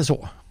blev det inte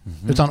så.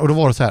 Och då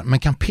var det så här, men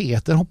kan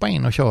Peter hoppa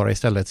in och köra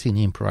istället sin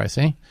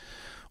improvising?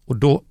 Och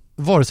då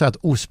var det så här att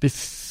Osby,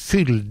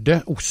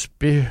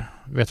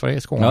 vet vad det är?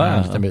 Skåne,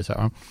 en liten by så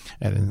här,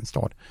 eller en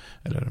stad,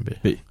 eller en by.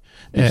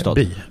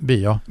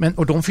 By, ja. Men,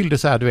 och de fyllde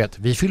så här, du vet,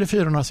 vi fyller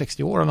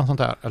 460 år eller något sånt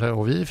där. Eller,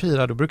 och vi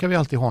firar, då brukar vi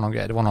alltid ha någon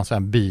grej. Det var någon sån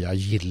här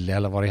byagille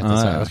eller vad det heter.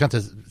 Så här. Jag ska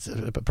inte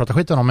prata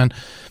skit om men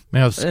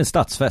en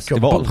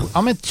stadsfestival.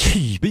 Ja, men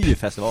typ.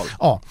 Byfestival.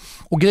 Ja,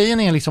 och grejen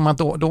är liksom att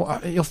då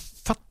jag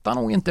fattar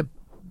nog inte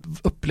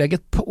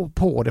upplägget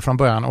på det från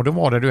början. Och då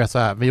var det, du vet, så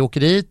här, vi åker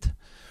dit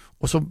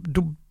och så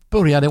då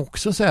började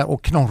också så här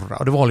och knorra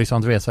och det var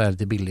liksom, du vet, så här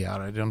lite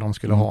billigare. De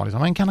skulle ha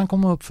liksom, men kan han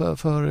komma upp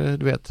för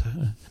du vet,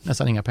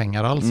 nästan inga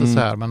pengar alls så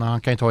här, men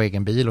han kan ju ta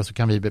egen bil och så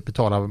kan vi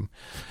betala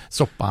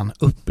soppan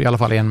upp i alla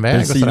fall en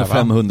väg och så där,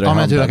 500 ja,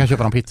 men jag kan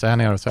köpa någon pizza här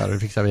nere och så här, och det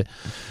fixar vi.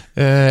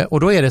 Och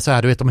då är det så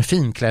här, du vet, de är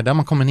finklädda,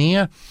 man kommer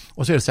ner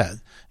och så är det så här,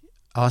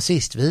 ja,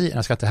 sist vi,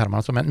 jag ska inte härma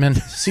alltså, men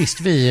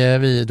sist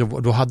vi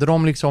då hade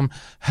de liksom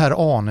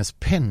Herr Arnes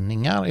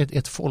penningar,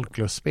 ett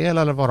folklustspel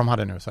eller vad de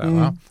hade nu så här,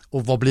 va?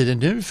 Och vad blir det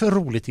nu för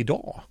roligt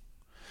idag?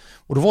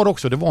 Och då var det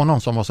också, det var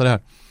någon som var så där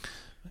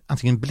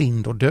antingen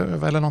blind och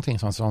döv eller någonting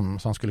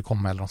som skulle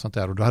komma eller något sånt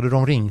där, och då hade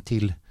de ringt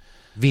till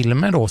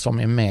Wilmer då som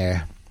är med,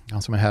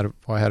 han som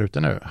var här ute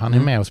nu, han är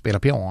med och spelar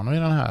piano i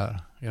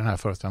den här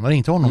föreställningen. De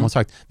ringt till honom och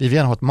sagt, vi vill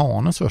gärna ha ett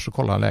manus först och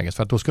kolla läget,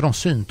 för att då ska de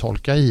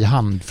syntolka i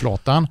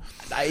handflatan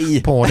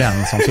på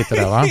den som sitter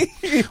där, va?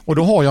 Och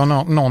då har jag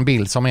någon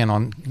bild som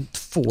är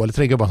 2 eller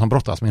 3 gubbar som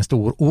brottas med en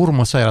stor orm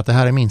och säger att det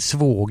här är min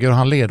svåger och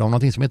han leder om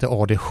något som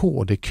heter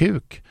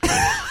ADHD-kuk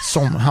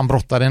som han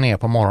brottade ner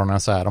på morgonen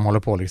så här. De håller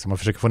på liksom och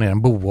försöker få ner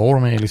en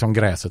boaorm i liksom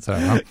gräset så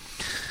här, va?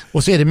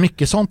 Och så är det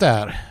mycket sånt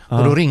där.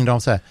 Och då ringde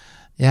de så här,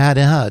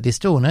 ja, det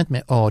står något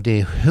med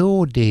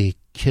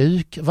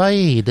ADHD-kuk, vad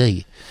är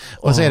det?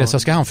 Och så är det, så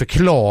ska han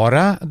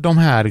förklara de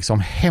här liksom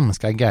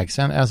hemska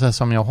gagsen, alltså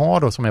som jag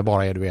har då, som jag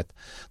bara är, du vet,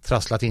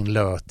 trasslat in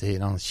löt i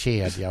någon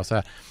kedja och så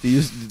här. Det är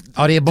just,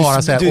 ja, det är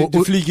bara så här,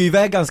 du flyger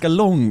iväg ganska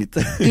långt.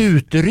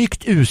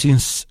 Utryckt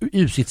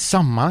ur sitt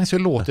sammanhang så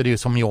låter det ju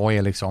som jag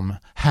är liksom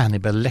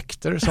Hannibal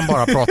Lecter som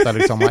bara pratar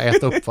liksom och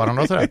äter upp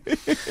varandra och sådär.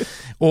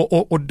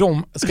 Och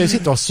de ska ju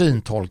sitta och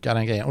syntolka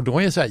den grejen, och då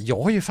är det så här,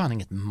 jag har ju fan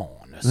inget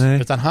manus.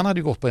 Nej. Utan han hade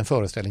ju gått på en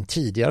föreställning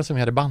tidigare som vi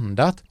hade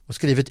bandat och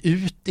skrivit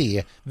ut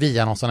det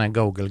via någon sån här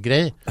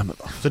Google-grej.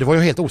 Så det var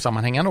ju helt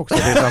osammanhängande också.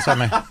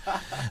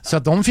 Så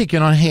att de fick ju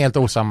någon helt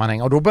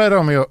osammanhäng, och då började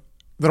de ju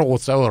dra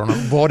åt sig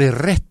öronen. Var det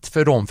rätt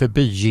för dem för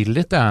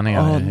bygillet där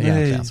nere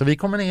egentligen? Så vi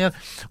kommer ner,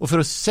 och för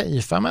att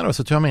safea med då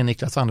så tar jag med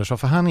Niklas Andersson,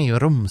 för han är ju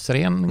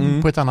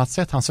rumsren på ett annat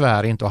sätt. Han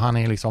svär inte och han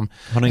är liksom...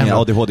 Han har inga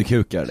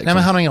ADHD-kukar liksom. Nej,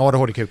 men han har inga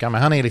ADHD-kukar,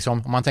 men han är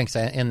liksom, om man tänker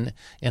sig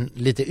en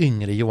lite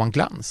yngre Johan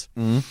Glans.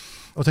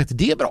 Och tänkte,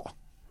 det är bra.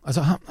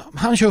 Alltså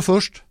han kör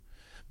först,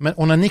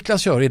 och när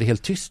Niklas kör är det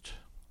helt tyst.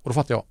 Och då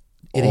fattar jag,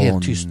 är det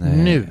helt tyst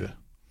nu?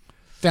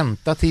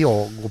 Vänta till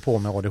jag går på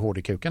med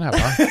ADHD-kuken här, va?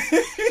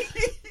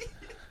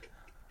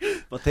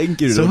 Vad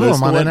tänker du så då? Så hör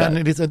man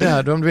lite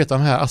där, du vet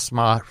de här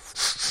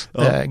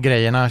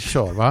astma-grejerna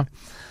kör, va?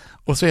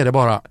 Och så är det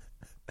bara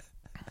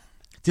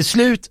till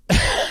slut.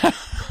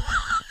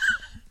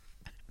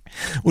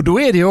 Och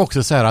då är det ju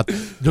också så här att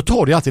då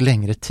tar det alltid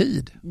längre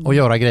tid att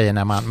göra grejer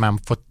när man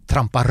får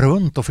trampa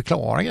runt och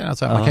förklara grejer.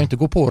 Så här, man kan ju inte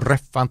gå på och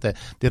räffa inte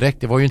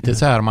direkt. Det var ju inte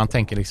så här man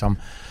tänker liksom,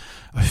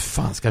 hur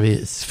fan ska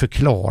vi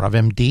förklara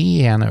vem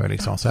det är nu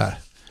liksom så här.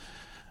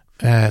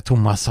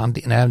 Thomas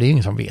Sandén, nej, det är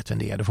ingen som vet vem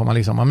det är. Det får man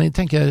liksom, om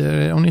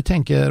ni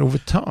tänker Ove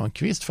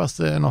Törnqvist fast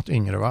något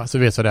yngre, va? Så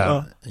vet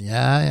sådär.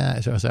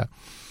 Ja, så här.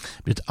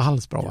 Det blir inte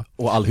alls bra, va?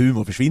 Och all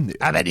humor försvinner.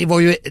 Ja, men det var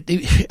ju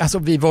alltså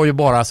vi var ju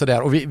bara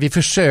sådär, och vi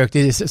försökte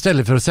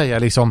istället för att säga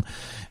liksom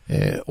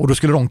och då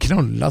skulle de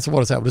knulla, så var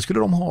det så här, och då skulle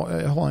de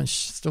ha en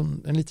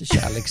stund, en liten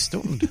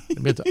kärleksstund.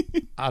 Det blir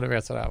du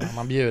vet sådär, va?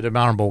 Man bjuder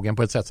med armbågen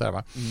på ett sätt sådär,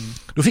 va?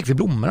 Då fick vi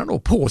blommorna då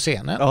på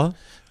scenen. Ja.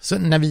 Så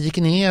när vi gick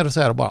ner och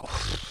så här och bara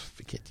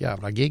vilket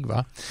jävla gig,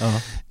 va?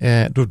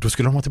 Då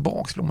skulle de ha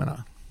tillbaka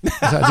blommorna.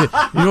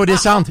 Jo, det är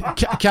sant.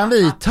 Kan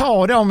vi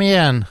ta dem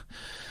igen?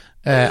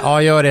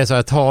 Ja, gör det så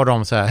här, ta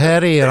dem så här.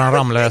 Här är eran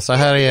Ramlösa,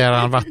 här är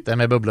eran vatten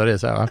med bubblor i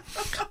så här, va?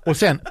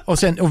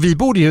 Och vi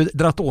borde ju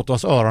dratt åt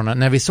oss öronen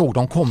när vi såg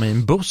dem komma i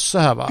en buss så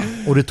här, va?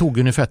 Och det tog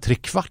ungefär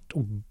 3/4 att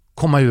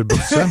komma ur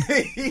bussen.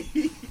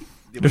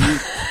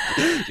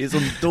 Det är så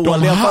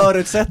dåliga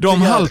förutsättningar.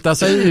 De haltar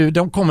sig ur,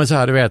 de kommer så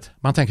här, du vet.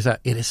 Man tänker så här,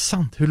 är det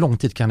sant? Hur lång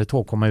tid kan det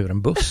ta att komma ur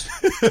en buss?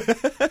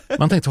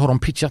 Man tänkte, har de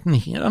pitchat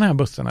ner den här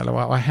bussen eller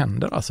vad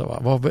händer alltså?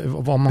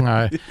 Vad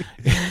många...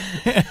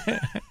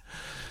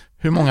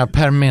 hur många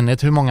per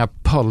minute, hur många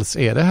puls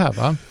är det här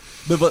va?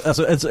 Men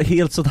alltså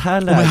helt sånt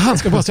här läge. Men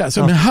handskar bara så här,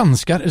 så med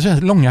handskar, så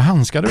här långa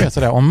handskar du vet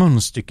sådär om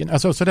munstycken,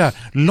 alltså sådär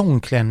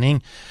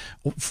långklänning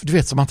och du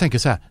vet så man tänker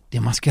så här, det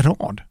är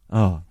maskerad.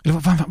 Ja. Eller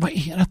vad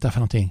är detta för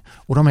någonting?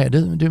 Och de är,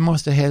 du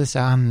måste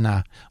hälsa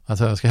Anna,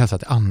 alltså jag ska hälsa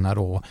till Anna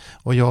då,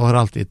 och jag har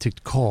alltid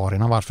tyckt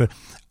Karin har varit för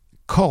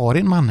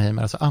Karin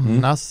Mannheimer, alltså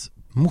Annas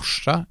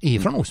morsa är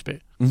från Osby.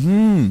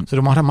 Så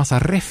de har en massa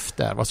räff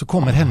där, va? Så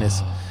kommer hennes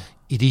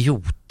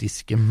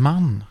idiotiske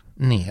man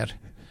ner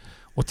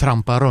och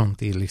trampar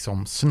runt i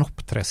liksom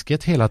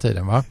snoppträsket hela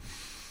tiden va?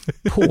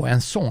 På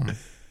en sån,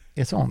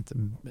 ett sånt,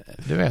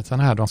 du vet sån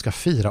här de ska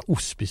fira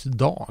Osbys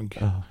dag.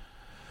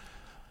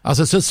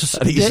 Alltså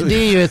det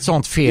är ju ett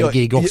sånt fel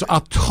gig också,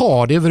 att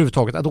ta det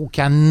överhuvudtaget, att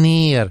åka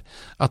ner,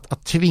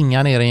 att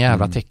tvinga ner en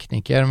jävla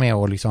tekniker med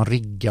att liksom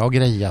rigga och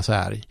greja så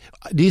här.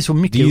 Det är så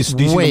mycket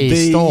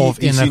waste av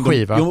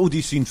energi va? Ja, och det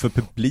är synd för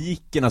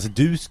publiken, alltså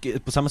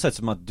på samma sätt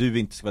som att du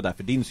inte ska vara där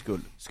för din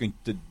skull, ska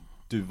inte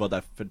du var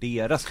där för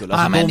deras skull.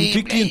 Alltså, men de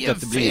tycker ju inte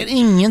att det blir...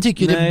 Ingen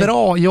tycker det är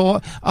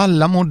bra.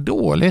 Alla mår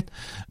dåligt.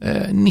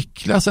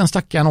 Niklas, en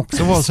stackaren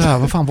också, var så här,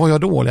 vad fan var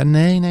jag dålig?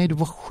 Nej, du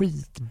var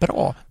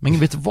skitbra. Men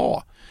vet du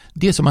vad?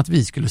 Det är som att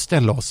vi skulle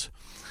ställa oss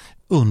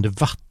under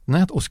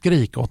vattnet och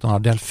skrika åt några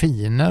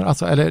delfiner.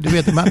 Alltså, eller du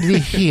vet, det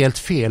är helt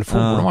fel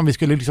forum. Om vi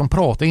skulle liksom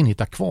prata in i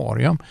ett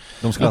akvarium.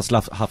 De skulle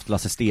ha haft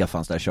Lasse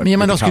Stefans där kört.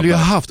 Men de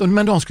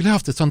skulle ju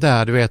haft ett sånt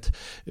där, du vet,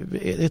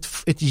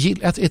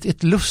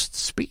 ett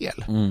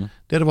lustspel.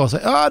 Där det var så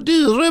här,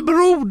 dyre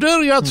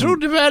broder, jag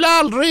trodde väl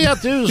aldrig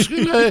att du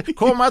skulle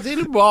komma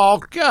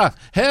tillbaka.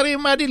 Här är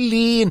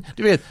Madeleine.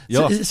 Du vet,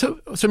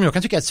 som jag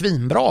kan tycka är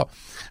svinbra.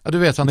 Ja, du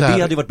vet, sånt men det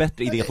där, hade varit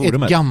bättre i det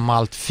forumet.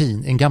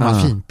 En gammal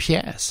fin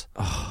pjäs.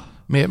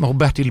 Med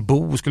Bertil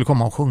Bo skulle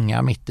komma och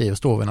sjunga mitt i och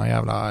stå vid någon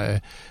jävla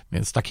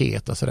med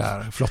staket och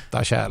sådär,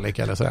 flotta kärlek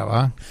eller sådär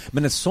va.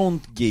 Men ett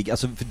sånt gig,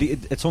 alltså för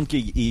ett sånt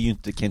gig är ju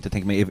inte, kan jag inte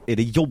tänka mig, är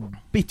det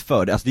jobbigt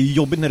för det? Alltså det är ju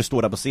jobbigt när du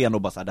står där på scen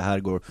och bara så här, det här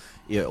går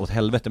åt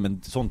helvete,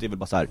 men sånt är väl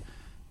bara så här,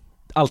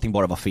 allting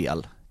bara var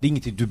fel. Det är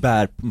ingenting du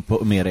bär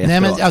på med dig.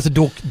 Nej men alltså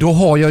då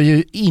har jag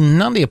ju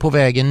innan det på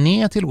vägen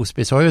ner till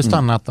Osby så har jag ju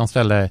stannat någon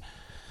ställe,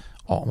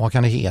 vad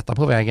kan det heta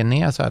på vägen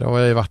ner så här, då har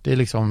jag ju varit i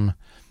liksom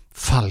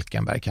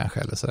Falkenberg kanske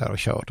eller sådär och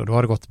kört och då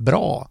har det gått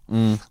bra.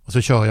 Och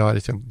så kör jag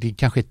liksom, det är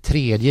kanske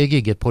tredje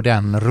gigget på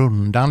den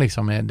rundan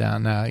liksom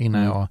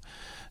innan jag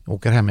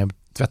åker hem och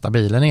tvättar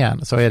bilen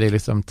igen, så är det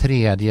liksom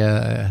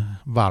tredje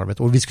varvet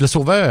och vi skulle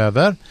sova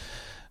över,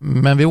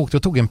 men vi åkte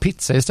och tog en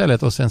pizza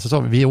istället och sen så sa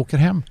vi åker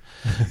hem.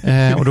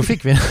 Och då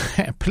fick vi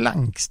en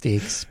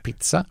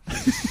plankstegspizza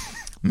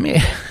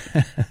med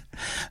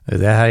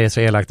det här är så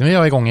elakt, men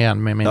jag är igång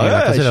igen med min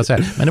elaka sida så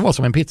här. Men det var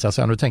som en pizza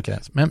så här, du tänker det.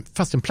 Men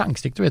fast en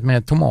plankstek, du vet,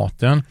 med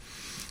tomaten,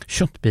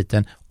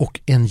 köttbiten och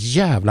en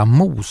jävla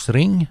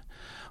mosring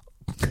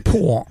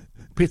på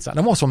pizza.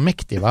 Den var så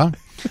mäktig va?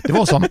 Det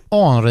var som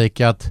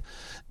anrikat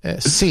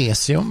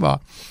cesium va?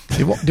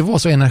 Det var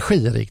så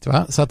energirikt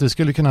va? Så att du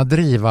skulle kunna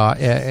driva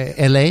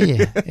LA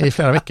i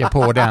flera veckor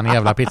på den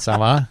jävla pizzan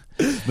va?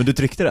 Men du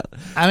tryckte den?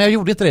 Nej, men jag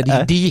gjorde inte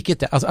det. Det gick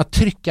inte. Alltså att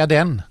trycka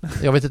den.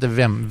 Jag vet inte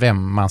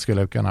vem man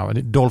skulle kunna.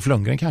 Dolph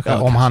Lundgren kanske.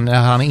 Om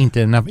han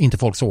inte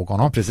folk såg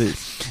honom.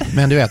 Precis.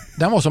 Men du vet,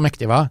 den var så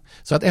mäktig va?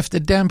 Så att efter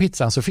den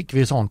pizzan så fick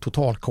vi sån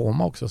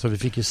totalkoma också. Så vi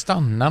fick ju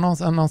stanna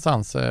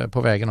någonstans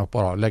på vägen upp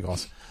och lägga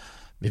oss.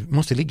 Vi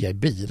måste ligga i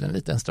bilen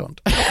lite en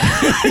stund.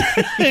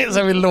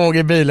 Så vi låg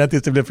i bilen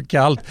tills det blev för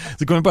kallt.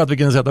 Så kom vi på att vi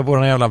kunde sätta på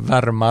den jävla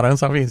värmaren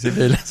som finns i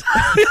bilen. Så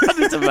vi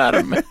hade inte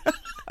värme.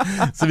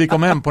 Så vi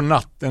kom hem på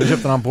natten och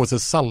köpte han på sig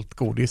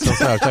saltgodis och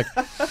så här.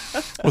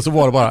 Och så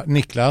var det bara,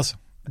 Niklas,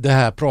 det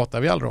här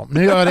pratar vi aldrig om.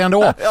 Nu gör jag det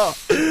ändå.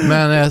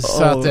 Men,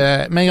 så att,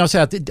 men jag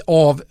säger att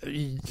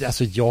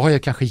alltså jag har ju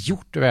kanske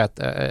gjort, du vet,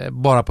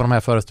 bara på de här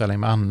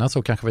föreställningarna med Anna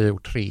så kanske vi har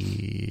gjort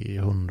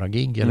 300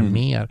 gig eller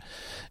mer.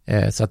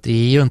 Så att det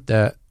är ju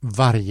inte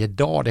varje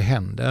dag det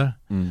händer,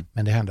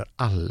 men det händer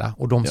alla.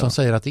 Och de som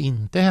säger att det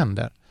inte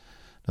händer,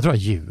 jag tror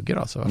jag ljuger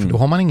alltså. För då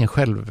har man ingen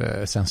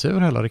självcensur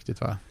heller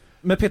riktigt va?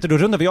 Men Peter, då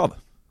rundar vi av.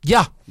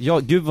 Ja,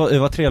 gud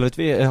vad trevligt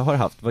vi har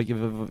haft.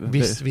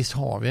 Visst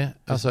har vi.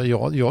 Alltså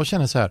jag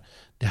känner så här,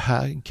 det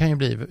här kan ju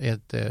bli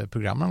ett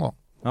program någon gång.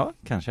 Ja,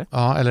 kanske.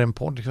 Ja, eller en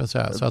podd kan jag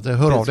säga. Så att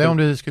hör av dig om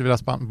du skulle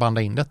vilja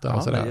banda in detta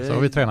och sådär. Så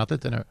har vi tränat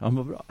lite nu. Ja,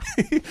 vad bra.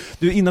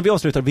 Du, innan vi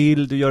avslutar,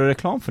 vill du göra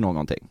reklam för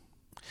någonting?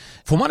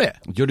 Får man det?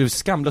 Gör du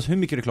skamlös hur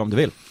mycket reklam du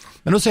vill.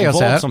 Men då säger jag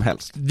så här, som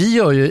helst. Vi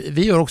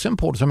gör också en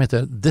podd som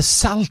heter The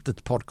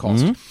Salted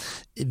Podcast.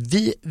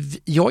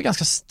 Jag är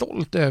ganska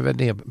stolt över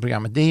det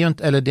programmet. Det är ju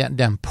inte, eller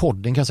den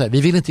podden kan jag säga.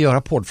 Vi vill inte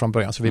göra podd från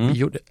början så vi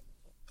gjorde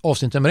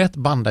avsnitt nummer 1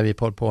 bandade vi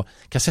på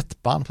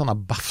kassettband, sådana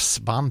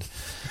baffsband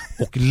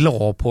och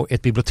la på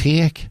ett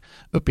bibliotek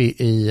uppe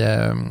i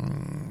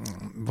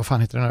vad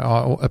fan heter det nu?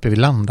 Ja, uppe vid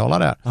Landala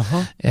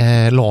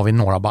där. La vi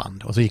några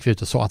band och så gick vi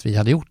ut och sa att vi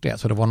hade gjort det.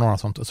 Så det var några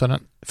sånt. Så den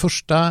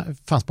första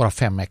fanns bara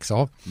 5 ex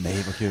av.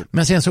 Nej, vad kul.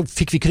 Men sen så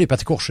fick vi krypa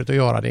till korset och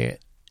göra det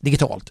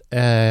digitalt.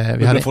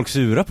 Vi hade folk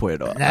sura på er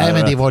då? Nej,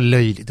 men det var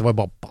löjligt. Det var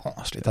bara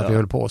barnsligt att vi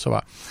höll på så,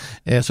 va.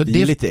 Så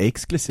det är lite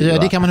exklusivt.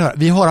 Ja, det kan man höra.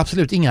 Vi har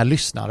absolut inga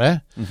lyssnare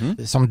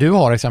som du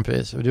har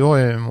exempelvis. Du har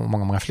ju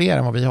många fler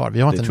än vad vi har.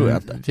 Vi har det inte, tror jag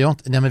inte. Vi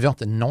har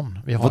inte någon.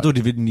 Vi har... Vadå,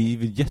 ni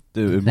är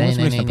jättemånga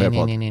som lyssnar på er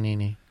podd?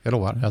 Nej. Jag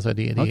lovar. Alltså,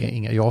 det är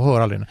inga, jag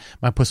hör aldrig.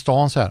 Men på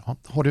stan så här,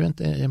 har du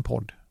inte en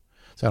podd?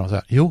 Så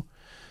här, jo.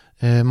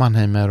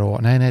 Mannheimer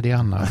och nej det är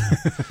Anna.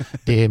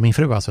 Det är min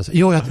fru alltså.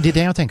 Jo, det är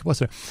det jag tänker på.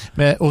 Så.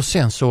 Och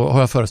sen så har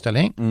jag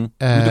föreställning. Men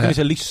då kan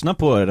vi lyssna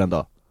på den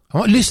då.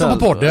 Ja, lyssna på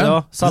podden.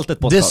 Ja, Saltet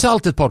podcast. Det är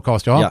Saltet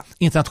podcast, ja.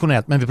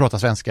 Internationellt, men vi pratar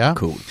svenska.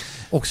 Cool.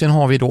 Och sen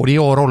har vi då, det är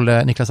jag,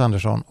 Rolle, Niklas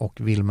Andersson och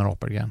Wilmer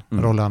Apelgren.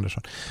 Rolle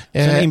Andersson.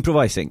 Sen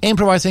improvising.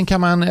 Improvising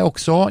kan man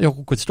också. Jag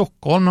åker till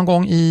Stockholm någon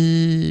gång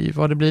i,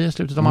 vad det blir,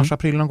 slutet av mars,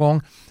 april någon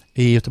gång.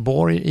 I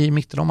Göteborg i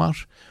mitten av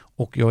mars.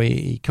 Och jag är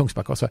i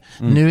Kungsbacka och så.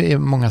 Nu är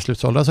många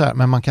slutsålda så här,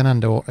 men man kan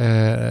ändå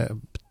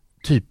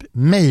typ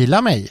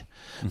mejla mig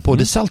på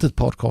The Salted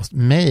Podcast.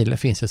 Mail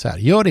finns det så här.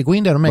 Gör det, gå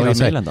in där och mejla. Vad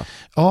är mejlen då?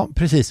 Ja,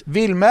 precis.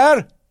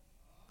 Wilmer!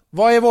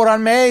 Vad är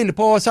våran mejl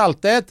på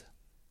Saltet?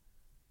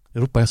 Det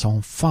ropar jag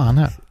som fan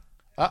här.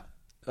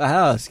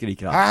 Aha,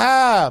 skriker han.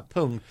 Aha,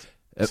 punkt.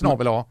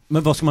 Snabel A.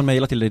 Men vad ska man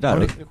mejla till dig där?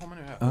 Det kommer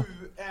nu här. Ja.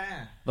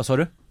 Vad sa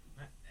du?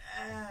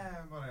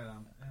 Var är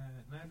den?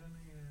 Nej,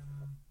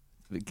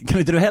 den är... Kan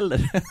inte du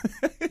heller?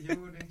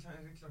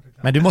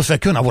 Men du måste väl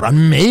kunna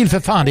våran mejl för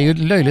fan, det är ju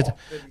löjligt.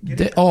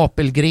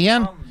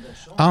 Apelgren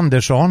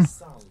Andersson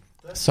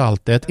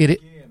Saltet. Är det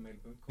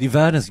är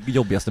världens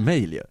jobbigaste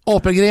mejl ju.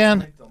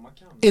 Apelgren.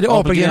 Är det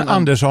Apelgren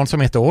Andersson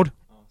som ett ord?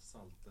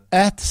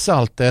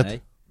 @saltet.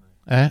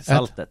 Nej.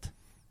 Saltet.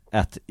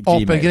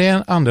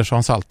 Apelgren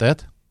Andersson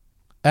Saltet.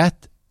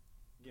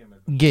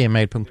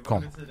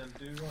 @gmail.com.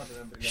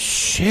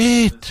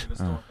 Shit.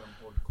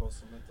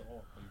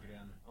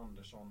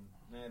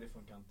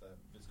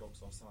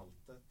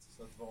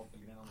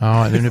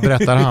 Ja, nu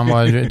berättar han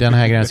vad den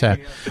här grejen säger.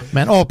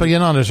 Men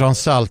Apelgren Andersson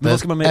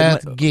Saltet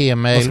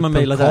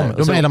 @gmail.com.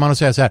 Då mejlar man och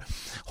säger så här: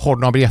 har du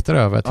några biljetter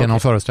över till någon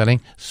föreställning,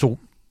 så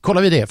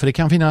kollar vi det, för det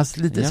kan finnas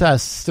lite så här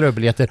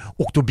ströbiljetter,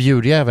 och då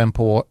bjuder jag även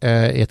på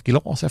ett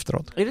glas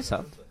efteråt. Är det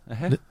sant?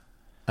 Nej,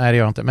 det gör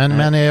jag inte.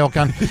 Men jag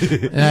kan...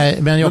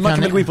 men man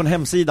kan väl gå in på en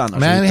hemsida annars?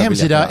 Men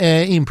hemsida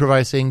är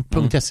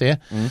improvising.se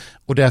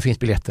och där finns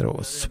biljetter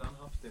och...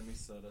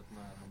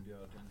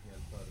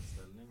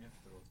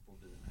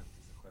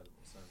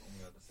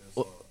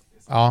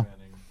 Ja.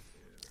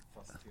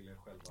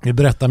 Vi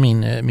berättar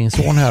min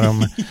son här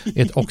om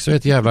också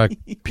ett jävla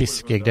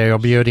piskig där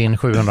jag bjöd in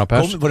 700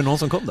 pers. Var det någon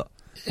som kom då?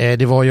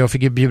 Det var, jag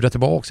fick bjuda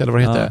tillbaka, eller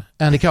vad det heter.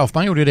 Andy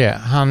Kaufman gjorde ju det.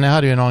 Han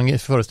hade ju någon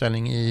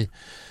föreställning i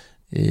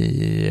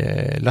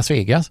Las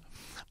Vegas.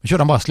 Vi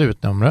körde bara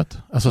slutnumret,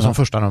 alltså som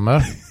första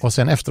nummer. Och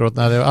sen efteråt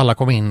när alla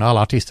kom in och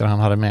alla artister han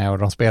hade med och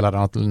de spelade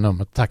något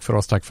nummer. Tack för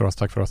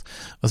oss.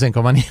 Och sen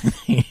kom han in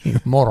i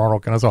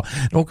morgonrocken och så.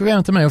 Då åker vi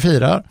hem till mig och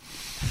firar.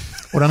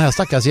 Och den här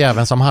stackars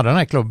jäveln som hade den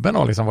här klubben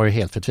då, liksom var ju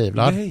helt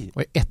förtvivlad.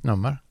 Och ett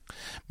nummer.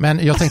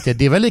 Men jag tänkte,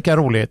 det är väl lika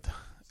roligt.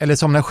 Eller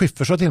som när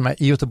Schyffert sa till mig,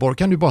 i Göteborg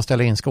kan du bara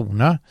ställa in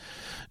skorna.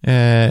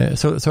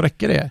 Så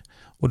räcker det.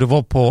 Och det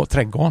var på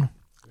Trädgården.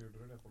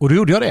 Och då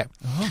gjorde jag det.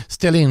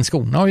 Ställde in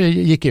skorna och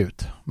gick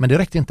ut. Men det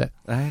räckte inte.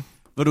 Nej.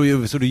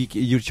 Vadå, så du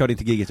körde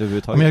inte giget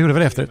överhuvudtaget? Men jag gjorde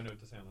väl efter.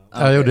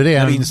 Jag gjorde det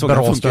en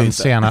bra stund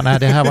senare. Nej,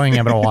 det här var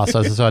ingen bra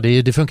alltså. Så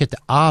det funkar inte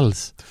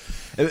alls.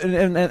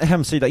 En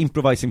hemsida,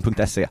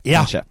 improvising.se. Ja,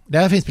 kanske.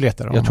 Där finns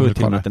biljetter. Jag tror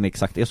till och med att den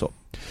exakt är så.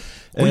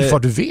 Oj,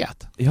 vad du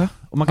vet. Ja,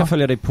 och man kan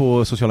följa dig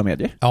på sociala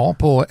medier. Ja,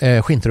 på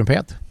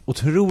Skintrumpet.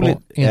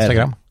 Otroligt. På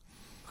Instagram.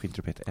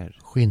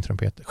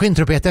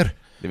 Skintrupeter.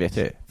 Det vet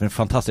jag. En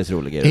fantastiskt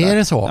rolig grej. Är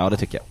det så? Ja, det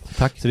tycker jag.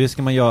 Tack. Så det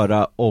ska man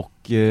göra, och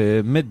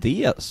med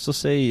det så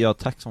säger jag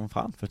tack som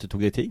fan för att du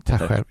tog dig tid.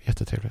 Tack själv,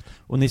 jättetrevligt.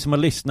 Och ni som har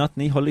lyssnat,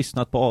 ni har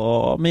lyssnat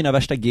på Mina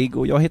värsta gig,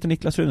 och jag heter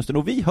Niklas Runsten,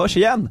 och vi hörs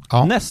igen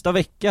nästa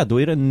vecka.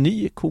 Då är det en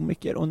ny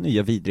komiker och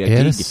nya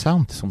vidriga gig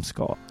som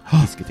ska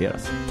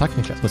diskuteras. Tack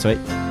Niklas. Puss och hej.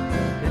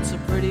 It's a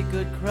pretty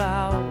good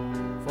crowd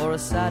for a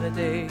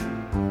Saturday,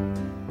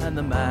 and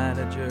the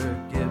manager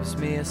gives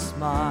me a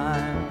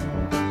smile,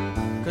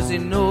 'cause he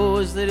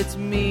knows that it's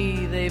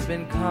me they've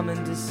been coming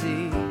to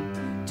see,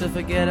 to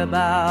forget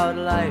about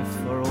life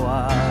for a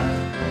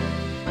while.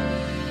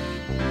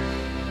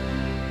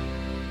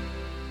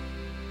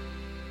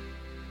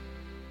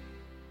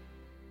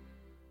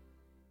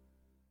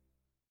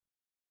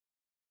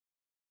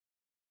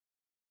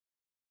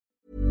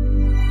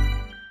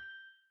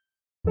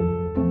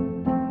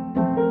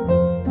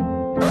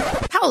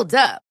 Hold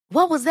up.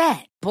 What was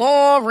that?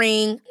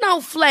 Boring.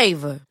 No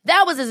flavor.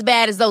 That was as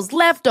bad as those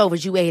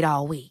leftovers you ate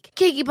all week.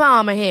 Keke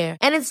Palmer here,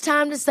 and it's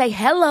time to say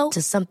hello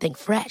to something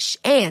fresh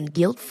and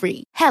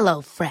guilt-free.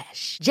 Hello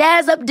Fresh.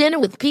 Jazz up dinner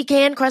with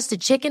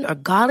pecan-crusted chicken or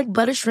garlic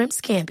butter shrimp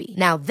scampi.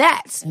 Now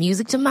that's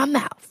music to my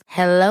mouth.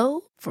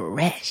 Hello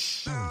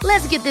Fresh.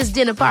 Let's get this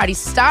dinner party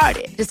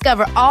started.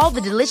 Discover all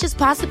the delicious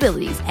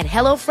possibilities at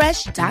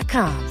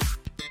hellofresh.com.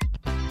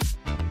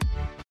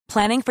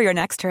 Planning for your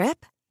next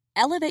trip?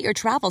 Elevate your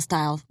travel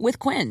style with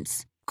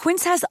Quince.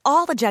 Quince has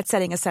all the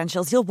jet-setting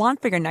essentials you'll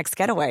want for your next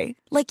getaway,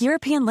 like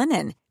European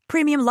linen,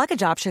 premium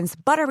luggage options,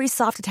 buttery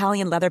soft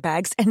Italian leather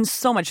bags, and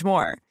so much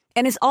more.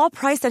 And is all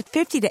priced at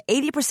 50 to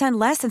 80%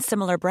 less than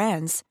similar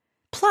brands.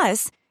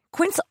 Plus,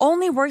 Quince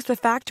only works with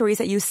factories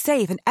that use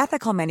safe and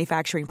ethical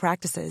manufacturing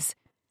practices.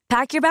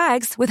 Pack your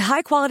bags with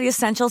high-quality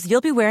essentials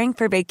you'll be wearing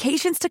for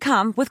vacations to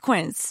come with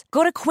Quince.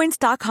 Go to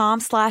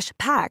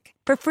quince.com/pack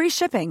for free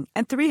shipping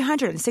and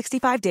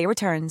 365-day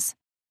returns.